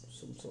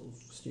some sort of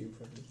stew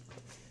for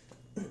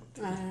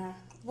everybody.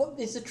 What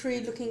is the tree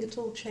looking at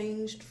all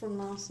changed from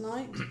last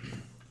night?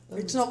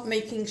 It's not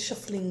making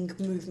shuffling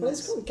Well, movements.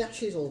 it's got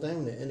gashes all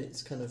down it, and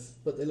it's kind of,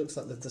 but it looks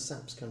like the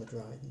sap's kind of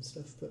dried and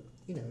stuff. But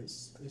you know,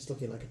 it's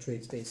looking like a tree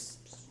that's been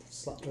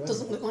slapped around.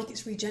 Doesn't look like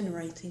it's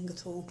regenerating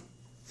at all.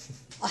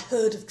 I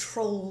heard of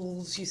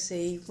trolls, you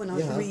see, when I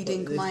was Yeah,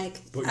 reading but my.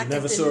 But you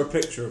never saw a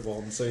academic- picture of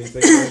one, so you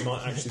think they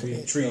might actually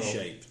be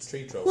tree-shaped.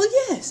 Tree troll. Well,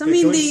 yes. I Bit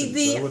mean, coincidence,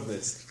 though, the wouldn't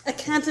it?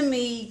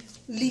 academy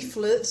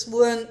leaflets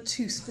weren't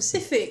too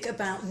specific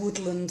about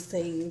woodland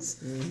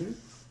things.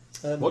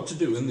 What to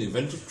do in the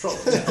event of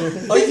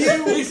trouble? Are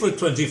you Leaflet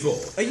 24.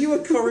 Are you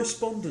a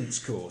correspondence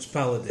course,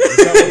 Paladin? Is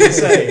that what you're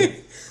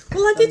saying?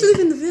 Well, I did live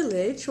in the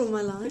village all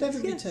my life. Could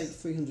everybody yes. take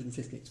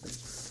 350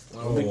 experience?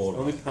 Only, Oh,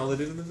 only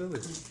Paladin in the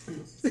village.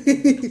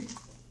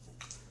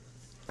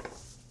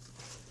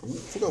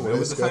 Forgot where what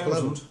was it's the got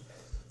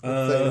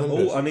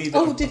level. I need.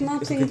 Oh, did if I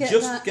Martin could get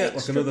just that get like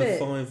extra another bit?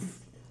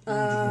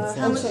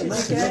 How much did you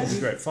That'd get? be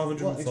great.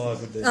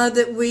 505 would be.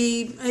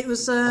 It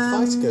was.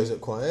 Fighter goes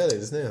up quite early,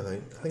 doesn't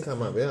it? I think I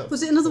might be up.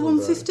 Was it another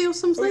 150 or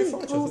something? Oh, yeah, fighter, Or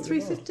I think it was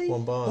 350?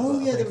 One bar. Oh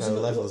but yeah, I there think was I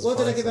level as a what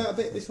did I give fighter. out a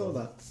bit before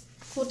that?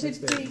 What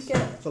did we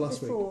get For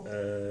last week. before?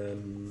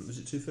 Was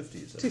it 250?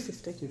 You said?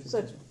 250. So,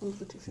 on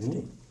for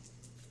 250.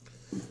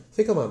 I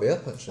think I might be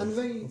up actually. And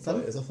very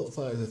Fighters, I thought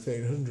fighters are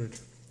 300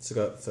 to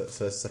go up for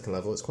first, second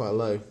level. It's quite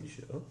low. You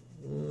sure?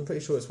 I'm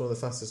pretty sure it's one of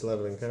the fastest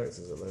leveling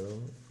characters at the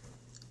moment.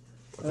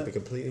 I could be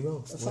completely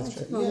wrong. a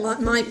fighter. Well, Yeah.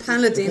 my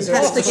paladin Because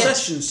has to The get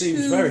session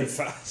seems very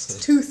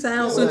fast.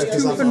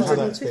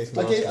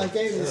 2,250. I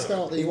gave him the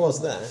start. He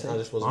was there. I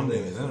just wasn't I'm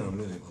doing nearly it. there. I'm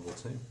nearly at level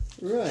 2.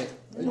 Right.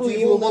 Oh, Do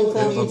you were all know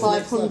what we need for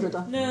next level?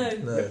 1,500. No.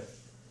 No.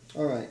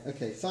 All right.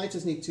 Okay.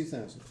 Fighters need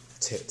 2,000.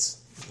 Tits.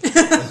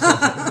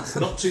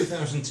 Not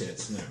 2,000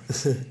 tits, no.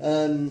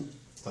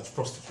 That's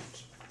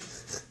prostitutes.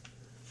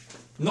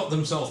 Not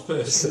themselves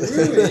personally.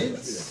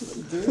 Druids.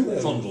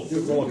 Fondled.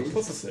 Druids.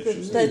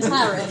 Pufferfish. The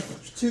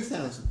tariff.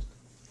 2,000.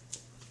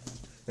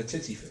 A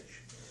titty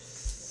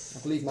fish. I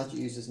believe magic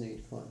users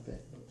need quite a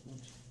bit.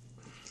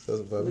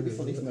 Doesn't It bother would me. be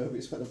funny for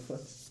Mobius when I'm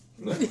first.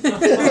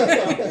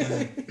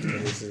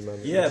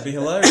 Yeah, it'd be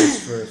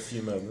hilarious for a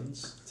few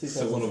moments.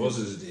 So one of us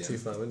is a DM.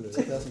 2,500.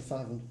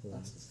 2,500.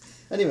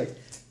 Anyway,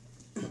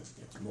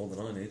 It's more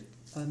than I need.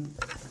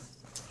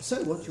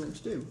 so what do you want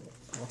to do,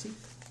 Marty?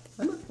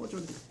 Emma, what do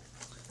you want to do?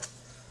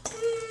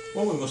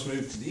 Well, we must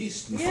move to the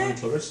east and Yeah. find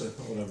Clarissa, or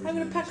whatever. I'm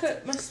going to pack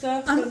up my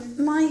stuff. I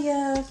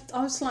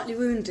was slightly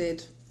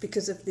wounded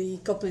because of the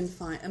goblin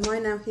fight. Am I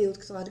now healed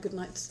because I had a good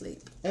night's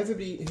sleep?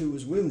 Everybody who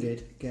was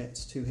wounded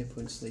gets 2 hit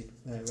points sleep,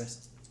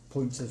 rest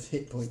points of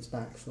hit points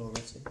back for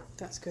resting.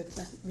 That's good.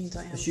 That means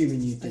I am.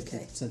 Assuming you did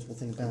Okay. the sensible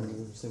thing about the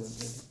wounds, they weren't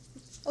wounded.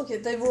 Okay,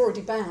 they were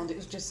already bound. It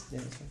was just Yeah,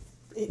 that's right.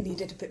 it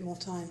needed a bit more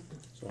time.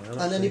 So I am And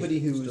actually anybody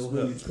who was still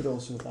wounded hurt. could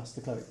also have asked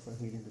the cleric for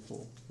healing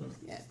before.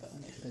 Yeah, but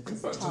In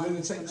fact, I'm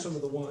going to take some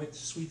of the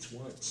sweet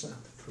white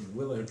sap from the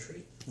willow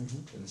tree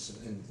Mm-hmm. and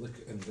examine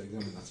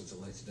that at a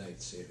later date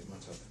to see if it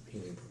might have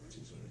healing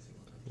properties or anything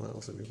like that. Might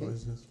also be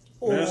poisonous.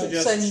 or May I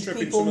suggest send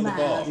stripping people some of the mad.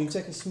 bark? You can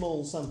take a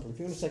small sample. If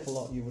you want to take a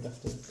lot, you would have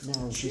to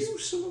narrow this. Chew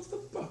some of the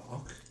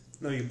bark?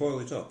 No, you boil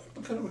it up.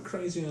 What kind of a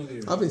crazy idea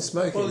is I've been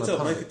smoking Boil my it up,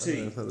 pipe. make a I don't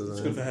tea. know if that does It's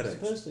anything. good for headaches.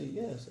 Supposedly,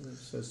 yes,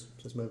 says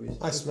Mobius.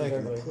 I smoke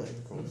in my Very, pipe. very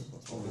quick.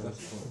 Oh, that as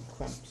well.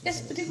 Cramps.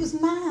 Yes, but it was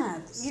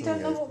mad. You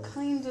don't know what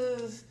kind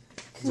of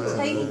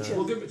contagion.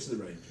 We'll give it to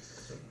the ranger.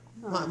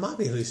 Might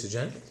be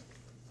hallucinogenic.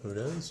 Who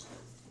knows?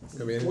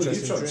 Could be an Well, you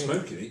interesting tried drink.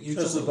 smoking it. You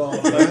Does the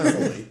told bar me.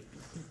 playfully?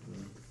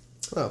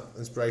 Well,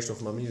 inspirational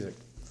for my music.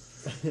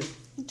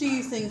 Do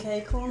you think,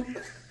 Acorn?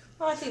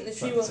 I think the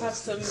tree will have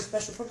some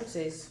special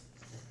properties.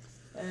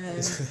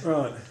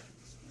 Right. I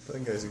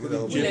think it's a good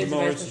Well, old Jim loads of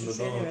very Morrison, special the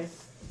tree bar. anyway.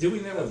 Do we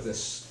know of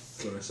this,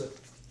 Clarissa?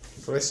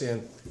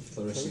 Florician.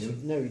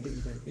 Clarician? No, you don't.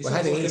 He We're sounds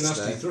heading like a east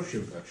nasty today. thrush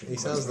infection. He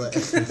sounds like.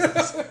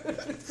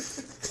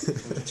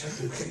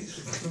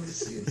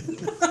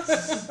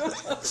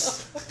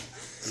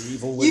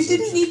 Evil You wizard.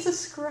 didn't need to In the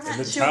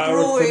scratch your Tower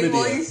of groin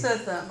while Chlamydia. you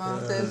said that,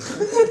 Martin.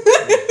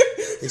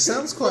 He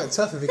sounds quite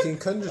tough if he can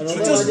conjure And It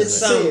although trees. I doesn't didn't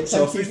sound see it,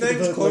 tough. thank you His for the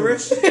name's verbal-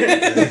 Clarissa.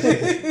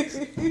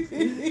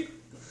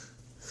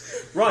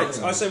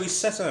 Right, I say we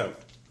set out.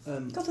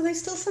 God, are they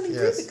still selling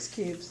Yes. Rubik's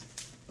Cubes?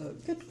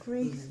 Good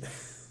grief.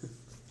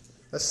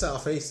 Let's set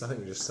off east. I think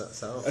we just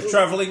set off. A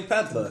travelling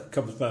peddler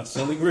comes past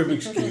selling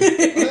Rubik's Cube.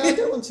 I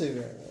don't want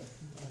to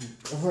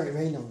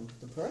rain on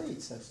the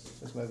parade, says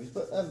Mobius,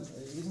 but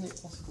isn't it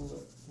possible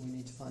that we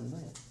need to find the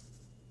mail?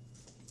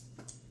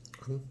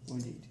 We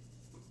need.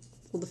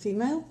 Well, the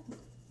female?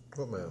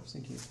 What I mail? was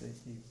thinking of the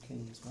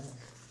king's mail.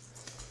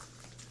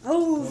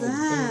 Oh,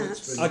 that.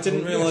 I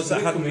didn't realise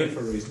that hadn't been been-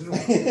 for a reason.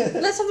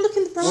 Let's have a look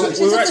in the branches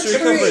we're of actually the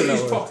recovering tree. now.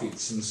 His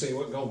pockets and see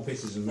what gold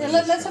pieces and Yeah,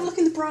 medals let's go. have a look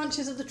in the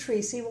branches of the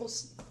tree, see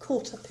what's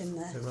caught up in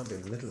there. It might be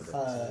in the middle of it.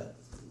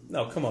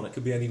 No, come on, it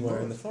could be anywhere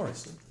in the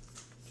forest.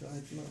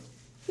 Dried mud.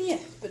 Yeah,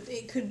 but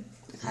it could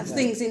have No,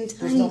 things It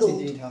does not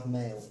entangled. indeed have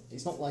mail.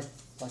 It's not like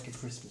a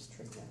Christmas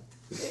tree now.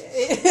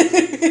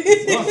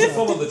 We'll have to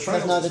follow the It trail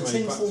has neither that's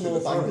made back tinsel through nor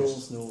the forest.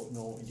 bangles nor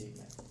indeed mail.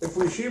 If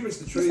we assume it's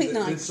the tree Nothing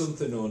that did nice.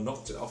 something or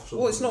knocked it off something.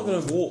 Well, it's not going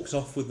to have walked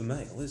off with the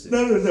mail, is it?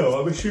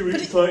 No. I'm assuming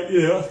it's like,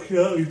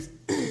 actually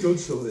done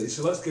some of this,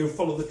 so let's go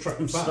follow the track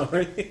I'm back.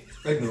 sorry.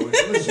 Ignore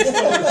it. Let's just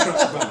follow the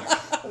track back.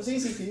 That was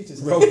easy for you to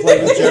say. Role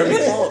playing with Jeremy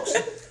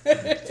Clarkson.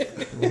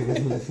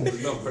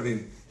 It's not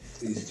very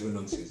easy to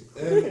enunciate.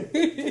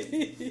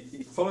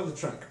 Follow the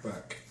track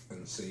back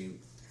and see,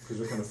 because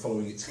we're kind of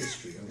following its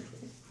history, aren't we?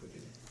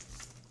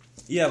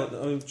 Yeah, but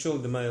I mean,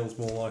 surely the mail's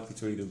more likely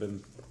to either have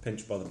been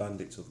pinched by the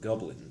bandits or the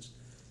goblins,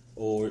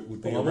 or it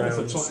would be Well, I'm all for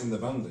around. twatting the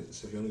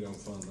bandits if you want to go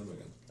and find them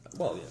again.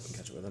 Well, yeah, we can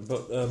catch up with them,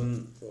 but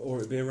or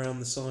it'd be around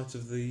the site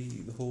of the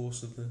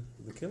horse of the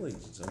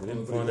killings and so. We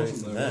didn't Well, find but it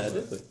wasn't anything there,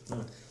 there, was did we?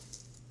 No.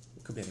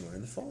 It could be anywhere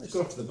in the Let's forest.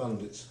 go after the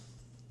bandits.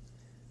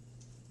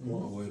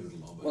 What a word with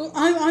lobby. Well,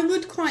 I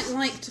would quite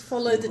like to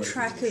follow the Great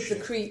track of the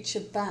shit. creature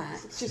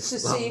back, just to That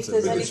see if was a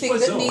there's bit- anything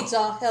Split that up. needs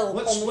our help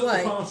Let's on the split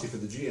way. the party for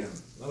the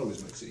GM. That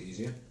always makes it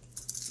easier.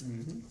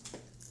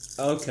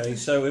 Okay,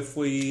 so if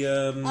we...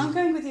 I'm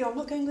going with you. I'm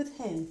not going with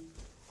him.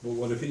 Well,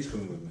 what if he's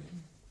coming with me?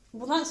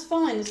 Well, that's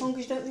fine as long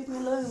as you don't leave me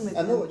alone with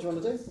I know him. what do you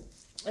want to do.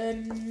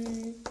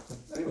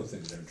 Anyone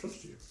think they don't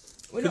trust you?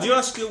 Could you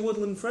ask your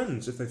woodland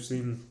friends if they've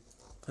seen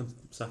a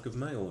sack of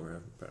mail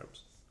around,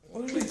 perhaps?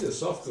 Treat us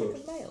soft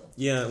good.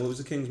 Yeah, well, it was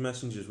the King's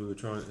messengers we were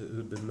trying who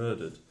had been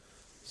murdered,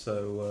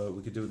 so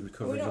we could do with We're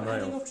recovering not the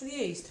heading mail. off to the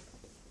east.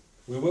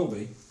 We will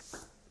be.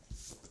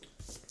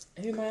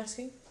 Who am I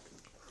asking?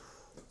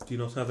 Do you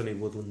not have any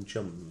woodland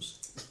chums,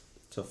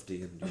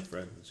 Tufty and your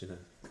friends? You know,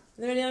 Are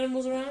there any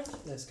animals around?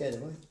 They're scared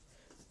away.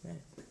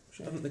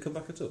 haven't they come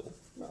back at all?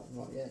 Well,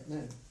 not yet,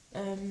 no.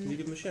 Can you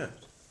give them a shout?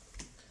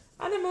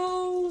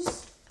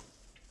 Animals.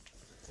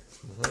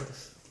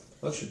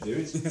 That should do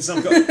it. So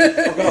I've got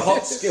a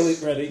hot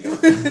skillet ready. You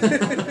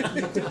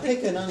could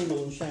pick an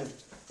animal and shout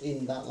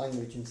in that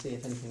language and see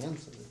if anything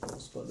answers, of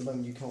course, but at the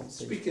moment you can't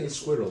see. Speaking of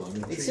squirrel, I'm It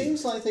intrigued.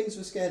 seems like things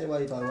were scared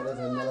away by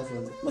whatever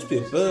malevolent... Must be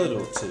a bird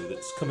or two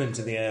that's come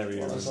into the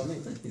area. Well, that's what I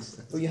mean.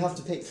 Well, you have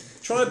to pick...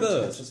 Try a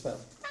bird. That's a spell.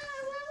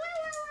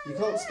 You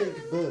can't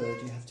speak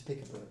bird, you have to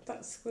pick a bird.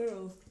 That's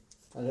squirrel.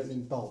 I don't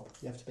mean Bob.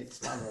 You have to pick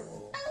sparrow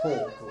or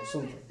hawk or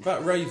something. What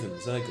about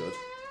ravens? They're good.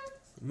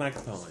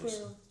 Magpies.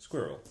 Squirrel.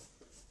 Squirrel.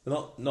 They're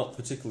not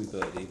particularly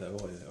birdy though,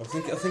 are they? I'm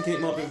thinking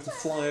it might be able to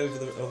fly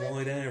over a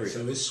wide area.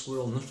 So is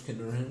squirrel nutkin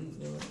around?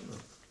 No,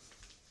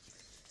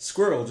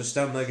 Squirrel just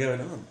stand there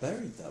going, oh, I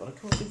buried that. I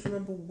can't seem to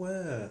remember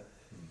where.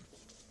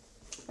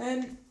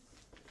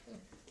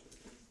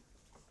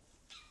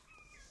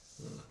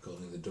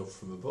 Calling the dove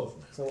from above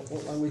now. So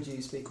what language are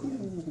you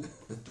speaking?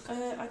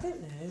 I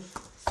don't know.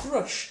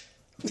 Thrush.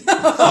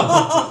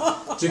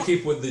 To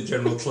keep with the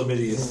general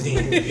chlamydia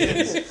theme.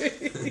 Yes.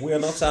 We are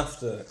not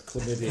after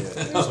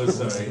chlamydia. Oh,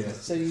 sorry.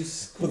 Yes. So you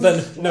But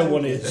then no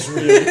one is,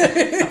 really.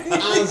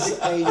 as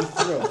a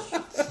thrush.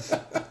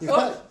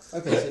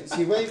 Okay, so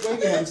you wave your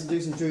hands and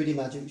do some druidy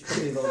magic, which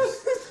probably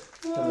involves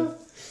kind of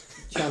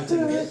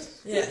chanting a bit.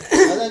 Yeah.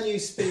 And then you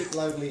speak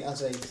loudly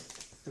as a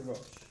thrush.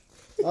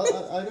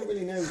 I don't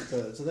really know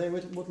birds. Are they a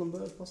woodland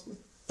bird, possibly?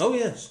 Oh,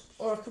 yes.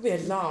 Or it could be a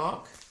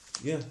lark.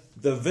 Yeah.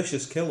 They're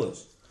vicious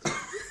killers.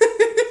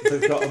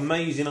 They've got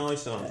amazing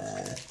eyesight.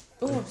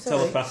 Oh, I'm sorry.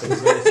 Telepathic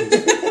abilities.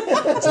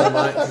 It's a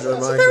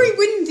very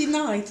windy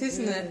night,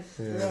 isn't it?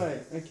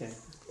 Right, okay.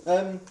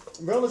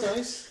 Roll a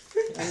dice,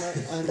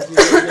 and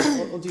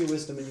you do your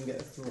wisdom and you get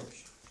a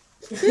thrush.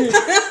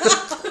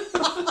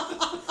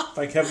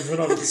 Thank heavens we're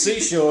not at the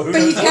seashore.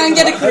 But you can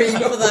get a cream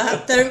for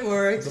that, don't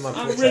worry.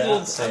 I'm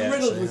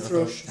riddled with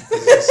thrush.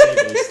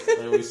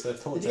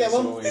 Did you get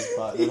one? What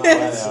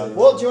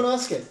do you want to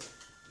ask it?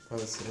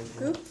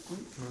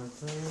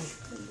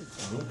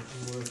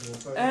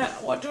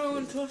 What do I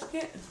want to ask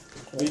it?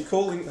 Were you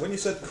calling, when you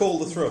said call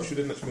the thrush, you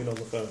didn't actually mean on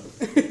the phone.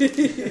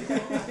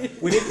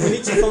 we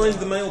need to find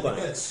the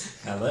mailbags.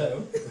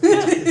 Hello.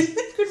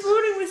 Good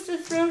morning, Mr.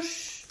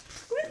 Thrush.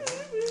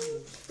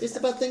 Is the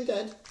bad thing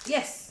dead?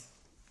 Yes.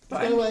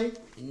 But Go away.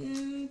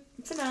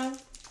 For now.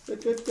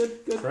 Good.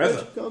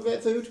 Forever. Go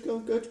get food. Go,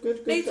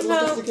 good. Need Go some look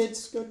after help. the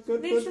kids.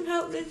 Good. Need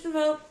some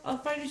help. I'll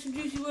find you some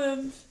juicy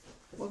worms.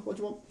 What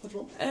do you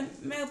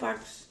want?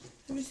 Mailbags.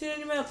 Have you seen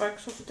any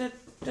mailbags off the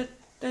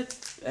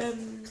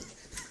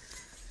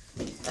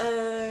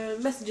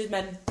messengers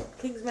men?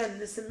 King's men,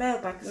 there's some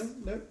mailbags.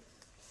 No.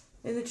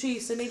 In the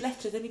trees, they need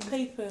letters, they need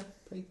paper.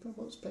 Paper?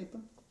 What's paper?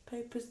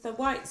 Paper's the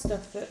white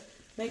stuff that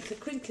makes a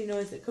crinkly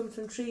noise that comes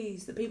from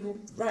trees that people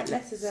write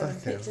letters on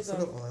and pictures on.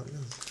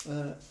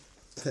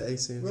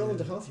 Roll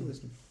under half your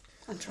wisdom.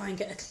 And try and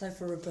get a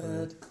cleverer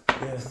bird.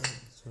 Yeah.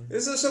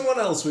 Is there someone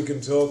else we can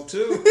talk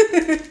to?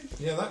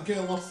 Yeah, that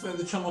girl off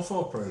the Channel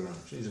 4 programme.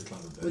 She's a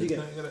clever bird. What do you get?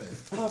 Can't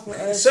get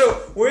it in.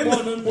 So we're in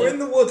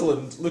the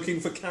woodland looking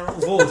for Carol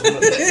Vaughan.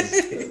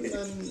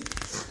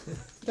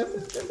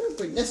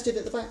 Don't nested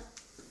at the back.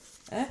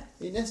 Eh?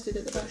 It nested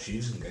at the back. She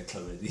doesn't get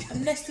chlamydia.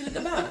 I'm nested at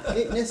the back.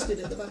 It nested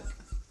at the back.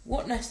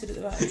 What nested at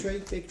the back?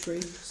 Big tree.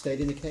 Stayed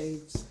in the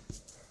caves.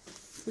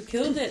 We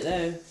killed it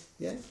though.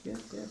 Yeah,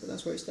 but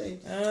that's where it stayed.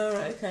 Oh,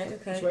 right, okay.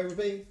 That's where it would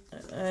be.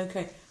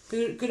 Okay.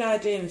 Good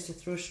idea, Mr.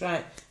 Thrush.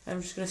 Right,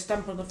 I'm just going to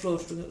stamp on the floor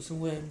to bring up some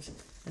worms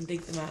and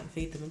dig them out and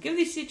feed them and give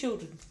these to your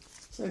children.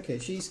 Okay,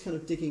 she's kind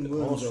of digging The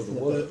worms master off. of the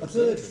A worms,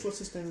 bird isn't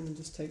flutters down and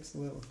just takes the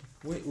worm.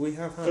 We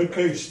have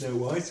had Snow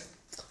White.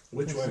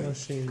 Which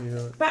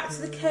way? Back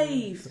to the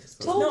cave. It's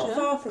Told not ya.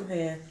 far from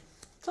here.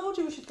 Told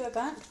you we should go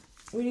back.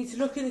 We need to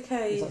look in the It's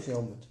cave. actually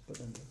onward, but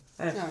then...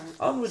 No.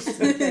 Onwards to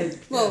the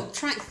cave. Well,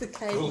 track the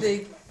cave,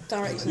 the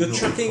direction. You're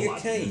tracking a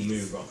cave.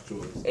 Move off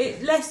towards.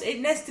 It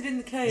nested in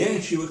the cave.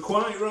 Yes, you were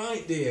quite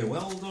right, dear.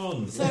 Well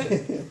done. So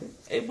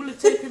it will have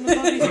taken the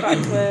bodies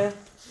back where.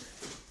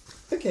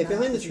 Okay,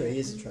 behind the tree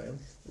is a trail,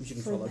 which you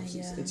can From follow. a,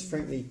 'Cause it's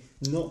frankly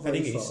not very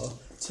heading far east.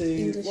 to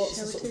English what's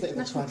a sort of bit of a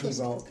National craggy Trust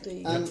rock.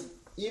 Company. And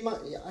you might,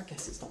 I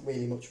guess it's not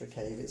really much of a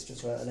cave. It's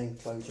just an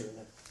enclosure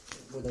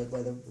where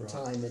the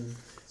time and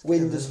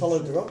wind has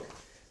hollowed the rock.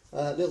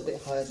 A little bit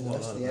higher than the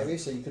rest of the area,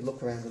 so you could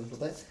look around a little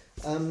bit.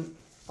 And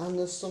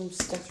there's some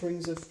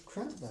scatterings of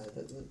crap there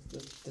that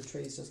the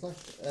trees just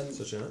left.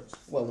 such as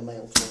Well, the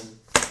male form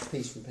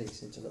piece from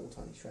piece into little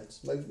tiny shreds.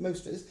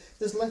 Most of it,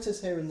 there's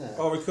letters here and there.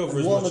 I'll recover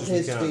And as much as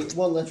we can.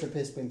 one letter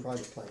appears to be in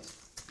private place.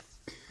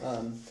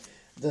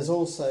 There's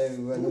also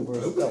a number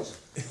of,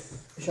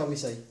 shall we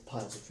say,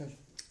 piles of treasure.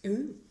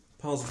 Ooh.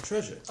 Piles of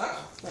treasure.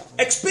 Ah.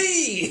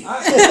 XP!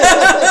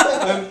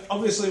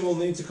 Obviously, we'll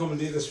need to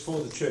commandeer this for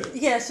the church.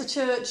 Yes, the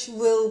church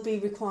will be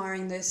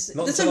requiring this.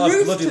 Not There's until a I've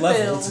roof bloody to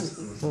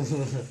levelled.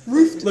 build.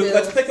 Roof to Look, build.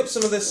 let's pick up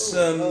some of this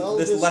I'll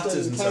this just,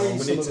 letters and so carry on. We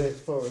some need of to. it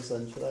for us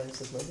then, should I?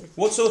 Says Mother.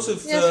 What sort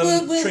of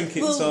Yes, we'll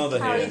trinkets are there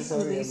carry here? some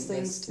of these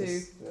things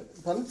too.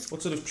 Pardon?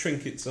 What sort of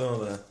trinkets are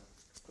there?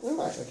 All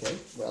right, okay.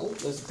 Well,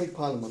 there's a big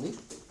pile of money.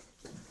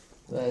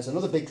 There's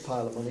another big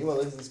pile of money. Well,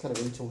 there's kind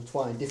of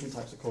intertwined different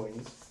types of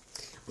coins.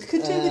 We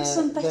could do with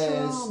some better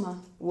there's armour.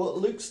 What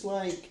looks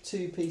like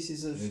 2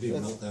 pieces of... They do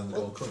melt down the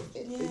gold coins.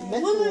 Metal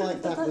Well, no,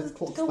 like but that with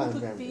cloth gold bound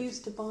would around be it.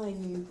 used to buy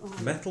new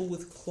armour. Metal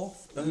with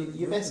cloth?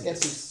 Your best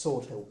guess is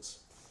sword hilts.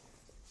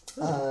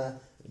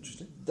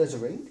 Interesting. There's a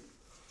ring.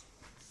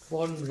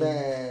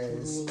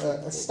 There's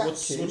a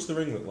statue. What's the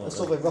ring look A like?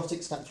 sort of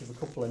erotic statue of a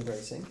couple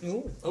embracing.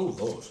 Oh,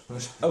 Lord.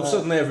 Oh,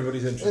 suddenly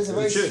everybody's There's interested. a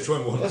very, The church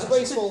won't want there's a that.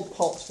 very small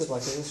pot with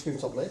like a screw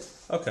top lid.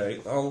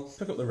 Okay, I'll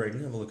pick up the ring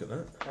and have a look at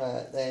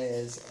that.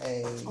 There's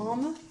a...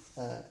 Armour?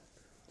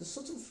 There's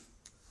sort of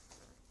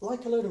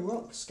like a load of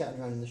rocks scattered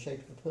around in the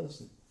shape of a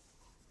person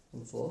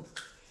on the floor.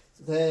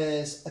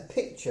 There's a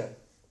picture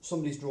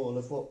somebody's drawn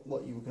of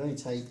what you can only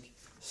take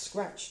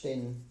scratched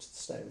into the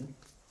stone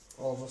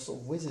of a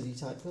sort of wizardy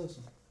type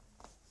person.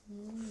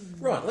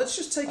 Right, let's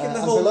just take in the And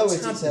whole below it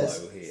tableau it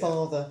says, here.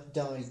 Father,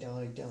 die,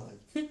 die,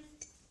 die.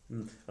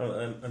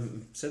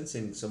 I'm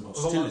sensing some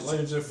There's like hostility.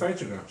 loads of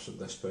photographs of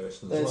this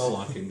person as There's- well,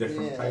 like in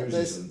different yeah,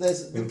 poses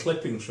there's- and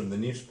clippings from the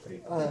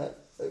newspaper.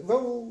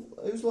 Roll,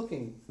 who's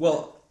looking?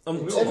 Well,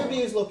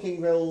 Everybody who's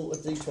looking, roll a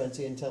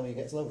d20 and tell me who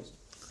gets lowest.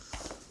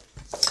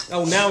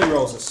 oh, now he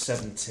rolls a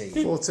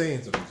 17. 14.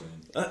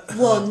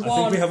 One. I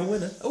think we have a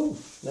winner. Oh,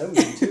 No, we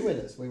need 2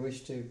 winners. We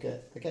wish to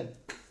get, again.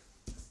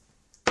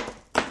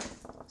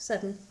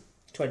 7.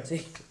 20.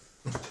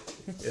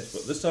 yes,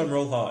 but this time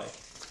roll high.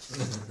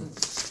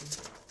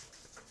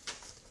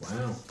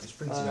 Wow, it's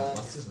printing out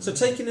that, isn't So it?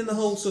 taking in the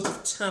whole sort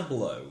of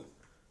tableau,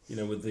 you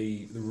know, with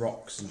the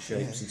rocks and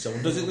shapes and so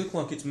on, does it look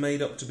like it's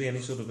made up to be any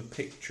sort of a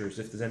picture, as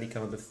if there's any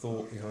kind of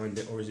thought behind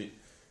it, or is it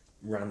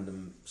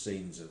random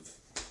scenes of...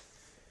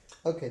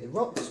 Okay, the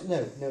rocks... No,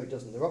 it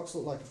doesn't. The rocks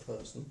look like a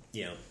person.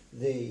 Yeah,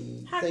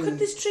 The How thing... could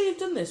this tree have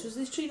done this? Was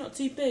this tree not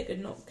too big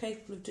and not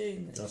capable of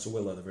doing this? that's a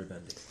willow, they're very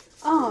bendy.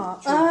 Tree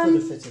could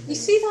have fit in You here.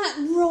 see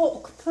that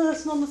rock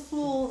person on the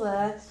floor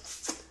there?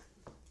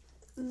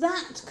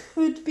 That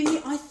could be,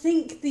 I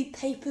think the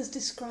papers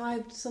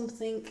described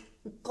something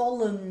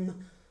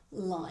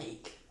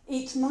Gollum-like.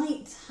 It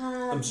might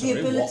have I'm sorry, the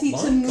ability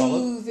what to like? Gollum?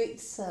 move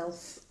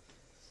itself.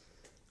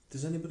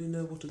 Does anybody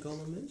know what a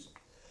golem is?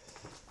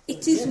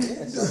 It is.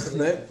 Yes, I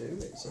believe I do.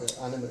 It's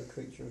an animate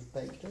creature of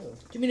baked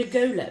earth. Do you mean a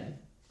golem?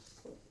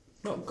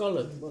 Not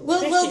Gollum.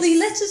 Well, the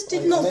letters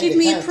did I not made give a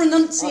me a count.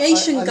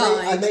 pronunciation I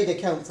guide. made a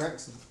count for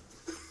accent.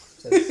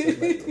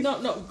 Says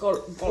Not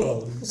Gollum.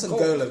 What's a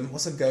golem?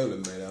 What's a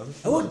golem made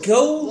of? Oh, a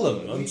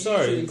golem! Well, I'm you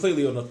sorry, usually-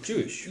 clearly you're not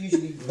Jewish.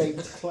 Usually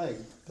baked clay.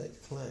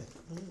 Baked clay.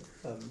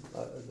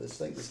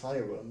 There's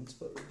higher ones,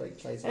 but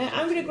baked clay's...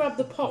 I'm going to grab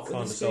the pot Find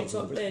with the screw ourselves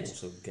top a bit lid,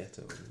 also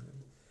ghetto. Isn't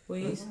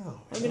please. Wow.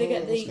 I'm going to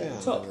get the Yeah,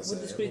 top that's with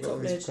the it. screw We've got top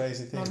all these lid.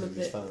 crazy things None we of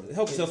just it. found. it?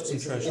 Help yourself to some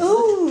treasure. It's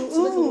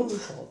a little Oh, wooden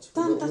pot with a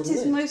that little is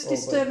lid, most all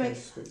baked disturbing.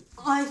 screw.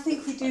 I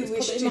think we do Let's wish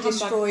put it to in my handbag.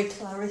 destroy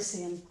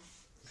Clarician.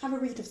 Have a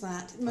read of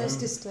that. Most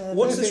disturbing.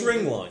 What's this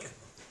ring like?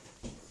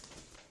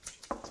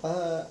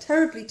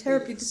 Terribly,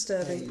 terribly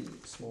disturbing.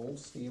 A small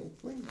steel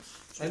ring.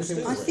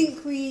 Anything, I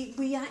think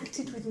we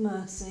acted with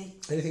mercy,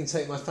 anything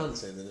take my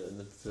fancy in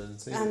the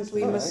vicinity? and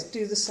we All must right.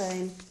 do the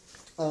same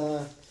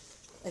I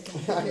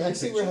again.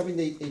 see we're having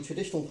the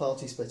traditional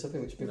party split up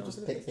in which people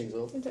just pick things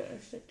up. I don't know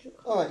if it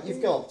looks- Alright,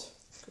 you've got...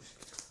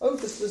 Oh,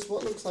 there's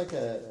what looks like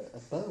a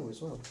bow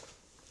as well.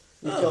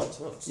 You've Oh, got,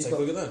 well, let's you've take a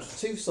got look at that.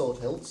 2 sword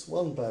hilts,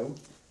 1 bow,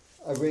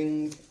 a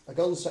ring, a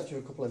golden statue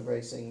of a couple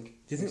embracing. Do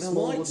you think a they're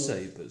small wooden-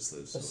 lightsabers,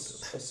 those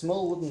sort A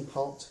small wooden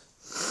pot,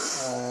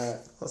 That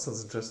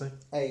sounds interesting.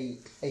 a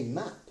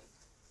map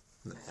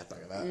Nah,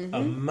 back of that. of...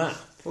 A map.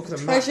 What could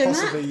a map Treasure map?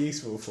 possibly be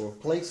useful for?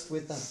 placed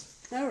with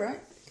that. All right,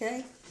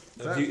 okay.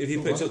 Have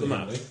you picked up the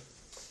map?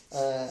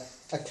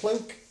 A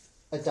cloak,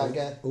 a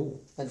dagger, Ooh.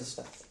 and a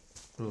staff.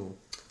 Ooh.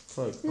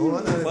 Cloak. Oh,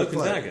 I know the Cloak and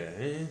cloak. dagger,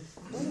 eh?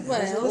 Well,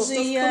 What stuff comes from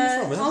it?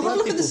 I'll How have a many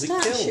look at the people's it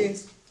killed? statue.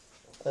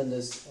 And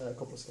there's a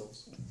couple of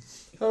skulls.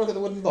 Can I look at the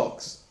wooden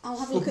box? I'll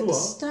have a look at the What?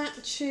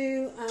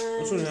 statue I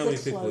and was wondering how many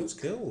the people cloak. it's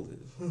killed.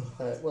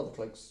 Well, the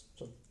cloak's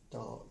sort of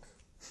dark,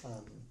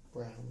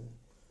 brown.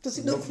 Does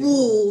it look Lovely. I'm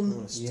warm?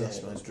 going to stuff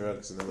Yeah. my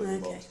drugs in the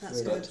wooden Okay, box.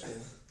 that's Really good. cool.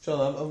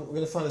 John, I'm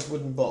going to find this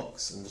wooden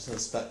box and just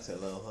inspect it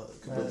a little.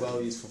 It could be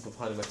well useful for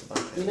hiding my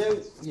tobacco. You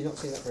know, you've not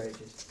seen that for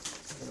ages.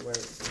 I don't know where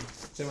it's been.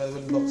 Do you know where the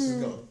wooden box has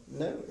gone?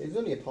 No, it was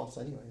only a pot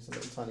anyway. It's a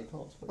little tiny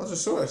pot. I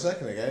just saw it a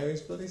second ago.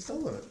 He's bloody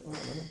stolen it. Oh, I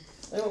don't know.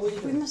 Anyway, what are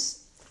you We doing? must.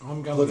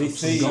 I'm Bloody gathering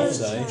some thieves, gold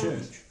eh? from the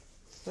church.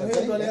 Has Okay,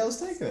 anybody yeah. else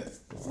taken it?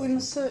 We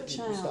must search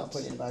You start out.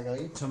 putting it in a bag, are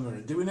you?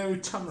 Tamarin. Do we know who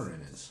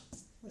Tamarin is?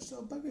 It's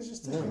not a bug, it's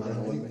just No, a no,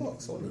 one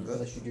box. What is it?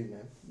 unless you do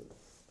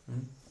know.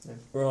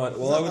 Right.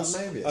 Well,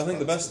 Maybe I think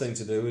the it's best thing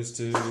to do is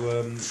to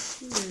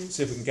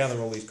see if we can gather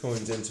all these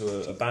coins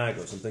into a bag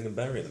or something and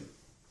bury them.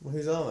 Well,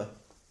 whose are they?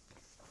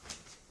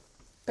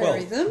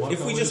 Bury Well, them. Why If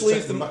can't we we just take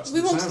leave them- back to We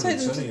the want to town? take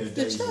It's them to only a the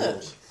day's church.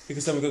 walk.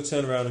 Because then we've got to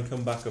turn around and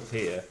come back up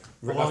here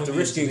Well, I after need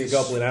risking a this-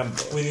 goblin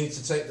ambush. We need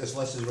to take this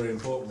letter is very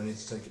important. We need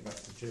to take it back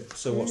to the church.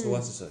 So what's the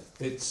letter say?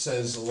 It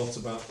says a lot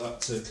about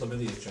that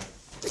chlamydia chap.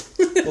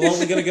 Well, aren't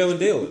we going to go and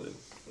deal with it?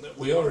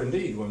 We are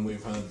indeed when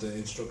we've had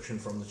instruction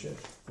from the church.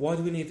 Why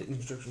do we need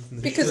instruction from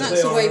the Because Because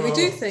that's they the way are, we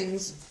do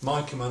things.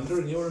 My commander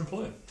and your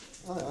employer.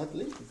 I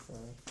believe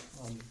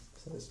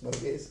so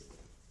smoke is.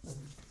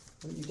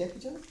 Aren't you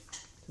deputy to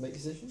make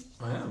decisions?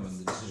 I am, and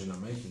the decision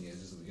I'm making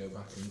is that we go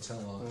back and tell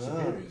our Ah.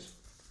 superiors.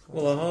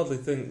 Well, I hardly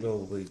think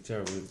they'll be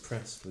terribly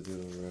impressed with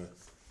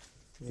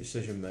your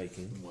decision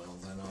making. Well,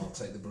 then I'll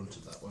take the brunt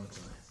of that, won't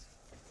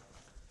I?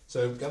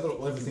 So gather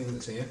up everything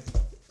that's here.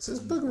 So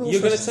it's bugger all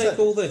You're going to supposed take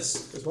all this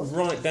There's one.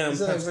 right down Is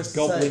there anything past for us to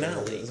Goblin say?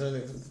 Alley. Is there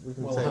anything we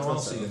can Well, take how from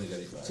else are you that? going to get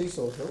it back? 2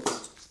 sword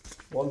hilts,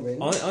 1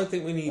 ring, I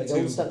think we a need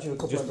gold to statue of a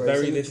couple just of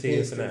bury embracing, this which here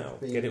appears for to now.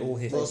 be Get it all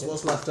hidden.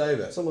 What's left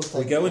over? Someone's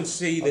We taken go it. and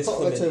see A this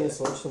pot of a turtle chlamydia.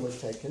 sword,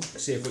 someone's taken.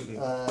 See if we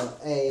can.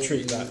 A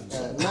Treat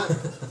that. map,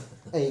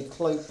 a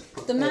cloak,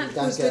 The map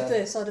a was dagger. with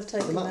this. I'd have The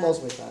taken map that. was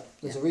with that.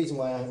 There's Yeah. a reason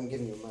why I haven't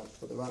given you a map,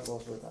 but the map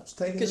was with that. Just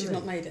taking Because the you've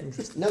not ring. made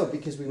it. No,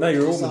 because we No, want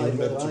you're to all gonna decide be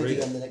whether able to I read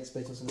do it. on the next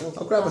bit or something else.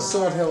 I'll grab a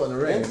sword hilt and a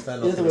ring Yeah. if they're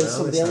In not other words, around.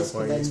 somebody There's else no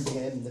can point. then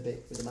begin the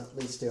bit with the map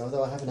leads to,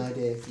 although I have an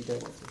idea if you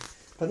don't want to.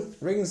 Pardon?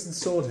 Rings and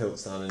sword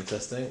hilts sound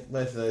interesting.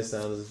 Both of those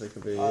sound as if they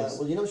could be used.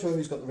 Well, you're not sure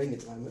who's got the ring at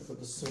the moment, but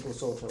there's a single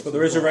sword hilt. But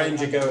there is a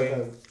ranger I don't going.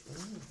 know.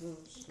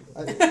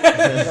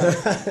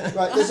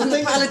 Right, there's a And the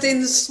thing.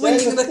 paladin's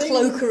swinging the thing-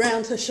 cloak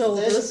around her There's a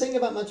shoulders. thing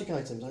about magic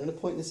items. I'm going to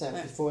point this out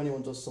Yeah. before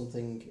anyone does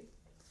something.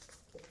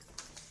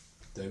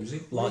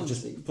 Dozy. Like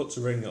just puts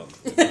a ring on.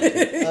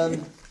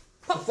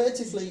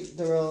 Effectively,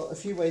 there are a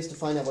few ways to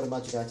find out what a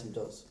magic item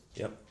does.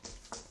 Yep.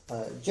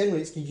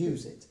 Generally, it's to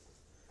use it.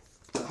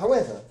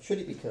 However, should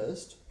it be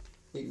cursed,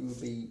 it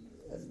would be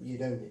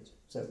you'd own it.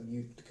 So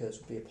the curse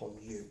would be upon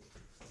you.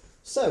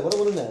 So what I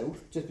want to know,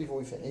 just before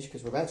we finish,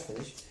 because we're about to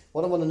finish,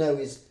 what I want to know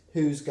is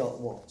who's got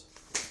what,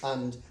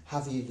 and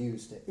have you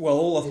used it? Well,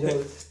 all I've You know,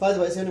 picked, by the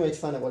way, it's the only way to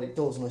find out what it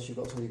does, unless you've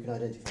got someone who can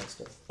identify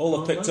stuff. all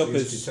I've picked up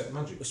Use is detect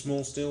magic. a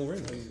small steel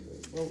ring.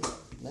 Well,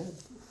 no,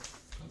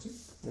 That's it.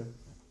 No.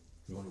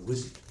 You want a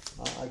wizard?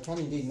 I can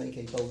indeed make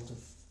a bolt of.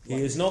 He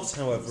is not,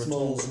 however, a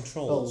Small tools and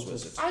trolls bolt.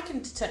 wizard. I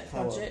can detect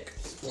Power. magic.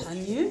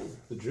 Can you?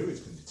 The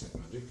druids can detect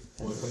magic.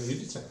 Why can't you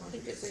detect I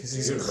magic? think it's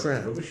He's a, a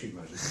crap. Rubbishy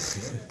magic.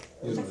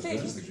 Yeah. You're not as good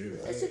as the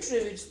druid. it's a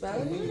druid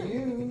spell.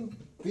 You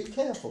be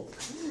careful.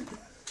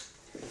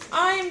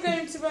 I am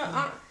going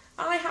to.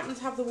 I happen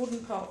to have the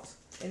wooden pot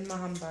in my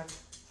handbag.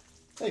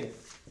 There you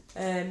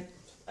go.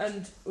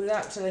 And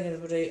without telling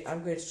anybody,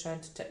 I'm going to try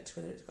and detect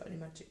whether it's got any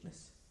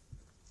magicness.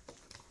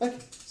 Okay,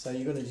 so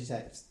you're going to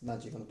detect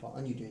magic on the pot,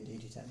 and you do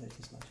indeed detect that it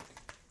is magic.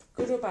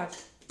 Good or bad?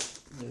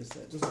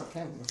 It does not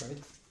count, I'm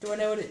afraid. Do I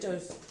know what it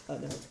does? No,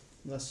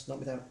 unless not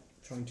without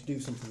trying to do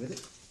something with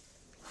it.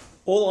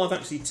 All I've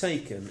actually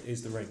taken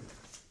is the ring,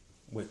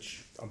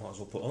 which I might as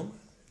well put on.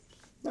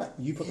 Right,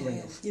 you put the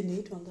ring on. You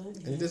need one, don't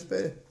Can you? you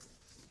disappear?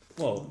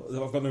 Well,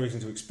 I've got no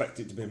reason to expect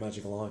it to be a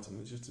magical item.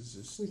 It's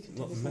just We can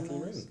not do a this metal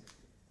one else.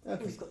 ring.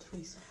 Okay. We've got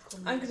 3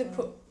 seconds. I'm going to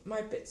put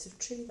my bits of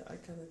tree that I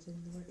gathered in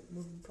the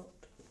wooden pot.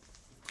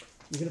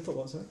 You're going to put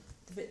what, sorry?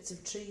 The bits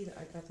of tree that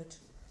I gathered.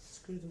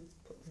 Screw them,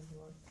 put them in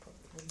the wooden pot.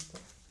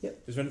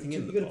 Is there anything So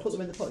in you're the going to put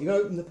them in the pot. You're going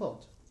to open the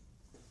pot.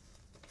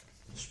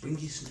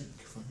 Springy snake.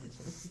 Find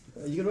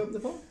it. Are you going to open the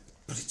pot?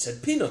 But it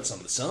said peanuts on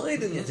the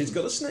side, and yet it's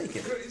got a snake in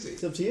it. Crazy.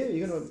 It's up to you.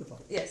 You're going to open the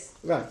pot. Yes.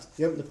 Right,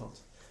 you open the pot.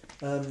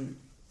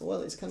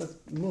 Well, it's kind of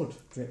mud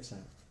drips out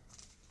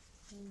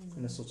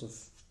in a sort of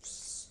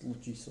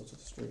sludgy sort of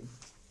stream.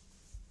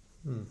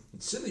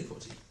 It's silly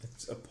putty.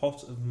 It's a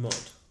pot of mud.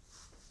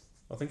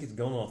 I think it's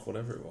gone off,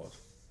 whatever it was.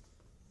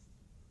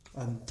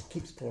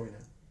 Keeps pouring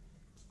out.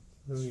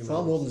 Who are you Far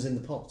mad? more than's in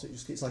the pot.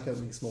 It's like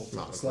opening a small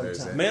Not slow close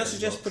tap. it. May I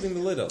suggest putting the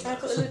lid on? I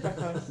put the lid back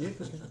on. Yeah, of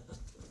course you can.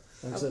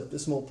 There's a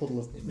small puddle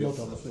of mud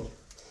on the floor.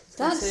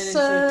 That's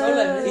Turn into a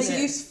golem, isn't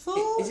it?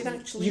 useful. Is it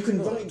actually You can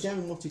mud? write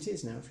down what it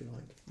is now if you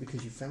like,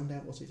 because you found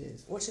out what it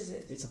is. What is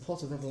it? It's a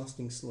pot of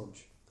everlasting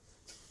sludge.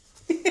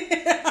 Is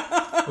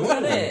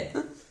that it?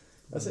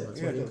 That's it. That's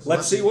Yeah, what it is.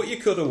 Let's see what you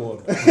could have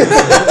won.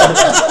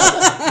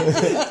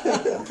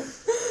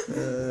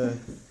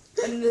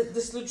 And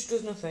the sludge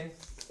does nothing.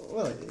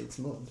 Well, it's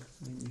mud.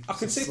 I mean, you I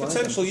can see slide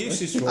potential on it.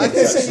 uses for I it,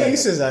 can see actually.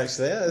 uses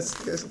actually. Yeah, it's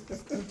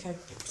Okay.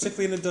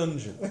 Particularly in a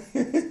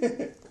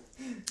dungeon.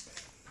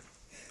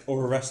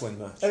 Or a wrestling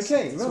match.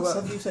 Okay, So Ross,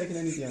 what- have you taken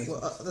any of the items?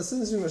 well, there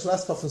seems to be much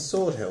less apart from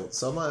sword hilts,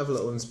 so I might have a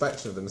little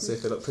inspection of them and see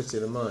if they look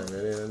prettier than mine.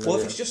 Really. And Well,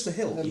 then, if it's just the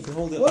hilt, you can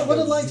hold it up. What and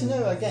I'd go, like to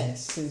know, I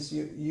guess, since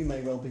you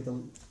may well be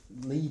the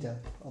leader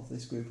of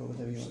this group or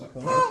whatever you want to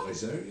call it, Partly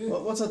so, yeah.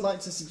 what I'd like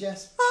to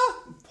suggest,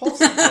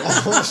 possibly,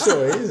 I'm not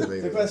sure it is the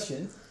illegal.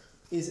 question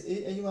Are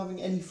you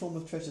having any form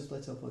of treasure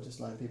split up, or just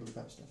allowing people to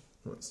grab stuff?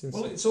 That seems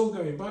Well, it's all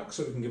going back,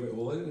 so we can give it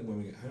all in when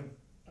we get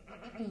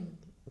home.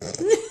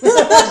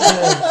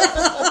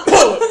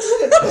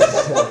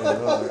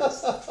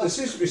 There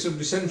seems to be some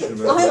dissension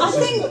about I that.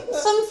 think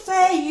some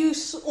fair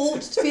use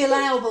ought to be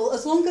allowable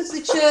as long as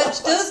the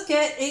church does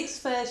get its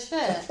fair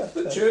share.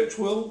 The church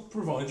will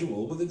provide you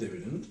all with a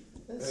dividend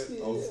of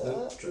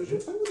the treasure.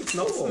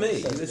 Not for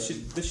me.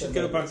 This should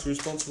go back to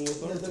responsible No,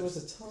 authority. there was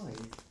a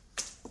tithe.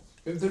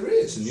 If there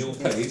is, and you'll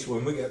pay it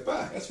when we get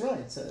back. That's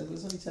right. So it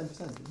was only 10%,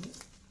 isn't it?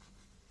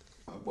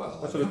 Well,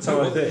 That's I what a don't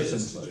know tithe the is.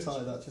 percentage What a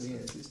tithe actually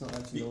is. It's not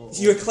actually all.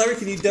 You're a cleric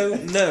and you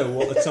don't know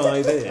what a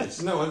tithe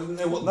is. No, I don't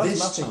know what this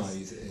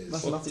Mathematics. tithe is.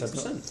 Mathematics,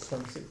 10%?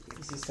 not 10%.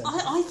 This is 10%.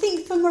 I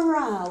think for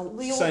morale,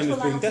 we ought Same to as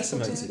allow being people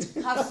decimated.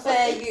 to have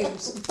fair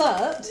use,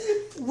 but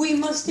we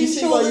must You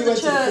see ensure why that you the went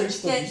to the church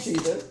priest, didn't gets you,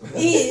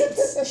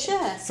 though? its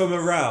share. For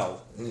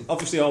morale.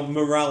 Obviously, our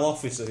morale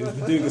officer, who's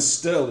been doing a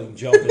sterling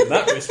job in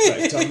that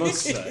respect, I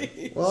must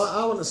say. Well,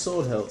 I want a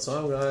sword hilt, so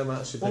I'm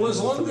actually. Well, as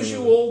thinking of long as you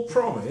something- all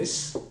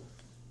promise,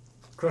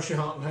 cross your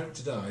heart and hope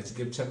to die, to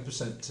give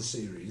 10% to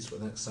Ceres for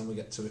the next time we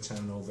get to a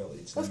town or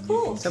village. Of then you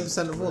course. can-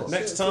 10% of what?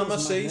 Next time I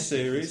see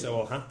Ceres, I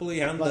will happily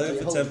hand Right,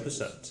 over hold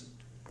 10%.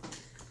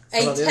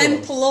 A about the other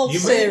temple of You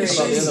may be Ceres.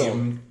 About the other seeing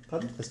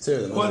one. him There's two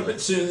of them. quite a isn't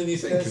bit sooner than you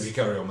think Yes. if you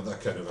carry on with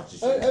that kind of attitude.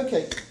 Oh,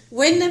 okay.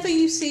 Whenever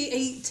you see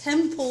a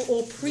temple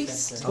or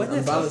priest, there?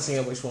 I'm balancing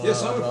up which one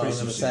Yes, I'd I'm a rather priest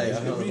than of say. Ceres. I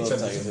Give can't me remember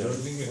 10% taking of it.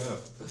 everything you have.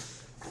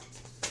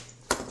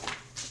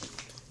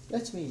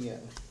 Let me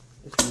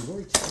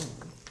write down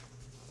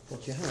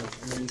what you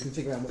have, and then you can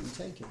figure out what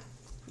you're taking.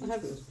 I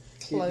have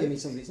Give me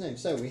somebody's name.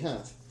 So we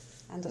have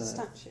and a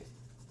statue.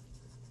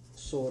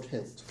 sword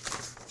hilt.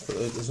 But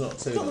there's not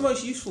two. It's not the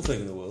most useful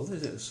thing in the world,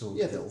 is it? A sword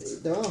Yeah, hilt.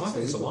 but there are I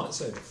think it's a two.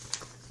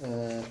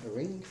 lightsaber. A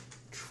ring.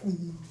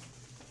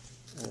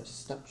 A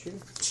statue.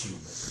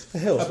 A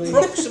hilt.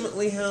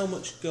 Approximately how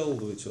much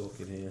gold are we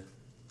talking here?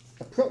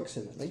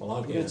 Approximately. Well, I'd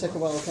You're going get to take a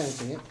while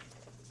counting it.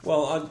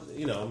 Well,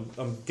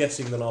 I'm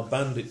guessing that our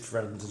bandit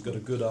friend has got a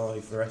good eye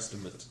for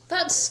estimate.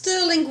 That's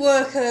sterling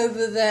work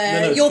over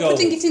there. No, it's You're gold.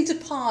 putting it into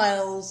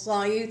piles,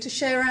 are you, to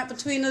share out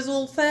between us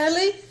all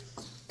fairly?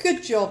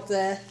 Good job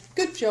there.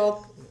 Good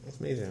job. It's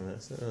me doing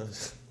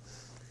that.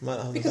 Might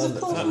have Because of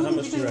course How we much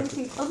wouldn't be do you doing reckon?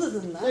 anything other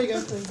than that. There you go.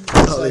 would we?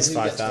 at So least who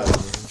gets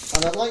 5,000.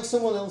 And I'd like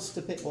someone else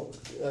to pick what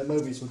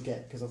Mobius would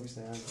get, because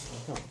obviously I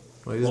can't.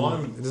 Well, he doesn't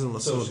want a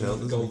sword searching hilt,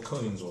 the does he? gold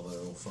coins while they're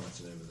all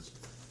fighting over this stuff.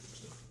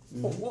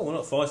 Well, we're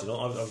not fighting.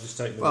 I've just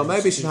taken. the Well,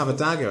 maybe he risk. should have a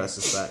dagger, I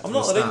suspect. I'm and a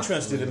not that staff.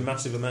 interested in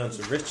massive amounts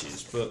of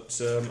riches, but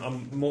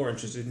I'm more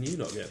interested in you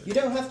not getting You it.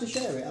 don't have to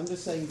share it. I'm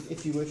just saying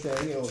if you were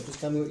sharing it, or just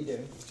tell me what you're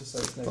doing. Just so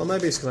it's no. Well,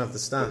 maybe he's going to have the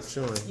staff,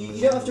 surely.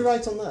 You don't have to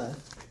write on there,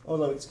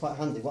 although it's quite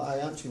handy. What I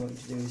actually want you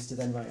to do is to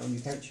then write on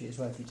your character sheet as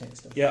well if you take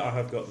stuff. Yeah, I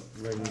have got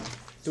ring.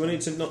 Do I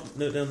need to not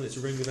note down that it's a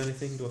ring of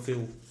anything? Do I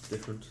feel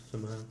different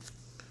somehow?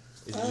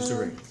 Is it just a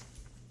ring?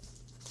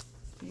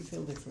 Do you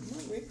feel different?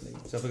 Not really.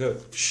 So if I go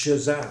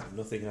Shazam,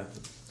 nothing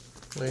happens.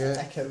 There you go.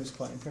 Echoes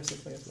quite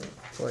impressively as well.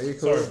 What are you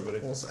Sorry, called?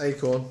 everybody. What's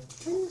Acorn?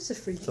 Oh, it's a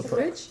freaky So put-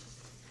 fridge.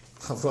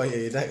 I've got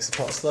you next to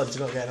pot of sludge.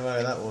 You're not getting away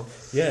with that one.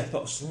 Yeah,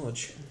 pot of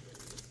sludge.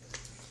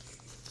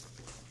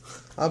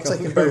 I'm Can't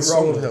taking go both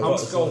wrong sword with How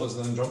hilts. much gold is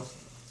there then, John?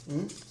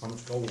 Hmm? How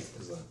much gold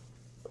is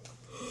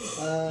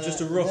there?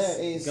 Just a rough there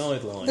is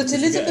guideline. But You get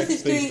Elizabeth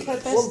is XP doing for her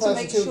this. best to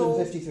make sure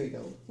 1,253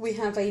 gold. we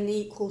have an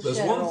equal There's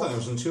share of.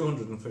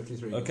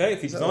 1,253. Okay, if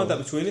you Is that divide all?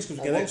 that between us, we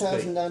And get XP.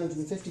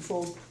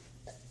 1,954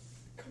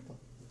 copper.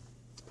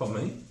 Pardon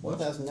me? What?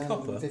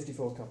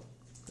 1,954 copper.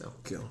 Oh,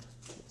 God.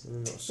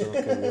 I'm not a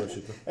Sarko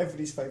worshipper.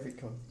 Everybody's favourite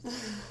coin.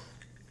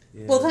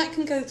 Yeah. Well, that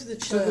can go to the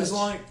church. So there's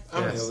like, how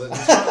many Yes. of them?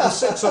 There's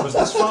 6 of us.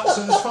 There's 5.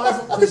 So there's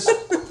 5. There's,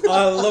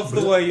 I love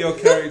the way your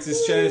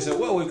characters change. So,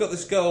 well, we've got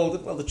this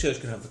gold. Well, the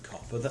church can have the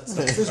copper. That's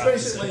not there's bad,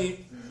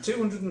 basically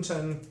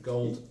 210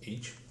 gold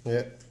each.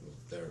 Yeah.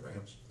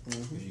 Thereabouts.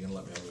 Mm-hmm. If you can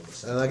let me have the other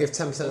side. And I give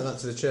 10% of that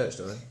to the church,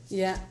 don't I?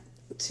 Yeah,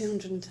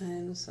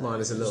 210. So Mine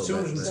is a little bit.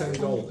 210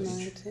 but- gold each.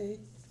 90.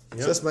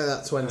 So let's make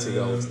that 20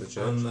 gold to the church.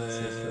 And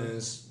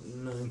there's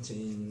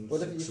 19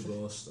 Whatever you six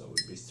of us. That would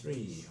be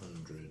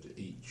 300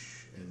 each.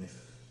 And if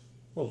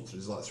Well- so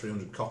there's like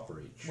 300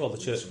 copper each. Well, the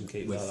church can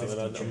keep With that. I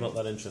mean, 50 I'm not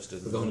that interested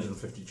in With the money.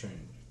 150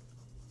 change.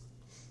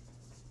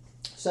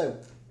 So,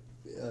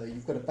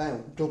 you've got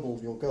about double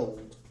your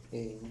gold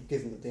in,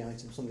 given that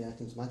some of the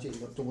items are magic,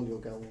 you've got double your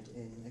gold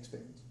in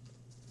experience.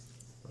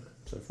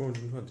 So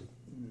 420.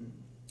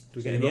 Do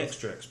we So get you've any got-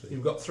 extra XP?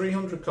 You've got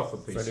 300 copper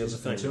For any pieces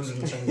other and things?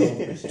 210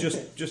 gold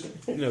pieces. just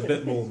a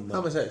bit more than that.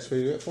 How much XP do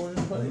you get?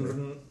 420?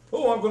 100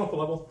 Oh, I've gone up a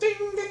level. Ding,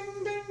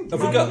 ding, ding.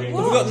 Have we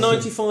got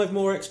 95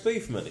 more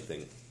XP from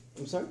anything?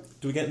 I'm sorry?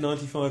 Do we get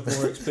 95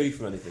 more XP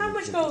from anything? How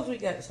much gold do we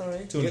get,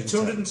 sorry? You get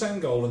 210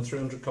 gold and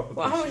 300 copper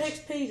Well, pieces. how much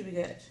XP do we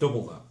get?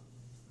 Double that.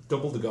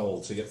 Double the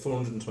gold, so you get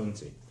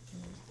 420.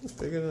 That's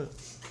big, isn't it?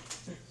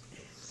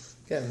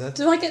 Getting there.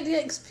 Do I get the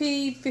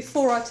XP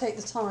before I take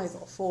the tithe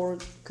off? Or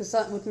because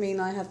that would mean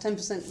I have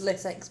 10%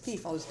 less XP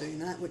if I was doing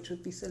that, which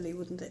would be silly,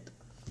 wouldn't it?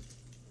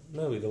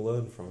 No, we'd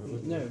learn from it.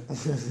 wouldn't we? No,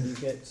 you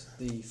get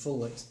the full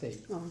XP.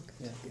 Oh, okay.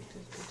 Yeah.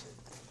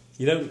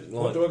 You don't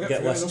What do I get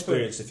get for less going up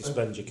experience a- if you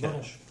spend your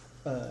cash.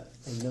 Another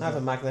Have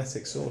a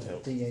magnetic sword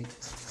hilt.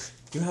 D8.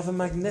 You have a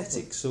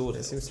magnetic sword.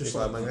 It seems to be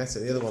quite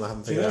magnetic. The other one I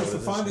haven't Do you figured know,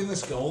 out. for what it is. finding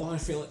this goal, I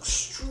feel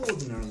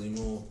extraordinarily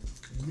more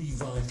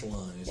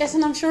revitalised. Yes,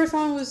 and I'm sure if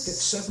I Get was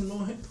 7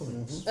 more hit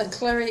points. a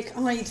cleric,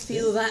 I'd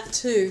feel that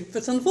too.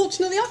 But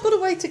unfortunately, I've got a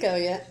way to go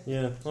yet.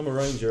 Yeah, I'm a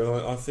ranger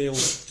and I feel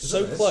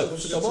so this?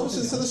 close. So what was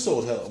this other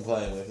sword hilt I'm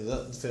playing with? Is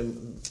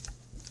that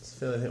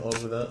feel anything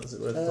odd with that? Is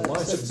it worth the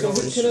light So, of so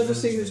gold? can I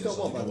see who's got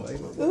what, by the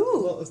way?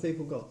 Ooh. What have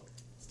people got?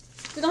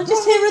 Did I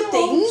just hear a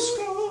ding?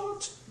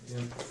 Scott!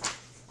 Yeah.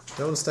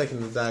 No one's taken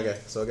the dagger,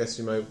 so I guess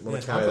you may want Yeah,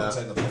 to carry I've got to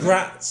that. take the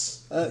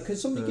Grats Can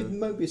somebody give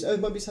Mobius... Oh,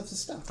 Mobius has the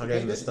staff. I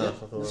gave him the good, staff.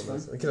 yeah, I thought that's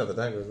fine. we can have the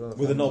dagger as well.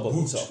 with a knob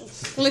on the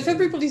top. Well, if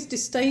everybody's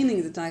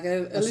disdaining the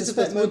dagger, I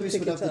suspect Elizabeth would Mobius pick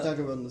would it have the up.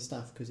 dagger on the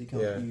staff because he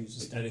can't Yeah.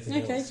 use...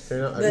 Anything Okay. else? Can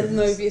you not- Then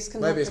okay. Mobius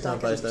can have Mobius the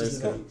can't dagger. play those. He's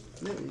got,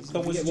 no, he's But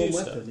you what get did one you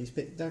weapon, say? he's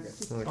picked dagger.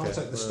 Okay. I'll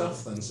take the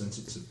staff then, since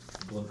it's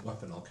a blunt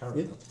weapon. I'll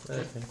carry Yeah. it.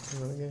 Okay.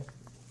 There we go.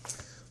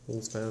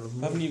 All's down.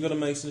 Haven't you got a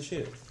mace and a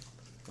shield?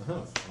 I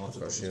have. I'll have to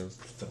Got a put shield.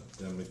 stuff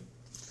down my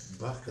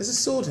back. There's a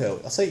sword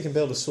hilt. I say you can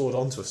build a sword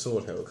onto a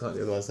sword hilt, can't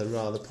you? Otherwise they're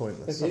rather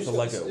pointless. Okay, That's a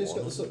Lego who's got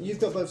one. the sword? You've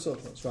got both sword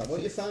hilts, right. What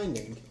you're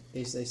finding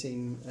is they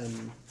seem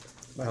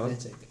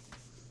magnetic.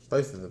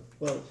 Both of them.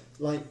 Well,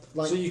 like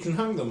So you can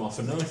hang them off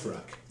a knife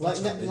rack.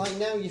 That's handy. like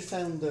now you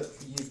found that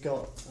you've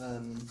got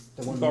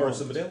the one you Borrow want.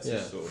 somebody else's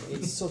Yeah. sword.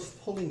 It's sort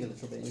of pulling a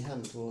little bit in your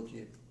hand towards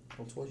you,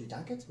 or towards your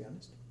dagger, to be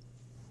honest.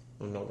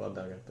 I've not got a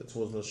dagger, but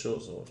towards my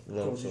short sword.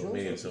 Long Towards your sword, short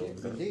medium sword,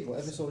 sword. yeah, indeed,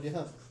 whatever sword you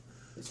have,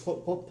 it's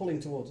pulling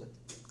towards it.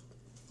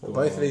 Well,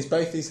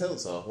 both these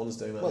hilts are. One's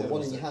doing that. Well, the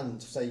one other in your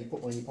one's hand, say you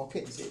put one in your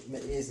pocket,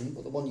 it isn't,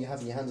 but the one you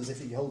have in your hand as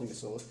if you're holding a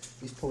sword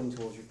is pulling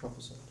towards your proper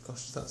sword. doing-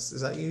 Gosh,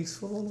 is that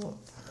useful or not?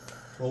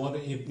 Well, why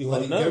don't you You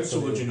let won't it know go until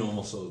towards you- your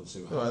normal sword and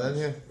see what Alright happens?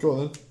 then, yeah. Go on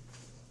then.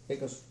 It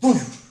goes,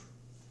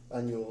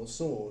 and your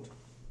sword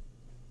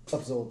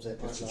absorbs it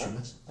like That's a that,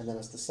 mess. and then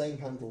has the same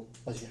handle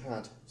as you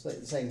had. So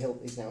the same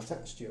hilt is now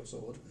attached to your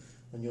sword,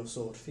 and your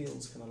sword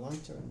feels kind of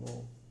lighter and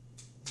more.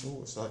 Oh,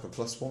 it's like a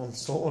 +1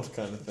 sword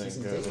kind of It is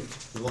thing. indeed.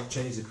 You like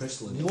change the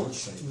crystal in your Much,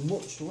 lightsaber.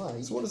 much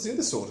like. So what does the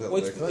other sword hilt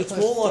Well, do? it's, Can I it's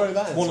kind of more throw like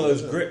that one of into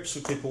those it? grips for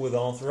people with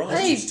arthritis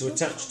Hey, to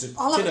attach to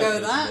I'll let tin go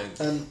of openers that. and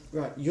things.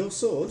 Right, your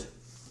sword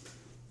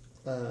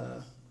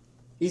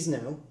is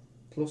now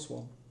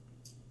 +1.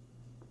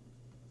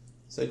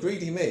 So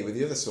greedy me with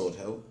the other sword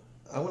hilt.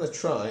 I want to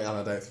try, and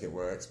I don't think it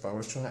works, but I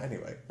want to try it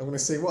anyway. I'm going to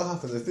see what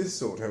happens if this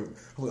sword hilt.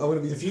 I'm going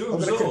to be. If you I'm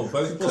gonna absorb cut-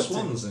 both cut it.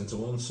 +1s into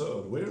one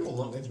sword, we're all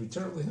not going to be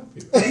terribly happy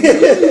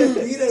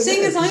with You don't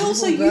Seeing know, as I 'cause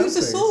also you all use a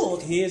blunt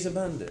sword. He is a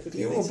bandit. things.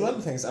 You all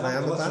blunt things, and I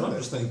am a Well, that's what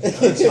I'm bandit.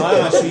 just thinking. I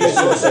actually use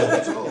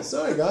a sword.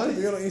 Sorry, guys, but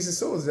you're not using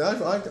swords. I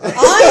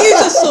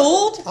use a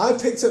sword. I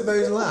picked up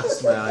those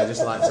last, may I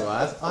just like to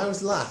add. I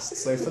was last,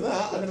 so for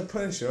that, I'm going to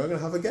punish you. I'm going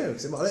to have a go,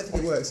 because I don't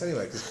think it works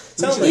anyway. 'cause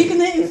Tell You me, can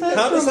hit him first.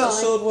 how does from that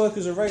behind. sword work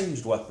as a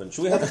ranged weapon?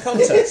 Should we have a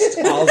contest?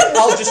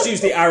 I'll just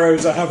use the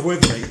arrows I have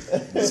with me.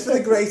 It's for the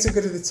greater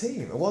good of the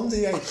team. A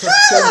 1d8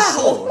 plus 2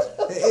 sword.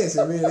 It is,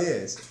 it really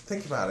is.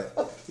 Think about it.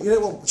 You know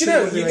what? Do you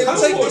know, you're going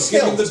to take What, this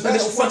giving hilt the and best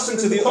it'll fasten weapon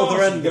to in the the other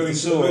party, end of going the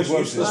to the sword, most won't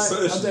useless it?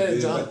 person. I'm doing it,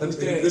 do John. that. I'm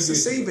doing it. It's the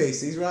sea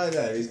beast. He's right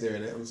there. He's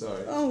doing it. I'm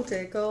sorry. Oh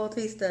dear God,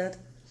 he's dead.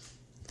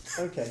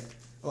 Okay.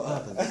 What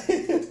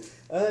happened?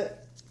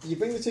 You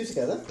bring the two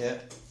together, Yeah.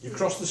 You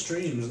cross the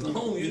streams and the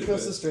whole you universe.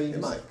 cross the streams, It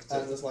might.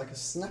 and there's like a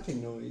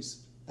snapping noise,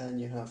 and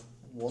you have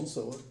one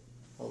sword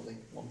holding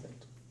one hilt.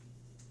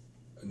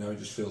 And now it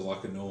just feels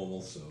like a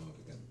normal sword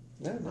again.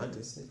 No, no, Might do.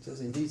 it does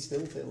indeed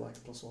still feel like a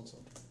 +1 sword.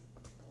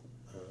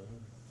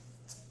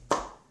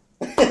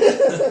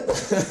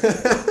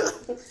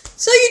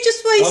 So you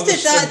just wasted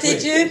that,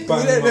 did you?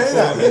 Bang You don't my know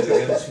that. forehead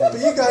against me. But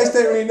you guys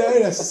don't really know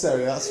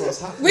necessarily that's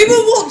what's happening. We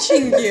were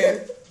watching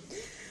you.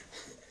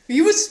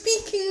 You were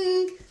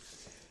speaking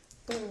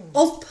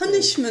of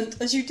punishment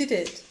as you did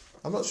it.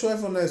 I'm not sure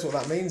everyone knows what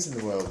that means in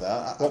the world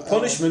there. What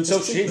punishment?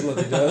 Oh, she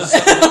bloody does.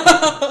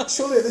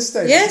 Surely at this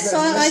stage... Yes, you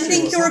don't I necessarily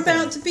think what's you're happening.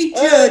 about to be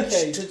judged.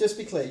 Okay, so just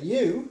be clear,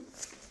 you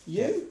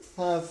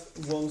have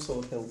one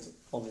sword hilt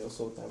on your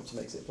sword now, which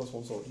makes it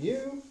 +1 sword.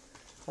 You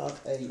have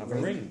a Have a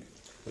ring,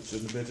 which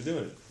doesn't appear to do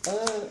it.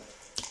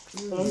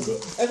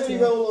 Everybody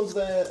roll onto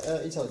their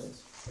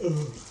intelligence.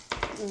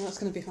 Oh, that's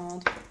going to be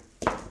hard.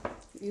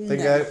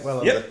 Bingo,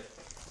 well Yep.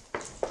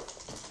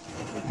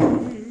 under.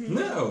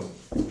 No!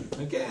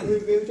 Who Again.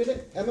 did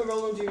it? Emma,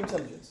 roll onto your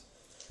intelligence.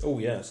 Oh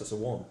yes, that's a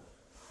 1.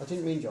 I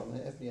didn't mean John,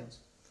 everybody else.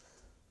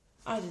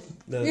 I did.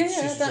 No, Yeah,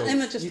 she's that rolled-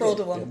 Emma just You rolled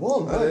did. a 1.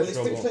 One, I right, did. well, it's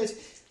Roll pretty one. clear.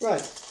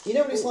 Right, you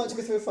know what it's like to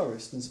go through a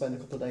forest and spend a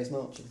couple of days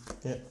marching?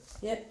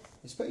 Yep.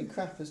 It's pretty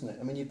crap, isn't it?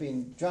 I mean, you've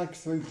been dragged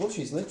through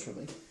bushes,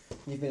 literally.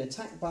 You've been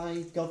attacked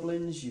by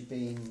goblins, you've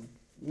been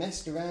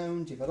messed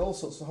around, you've had all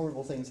sorts of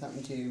horrible things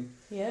happen to you,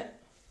 Yep.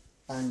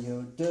 and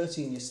you're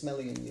dirty and you're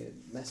smelly and you're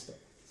messed up.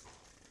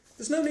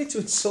 There's no need to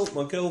insult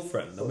my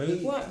girlfriend. I But,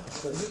 mean, What?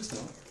 but he's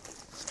not.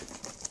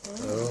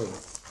 Oh.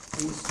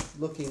 He's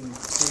looking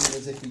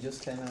as if he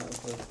just came out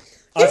of the...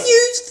 You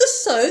used the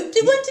soap.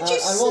 When did you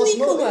sneak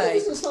It away?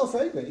 doesn't smell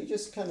fragrant. He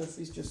just kind of,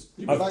 he's just.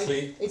 You've got like,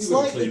 clean. it's You've got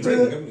like a clean the ring,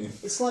 dirt. haven't you?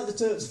 It's like the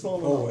dirt's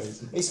fallen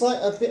Always. off. It's like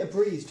a bit of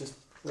breeze just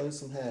blows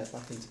some hair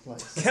back into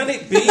place. Can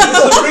it be?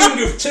 The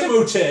ring of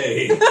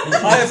Timotei.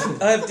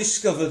 I have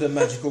discovered a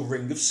magical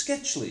ring of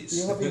Sketchleys.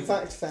 You have in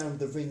fact found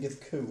the ring of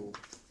cool.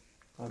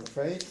 I'm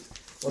afraid.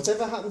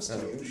 Whatever happens to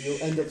you,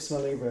 you'll end up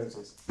smelling of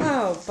roses.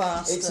 Oh,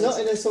 bastard. It's not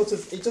in a sort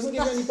of. It doesn't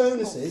give you any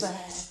bonuses,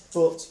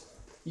 but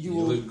you You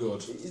will. look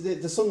good.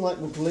 The sunlight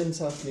will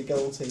glint off your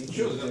gold teeth.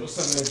 Surely that must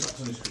have an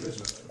impact on his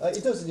charisma.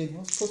 It does indeed.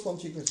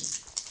 +1 to your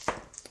charisma.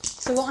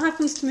 So what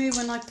happens to me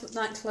when I put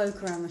that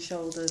cloak around my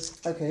shoulders?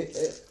 Okay,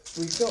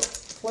 we've got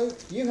cloak.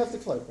 You have the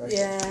cloak, right?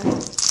 Yeah.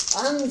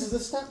 And the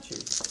statue.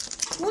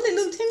 Well, it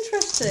looked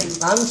interesting.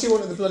 And she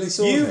wanted the bloody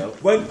sword You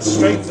hilt. went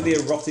straight for the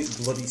erotic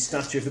bloody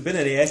statue. If there'd been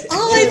any... I've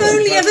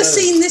only ever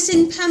seen this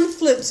in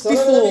pamphlets So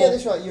let me get before.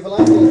 this right. You've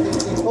allowed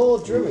the poor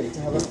druid to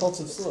have a pot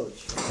of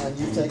sludge, and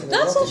you've taken an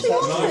That's all erotic she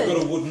statue. And wanted. I've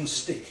got a wooden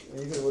stick.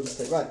 You've got a wooden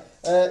stick,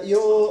 right?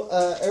 Your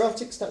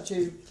erotic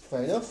statue,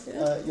 fair enough.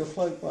 Yeah. Your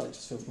cloak, well, it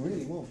just feels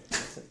really warm.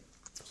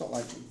 It's not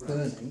like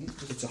burning.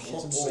 It's a hot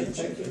warm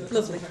statue. cloak.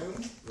 Lovely.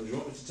 Or do you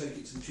want me to take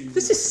it to the Tuesday?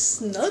 This is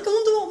snug. I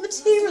wonder what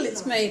material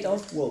it's made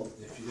of. Wool.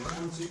 If you don't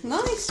want it.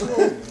 Nice.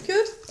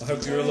 Good. I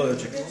hope you're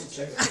allergic.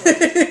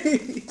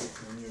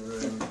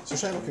 It's a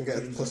shame I can get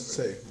a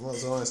 +2. Well,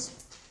 that's nice.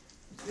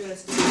 To be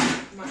honest, you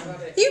might have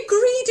had it. You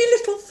greedy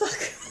little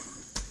fucker.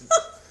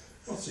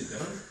 What's it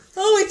done?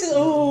 Oh, it's It's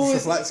oh.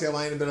 reflecting on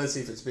my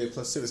inability for it to be a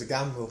 +2. It's a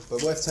gamble,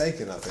 but worth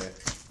taking, I think.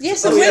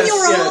 Yes, and Oh, when yes,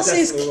 your yeah, arse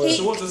is definitely was. kicked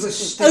So what does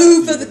this stick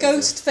over do? the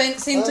ghost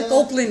fence into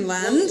Goblin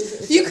Land,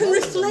 you can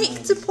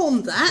reflect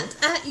upon that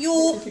at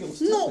your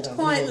not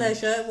quite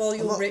leisure while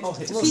you're ripped I'm to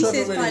not sure pieces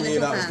if by I really knew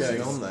little that was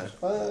going hands. on there.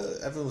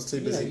 Everyone was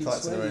too busy you'd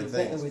collecting swear their own you're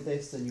better things. with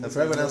this than you And would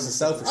for everyone with else is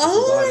the other. selfish.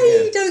 It's diving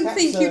I in. don't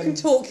think you can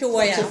talk your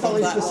way That's out a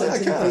of that 5% one. I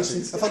can increase actually.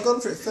 in- If I'd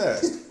gone for it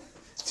first,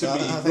 To I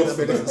be think that'd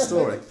be a different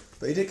story.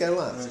 But he did go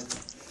last.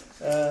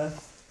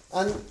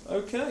 And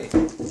Okay.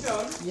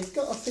 John, you've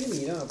got a feeling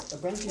you know a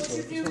branch what is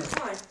should you do with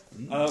time?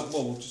 Well,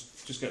 we'll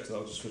just get to that.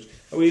 I'll just switch.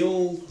 Are we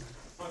all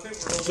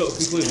sort of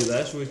concluded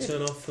there? Shall we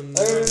turn off and...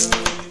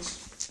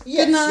 Yes,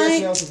 Good night. yes,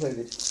 we are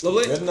concluded.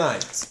 Lovely. Good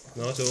night.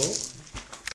 Night all.